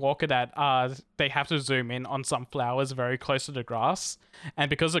in Endwalker that they have to zoom in on some flowers very close to the grass, and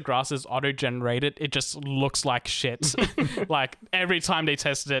because the grass is auto-generated, it just looks like shit. Like, every time they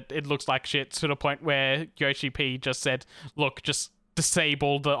tested it, it looks like shit, to the point where Yoshi P just said, look, just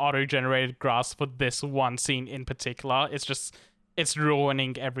disable the auto-generated grass for this one scene in particular. It's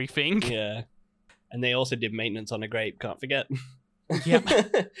ruining everything. Yeah. And they also did maintenance on a grape, can't forget.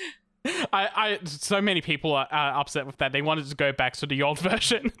 Yep. So many people are upset with that. They wanted to go back to the old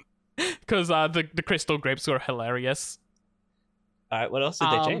version because the crystal grapes were hilarious. All right, what else did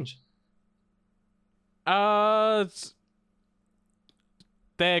they change?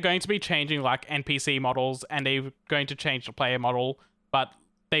 They're going to be changing like NPC models, and they're going to change the player model, but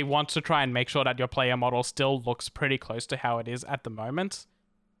they want to try and make sure that your player model still looks pretty close to how it is at the moment.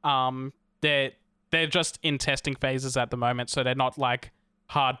 They're just in testing phases at the moment, so they're not like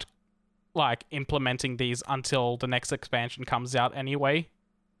hard like implementing these until the next expansion comes out anyway.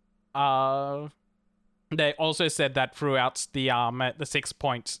 They also said that throughout the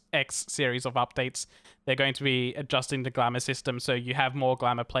 6.x series of updates, they're going to be adjusting the glamour system, so you have more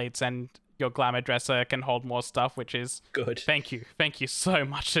glamour plates and your glamour dresser can hold more stuff, which is good. Thank you so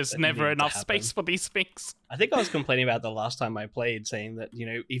much. There's never enough space for these things. I think I was complaining about the last time I played, saying that, you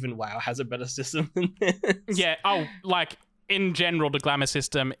know, even WoW has a better system than this. Yeah. Oh, like in general, the glamour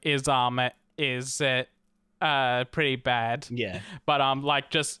system is pretty bad. Yeah. But like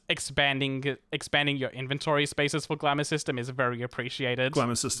just expanding your inventory spaces for glamour system is very appreciated.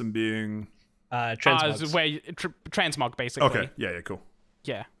 Glamour system being transmogs. Transmog basically. Okay. Yeah, cool.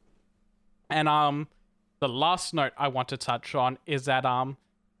 Yeah. And the last note I want to touch on is that on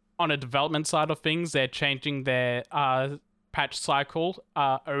a development side of things, they're changing their patch cycle.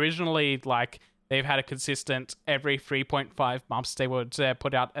 Originally, like, they've had a consistent every 3.5 months they would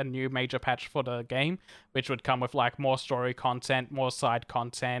put out a new major patch for the game, which would come with like more story content, more side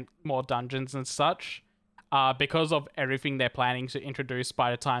content, more dungeons and such. Because of everything they're planning to introduce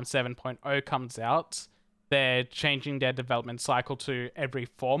by the time 7.0 comes out, they're changing their development cycle to every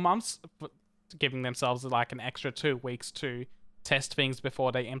 4 months, giving themselves like an extra 2 weeks to test things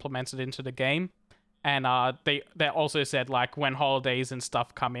before they implement it into the game. And they also said like when holidays and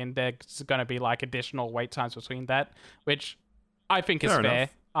stuff come in, there's going to be like additional wait times between that, which I think is fair.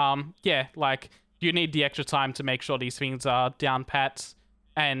 Yeah, like you need the extra time to make sure these things are down pat.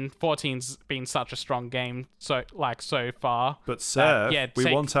 And 14's been such a strong game so far. But Seth,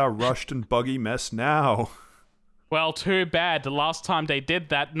 we want our rushed and buggy mess now. Well, too bad. The last time they did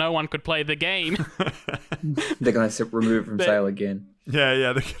that, no one could play the game. They're gonna remove it from sale again.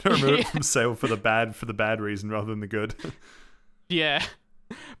 Yeah, they're gonna remove it from sale for the bad reason rather than the good. Yeah,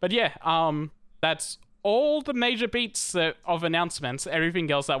 but yeah, that's all the major beats of announcements. Everything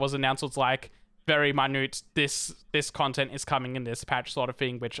else that was announced was like very minute. This content is coming in this patch sort of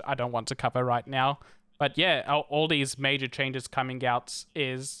thing, which I don't want to cover right now. But yeah, all these major changes coming out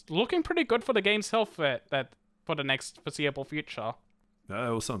is looking pretty good for the game's health for the next foreseeable future. That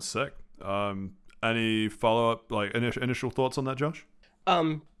all sounds sick. Any follow-up, like initial thoughts on that, Josh?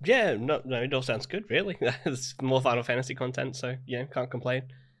 Yeah, no, it all sounds good, really. It's more Final Fantasy content, so yeah, can't complain.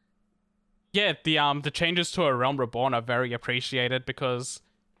 Yeah, the changes to A Realm Reborn are very appreciated because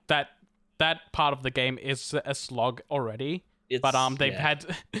that part of the game is a slog already.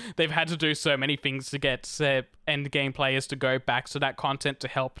 they've had to do so many things to get end game players to go back to that content to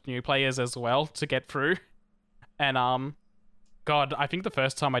help new players as well to get through. And God, I think the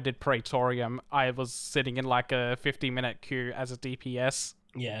first time I did Praetorium, I was sitting in like a 50-minute queue as a DPS.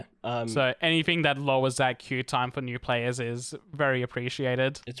 Yeah. So anything that lowers that queue time for new players is very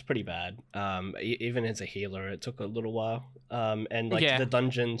appreciated. It's pretty bad. Even as a healer, it took a little while. And like Yeah. the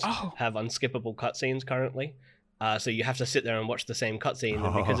dungeons have unskippable cutscenes currently. So you have to sit there and watch the same cutscene,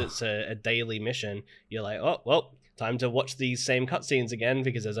 and because it's a daily mission, you're like, oh well, time to watch these same cutscenes again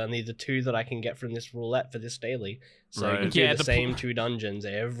because there's only the 2 that I can get from this roulette for this daily. So Right. you do Yeah, the same 2 dungeons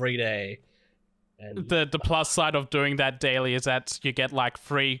every day. And The plus side of doing that daily is that you get like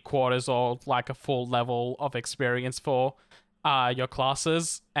 3/4 or like a full level of experience for your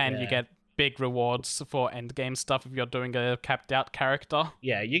classes, and you Yeah. get big rewards for end game stuff if you're doing a capped out character.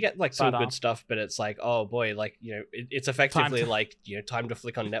 yeah, you get like some But, good stuff, but it's like, oh boy, like, you know, it's effectively to- like, you know, time to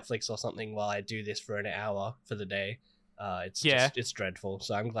flick on Netflix or something while I do this for an hour for the day. It's Yeah. just, it's dreadful.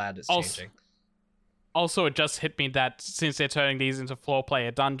 So I'm glad it's Also- changing. Also, it just hit me that since they're turning these into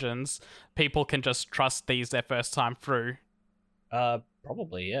 4-player dungeons, people can just trust these their first time through.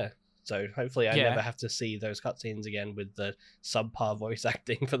 Probably, yeah. So hopefully I Yeah. never have to see those cutscenes again with the subpar voice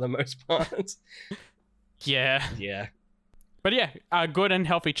acting for the most part. Yeah. Yeah. But yeah, good and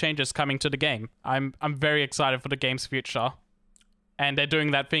healthy changes coming to the game. I'm very excited for the game's future. And they're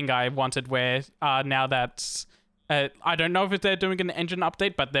doing that thing I wanted where now that... I don't know if they're doing an engine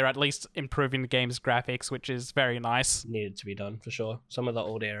update, but they're at least improving the game's graphics, which is very nice. Needed to be done for sure. Some of the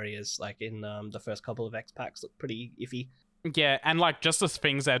old areas, like in the first couple of X packs, look pretty iffy. Yeah, and like just the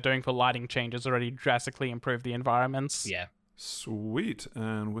things they're doing for lighting changes already drastically improve the environments. Yeah. Sweet.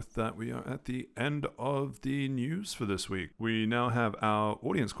 And with that, we are at the end of the news for this week. We now have our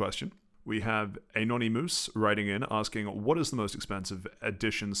audience question. We have Anonymous writing in asking, what is the most expensive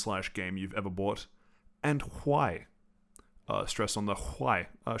edition/game you've ever bought and why? Stress on the why.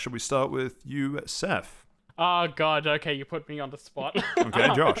 Should we start with you, Seth? Oh god, okay, you put me on the spot. Okay,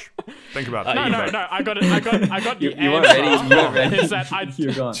 Josh. Think about it. No, Think no, about it. no. I got it. I got the You weren't answer. ready. You weren't ready. Is that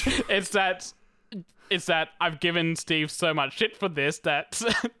You're gone. It's that I've given Steve so much shit for this that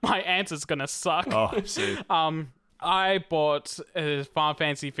my answer's gonna suck. Oh, I see. I bought Final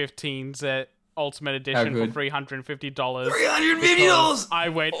Fantasy 15's Ultimate Edition for good? $350. $350. I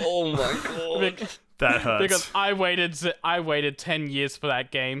wait. Oh my god. That hurts. Because I waited 10 years for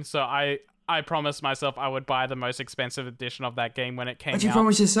that game, so I promised myself I would buy the most expensive edition of that game when it came Why'd you out.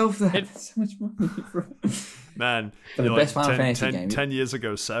 promise yourself that? It- That's so much money. Man, For the you're best Final Fantasy 10 game. years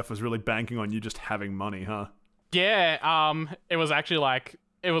ago, Seth was really banking on you just having money, huh? Yeah, it was actually like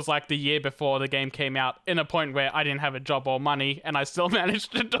the year before the game came out, in a point where I didn't have a job or money, and I still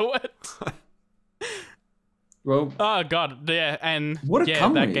managed to do it. Well, Oh god, yeah, and What'd it yeah,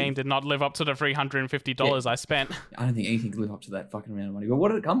 come that with? game did not live up to the $350 I spent. I don't think anything can live up to that fucking amount of money. But what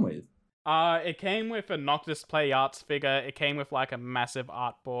did it come with? It came with a Noctis Play Arts figure. It came with like a massive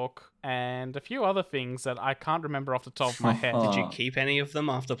art book and a few other things that I can't remember off the top of my head. Did you keep any of them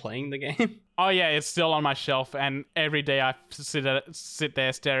after playing the game? Oh yeah, it's still on my shelf, and every day I sit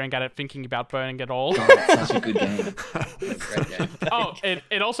there staring at it, thinking about burning it all. God, it's such a good game. It's a great game. Oh,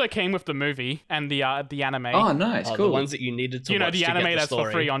 it also came with the movie and the anime. Oh, nice. Oh, cool. the ones that you needed to You know, watch the to get anime the that's for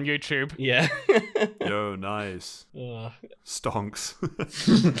story. free on YouTube. Yeah. Yo, nice. Ugh. Stonks.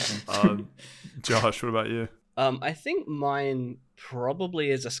 Josh, what about you? I think mine probably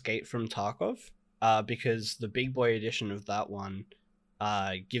is Escape from Tarkov, because the big boy edition of that one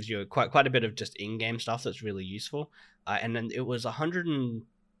gives you quite a bit of just in-game stuff that's really useful. And then it was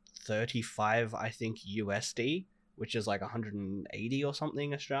 135, I think, USD, which is like 180 or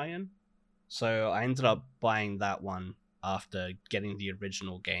something Australian. So I ended up buying that one after getting the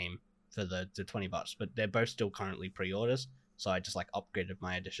original game for the $20, but they're both still currently pre-orders. So I just like upgraded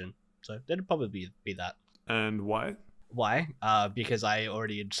my edition. So that'd probably be that. And why? Why? Because I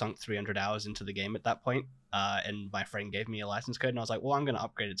already had sunk 300 hours into the game at that point, and my friend gave me a license code, and I was like, well, I'm going to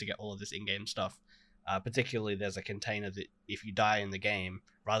upgrade it to get all of this in-game stuff. Particularly, there's a container that if you die in the game,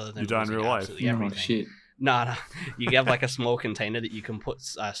 rather than You die in losing real life. absolutely Oh, everything, shit. no, you have like a small container that you can put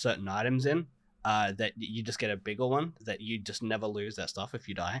certain items in. That you just get a bigger one that you just never lose that stuff if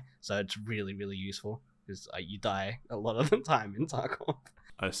you die. So it's really, really useful because you die a lot of the time in Tarkov.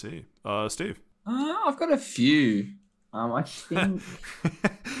 I see. Steve. I've got a few. I think.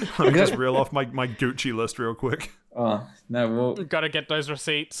 Let me just reel off my Gucci list real quick. Oh no. Well, Gotta get those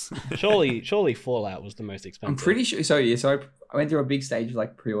receipts. Surely Fallout was the most expensive. I'm pretty sure. So yeah. So I went through a big stage of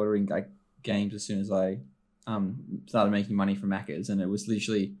like pre-ordering like games as soon as I started making money from Macca's, and it was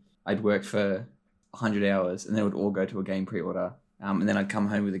literally I'd worked for 100 hours, and then it would all go to a game pre-order. And then I'd come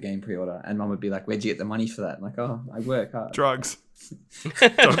home with a game pre-order, and Mum would be like, "Where'd you get the money for that?" I'm like, "Oh, I work hard." Drugs.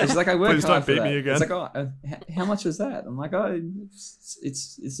 She's like, "I work Please hard don't for beat that." me again. It's like, "Oh, how much was that?" I'm like, "Oh,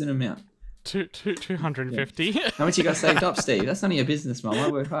 it's an amount." 250. How much you got saved up, Steve? That's none of your business, Mum. I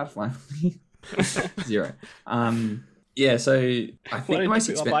work hard for my money. 0. Yeah, so I Why think don't most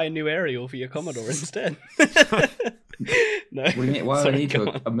you buy a new aerial for your Commodore instead? No. What do you mean? Why would I Sorry, need go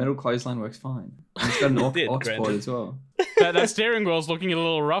to? on. A metal clothesline works fine. And it's got an aux port granted. as well. that steering wheel's looking a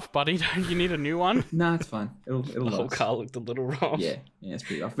little rough, buddy. Don't you need a new one? No, it's fine. It'll The whole last. car looked a little wrong. Yeah, it's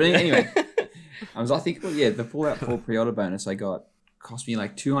pretty rough. But anyway, I think the Fallout 4 pre-order bonus I got cost me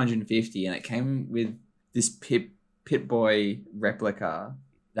like $250, and it came with this Pit Boy replica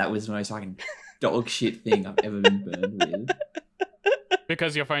that was the most fucking dog shit thing I've ever been burned with.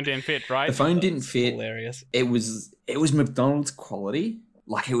 Because your phone didn't fit, right? The phone didn't It's fit. hilarious. It was McDonald's quality.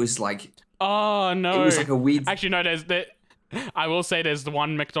 Like it was like Oh no! it was like a weird. Actually, no. I will say there's the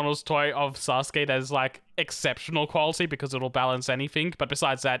one McDonald's toy of Sasuke that is like exceptional quality because it'll balance anything. But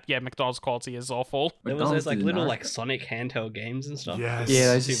besides that, yeah, McDonald's quality is awful. There was McDonald's those like did little not- like Sonic handheld games and stuff. Yes. Yeah,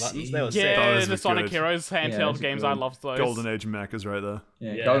 those Two are buttons. They were sick. sick. Yeah, Those the were Sonic good. Heroes handheld those are games. good. I love those. Golden Age of Mech is right there.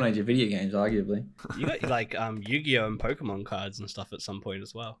 Yeah, Yeah. Golden Age of video games, arguably. You got like Yu-Gi-Oh and Pokemon cards and stuff at some point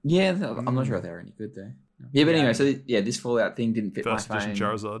as well. Yeah, I'm not sure if they were any good though. Yeah, but Yeah. anyway, so this Fallout thing didn't fit First my edition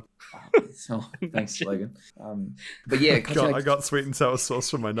phone. Charizard. Oh, thanks, Logan. But yeah, 'cause, God, like, I got sweet and sour sauce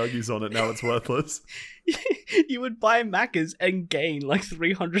from my nuggies on it. Now it's worthless. You would buy Macca's and gain like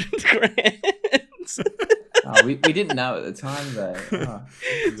 300 grand. we didn't know at the time though. Oh,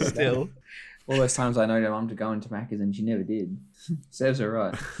 Still. all those times I know your mum to go into Macca's and she never did. Serves her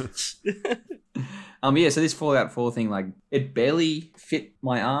right. Yeah, so this Fallout 4 thing, like, it barely fit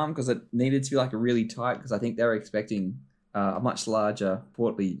my arm because it needed to be like really tight because I think they were expecting a much larger,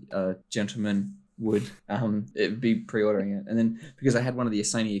 portly gentleman would be pre-ordering it. And then because I had one of the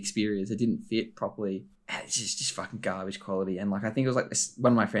Sony Xperias, it didn't fit properly. And it's just fucking garbage quality. And like I think it was like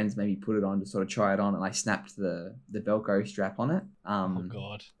one of my friends maybe put it on to sort of try it on, and I snapped the Velcro strap on it. Oh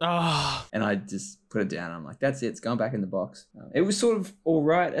god. Ah, Oh, And I just put it down. And I'm like, that's it. It's going back in the box. It was sort of all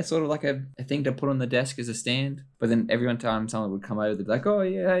right. It's sort of like a thing to put on the desk as a stand. But then every time someone would come over, they'd be like, oh,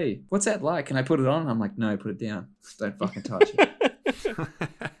 yeah, hey, what's that like? Can I put it on? I'm like, no, put it down. Don't fucking touch it.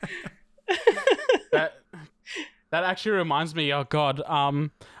 that actually reminds me. Oh god.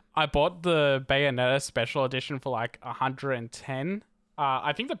 I bought the Bayonetta special edition for like 110.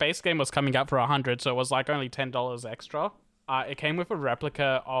 I think the base game was coming up for 100, so it was like only $10 extra. It came with a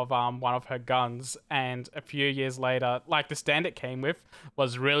replica of one of her guns, and a few years later, like the stand it came with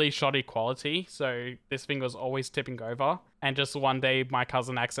was really shoddy quality, so this thing was always tipping over. And just one day, my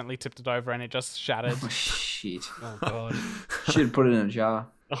cousin accidentally tipped it over, and it just shattered. Oh, shit. Oh god. Should have put it in a jar.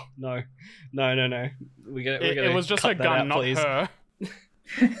 Oh no. No. It was just her gun, not her.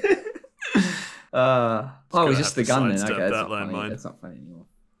 It was gonna just have the to gun then. sidestep Okay, that that's not funny. landmine. That's not funny anymore.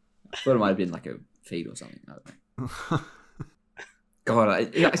 I thought it might have been like a feed or something. I don't know. God,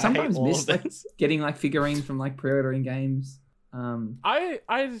 I sometimes all miss of like this. getting like figurines from like pre-ordering games.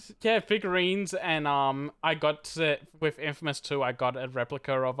 Yeah, figurines, and I got with Infamous 2, I got a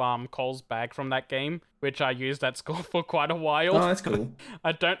replica of Cole's bag from that game, which I used at school for quite a while. Oh, that's cool.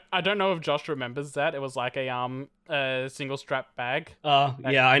 I don't know if Josh remembers that. It was like a single strap bag.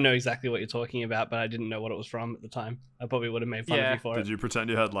 Yeah, I know exactly what you're talking about, but I didn't know what it was from at the time. I probably would have made fun of Yeah. you for Did it. you pretend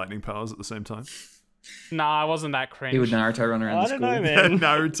you had lightning powers at the same time? Nah, I wasn't that cringe. He would Naruto run around I the don't school. know, man.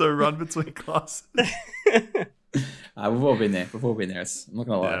 Naruto run between classes. We've all been there. I'm not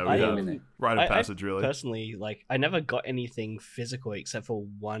gonna lie. Yeah, We've we all have. been there. Rite I- of passage, really. Personally, like I never got anything physical except for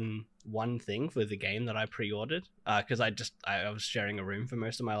one thing for the game that I pre-ordered because I was sharing a room for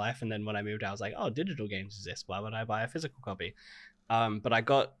most of my life, and then when I moved out, I was like, oh, digital games exist, why would I buy a physical copy? But I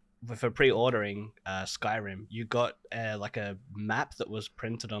got for pre-ordering Skyrim, you got like a map that was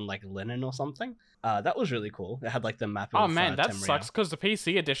printed on like linen or something. That was really cool. It had like the map of Oh man, that Tamriel. sucks because the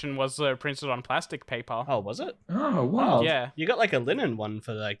PC edition was printed on plastic paper. Oh, was it? Oh wow. Yeah. You got like a linen one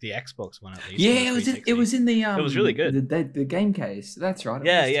for like the Xbox one at least. Yeah, on the it was in the was really good. The game case. That's right. it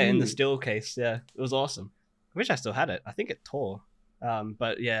Yeah, was yeah, in the too. steel case. Yeah, it was awesome. I wish I still had it. I think it tore.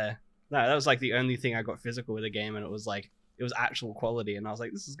 But yeah, no, that was like the only thing I got physical with the game, and it was actual quality, and I was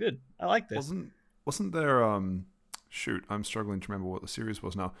like, this is good. I like this. Wasn't there shoot, I'm struggling to remember what the series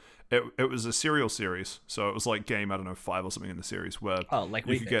was now. It was a serial series, so it was like game, I don't know, 5 or something in the series where Oh, like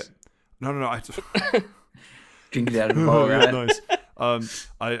you we could get no, I Drink it out of the oh, bowl, yeah, right? nice.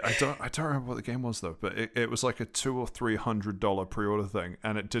 I don't remember what the game was though, but it was like a $200 or $300 pre-order thing,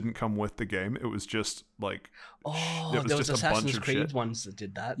 and it didn't come with the game. It was just like there was just a bunch Assassin's of Creed shit. ones that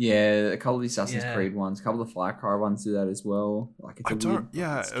did that. Yeah, a couple of the Assassin's Yeah. Creed ones, a couple of the Far Cry ones do that as well. Like it's I a don't. weird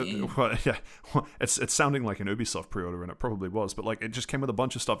Yeah, scheme. it's sounding like an Ubisoft pre-order, and it probably was. But like, it just came with a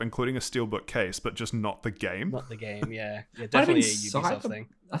bunch of stuff, including a steelbook case, but just not the game. Not the game, yeah. Might have Definitely a been Ubisoft Cyber- thing.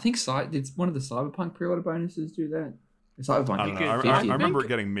 I think did one of the Cyberpunk pre-order bonuses do that? The Cyberpunk, I don't know. think I, it- I, I 50. remember think- it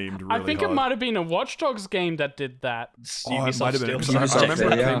getting memed really I think hard. it might have been a Watch Dogs game that did that. Oh, it might have been. 'Cause Ubisoft I remember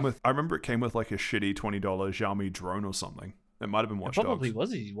there, it yeah. came with. I remember it came with like a shitty $20 Xiaomi drone or something. It might have been It Watch probably Dogs.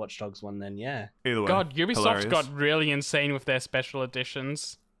 was a Watch Dogs one then, yeah. Either way, God, Ubisoft hilarious. got really insane with their special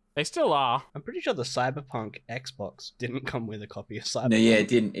editions. They still are. I'm pretty sure the Cyberpunk Xbox didn't come with a copy of Cyberpunk. No, yeah, it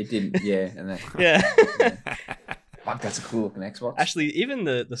didn't. It didn't. Yeah, and then Yeah. fuck, that's a cool looking Xbox. Actually, even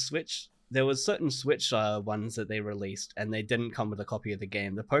the Switch, there was certain Switch ones that they released, and they didn't come with a copy of the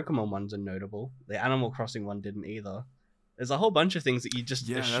game. The Pokemon ones are notable. The Animal Crossing one didn't either. There's a whole bunch of things that you just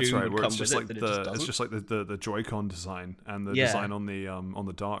Yeah, assume that's right. would Where come it's with just it, like but it just the doesn't. it's just like the Joy-Con design and the Yeah. design on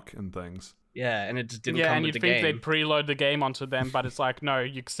the dock and things. Yeah, and it just didn't Yeah, come and with you'd the think game. they'd preload the game onto them, but it's like, no,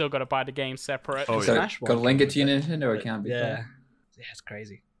 you still got to buy the game separate. Oh, so yeah. Smash got to one link it came to your with Nintendo but account. Yeah, it's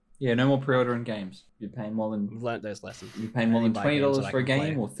crazy. Yeah, no more pre-ordering games. You're paying more than We've learnt those lessons. you're paying more than Only buy games $20 that I for a can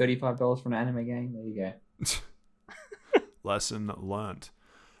game play. or $35 for an anime game. There you go. Lesson learnt.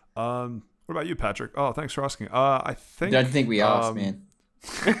 What about you, Patrick? Oh, thanks for asking. I think. Don't think we asked, man.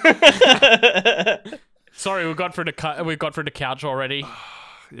 Sorry, we got through the couch already.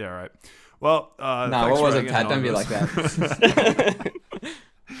 Yeah, right. Well, No, thanks what for was it, writing in Pat? Don't be like anonymous. that.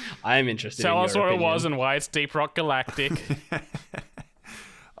 I am interested Tell in us your what it opinion. was and why it's Deep Rock Galactic.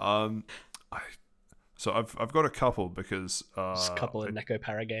 So I've got a couple because Just a couple of I- Neko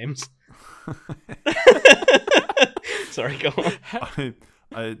Para games. Sorry, go on.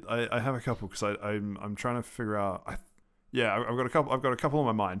 I have a couple because I'm trying to figure out. I've got a couple. I've got a couple in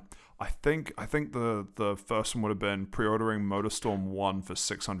my mind. I think the first one would have been pre-ordering MotorStorm 1 for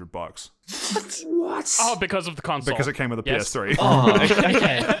 $600 What? Oh, because of the console. because it came with a Yes. PS3. Oh,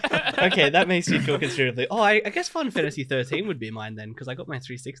 okay, that makes me feel considerably. Oh, I guess Final Fantasy 13 would be mine then because I got my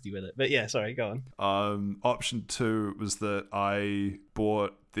 360 with it. But yeah, sorry, go on. Option 2 was that I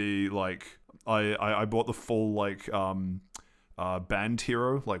bought the I bought the full band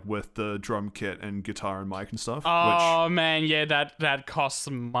hero with the drum kit and guitar and mic and stuff. Oh man, yeah, that costs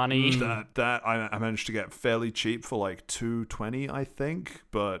money. That I managed to get fairly cheap for like $220, I think.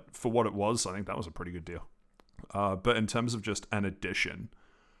 But for what it was, I think that was a pretty good deal. But in terms of just an edition,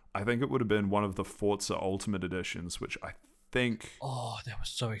 I think it would have been one of the Forza Ultimate editions, which I think Oh, that was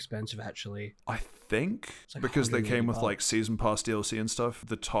so expensive actually. like because they came with $180. like season pass DLC and stuff.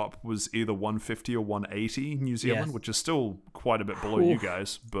 The top was either 150 or 180 New Zealand, Yes. which is still quite a bit below you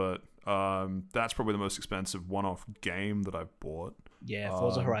guys. But that's probably the most expensive one-off game that I've bought. Yeah,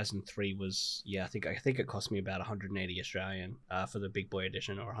 Forza Horizon 3 was I think it cost me about 180 Australian for the big boy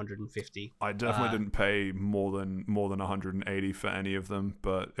edition or 150. I definitely didn't pay more than 180 for any of them,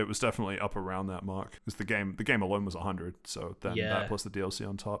 but it was definitely up around that mark because the game alone was 100. So then Yeah. that plus the DLC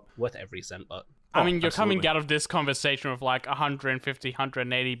on top. Worth every cent, but I mean, you're absolutely. coming out of this conversation with like 150,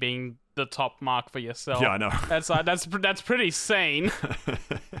 180 being the top mark for yourself. Yeah, I know. That's pretty sane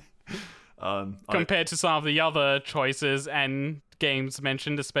compared to some of the other choices and games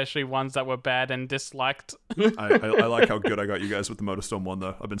mentioned, especially ones that were bad and disliked. I like how good I got you guys with the MotorStorm one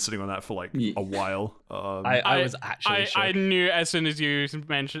though. I've been sitting on that for like Yeah. a while. I was actually shocked. I knew as soon as you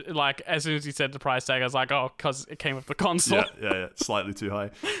mentioned, like as soon as you said the price tag, I was like, oh, because it came with the console. yeah, slightly too high.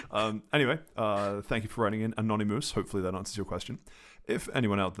 Anyway, thank you for writing in, Anonymous. Hopefully that answers your question. If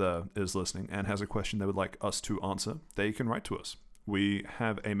anyone out there is listening and has a question they would like us to answer, they can write to us. We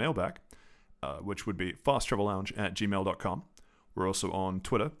have a mailbag, which would be fasttravellounge@gmail.com. We're also on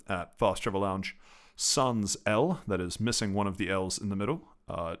Twitter at fasttravellounge sans L, that is missing one of the L's in the middle.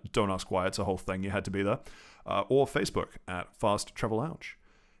 Don't ask why, it's a whole thing, you had to be there. Or Facebook at Fast Travel Lounge.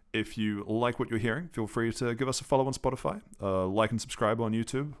 If you like what you're hearing, feel free to give us a follow on Spotify, like and subscribe on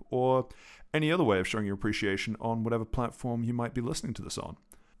YouTube, or any other way of showing your appreciation on whatever platform you might be listening to this on.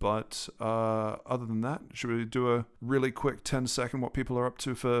 But other than that, should we do a really quick 10-second what people are up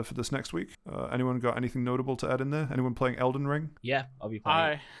to for this next week? Anyone got anything notable to add in there? Anyone playing Elden Ring? Yeah, I'll be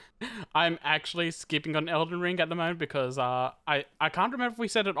playing. I'm actually skipping on Elden Ring at the moment because I can't remember if we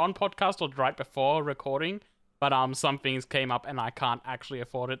said it on podcast or right before recording, but some things came up and I can't actually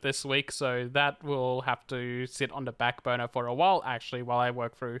afford it this week, so that will have to sit on the back burner for a while actually while I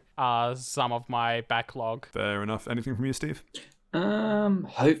work through some of my backlog. Fair enough. Anything from you, Steve?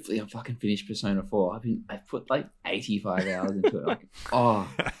 Hopefully I'm fucking finished Persona 4. I've put like 85 hours into it. Like, oh,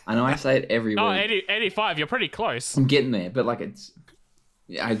 I know I say it every Oh, week. 85. You're pretty close. I'm getting there, but like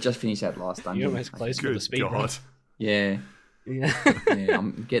I just finished that last dungeon. You're almost close to the Good speed run. God. Yeah, Yeah. yeah,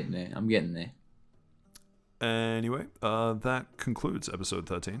 I'm getting there. I'm getting there. Anyway, that concludes episode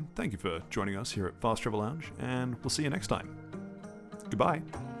 13. Thank you for joining us here at Fast Travel Lounge, and we'll see you next time. Goodbye.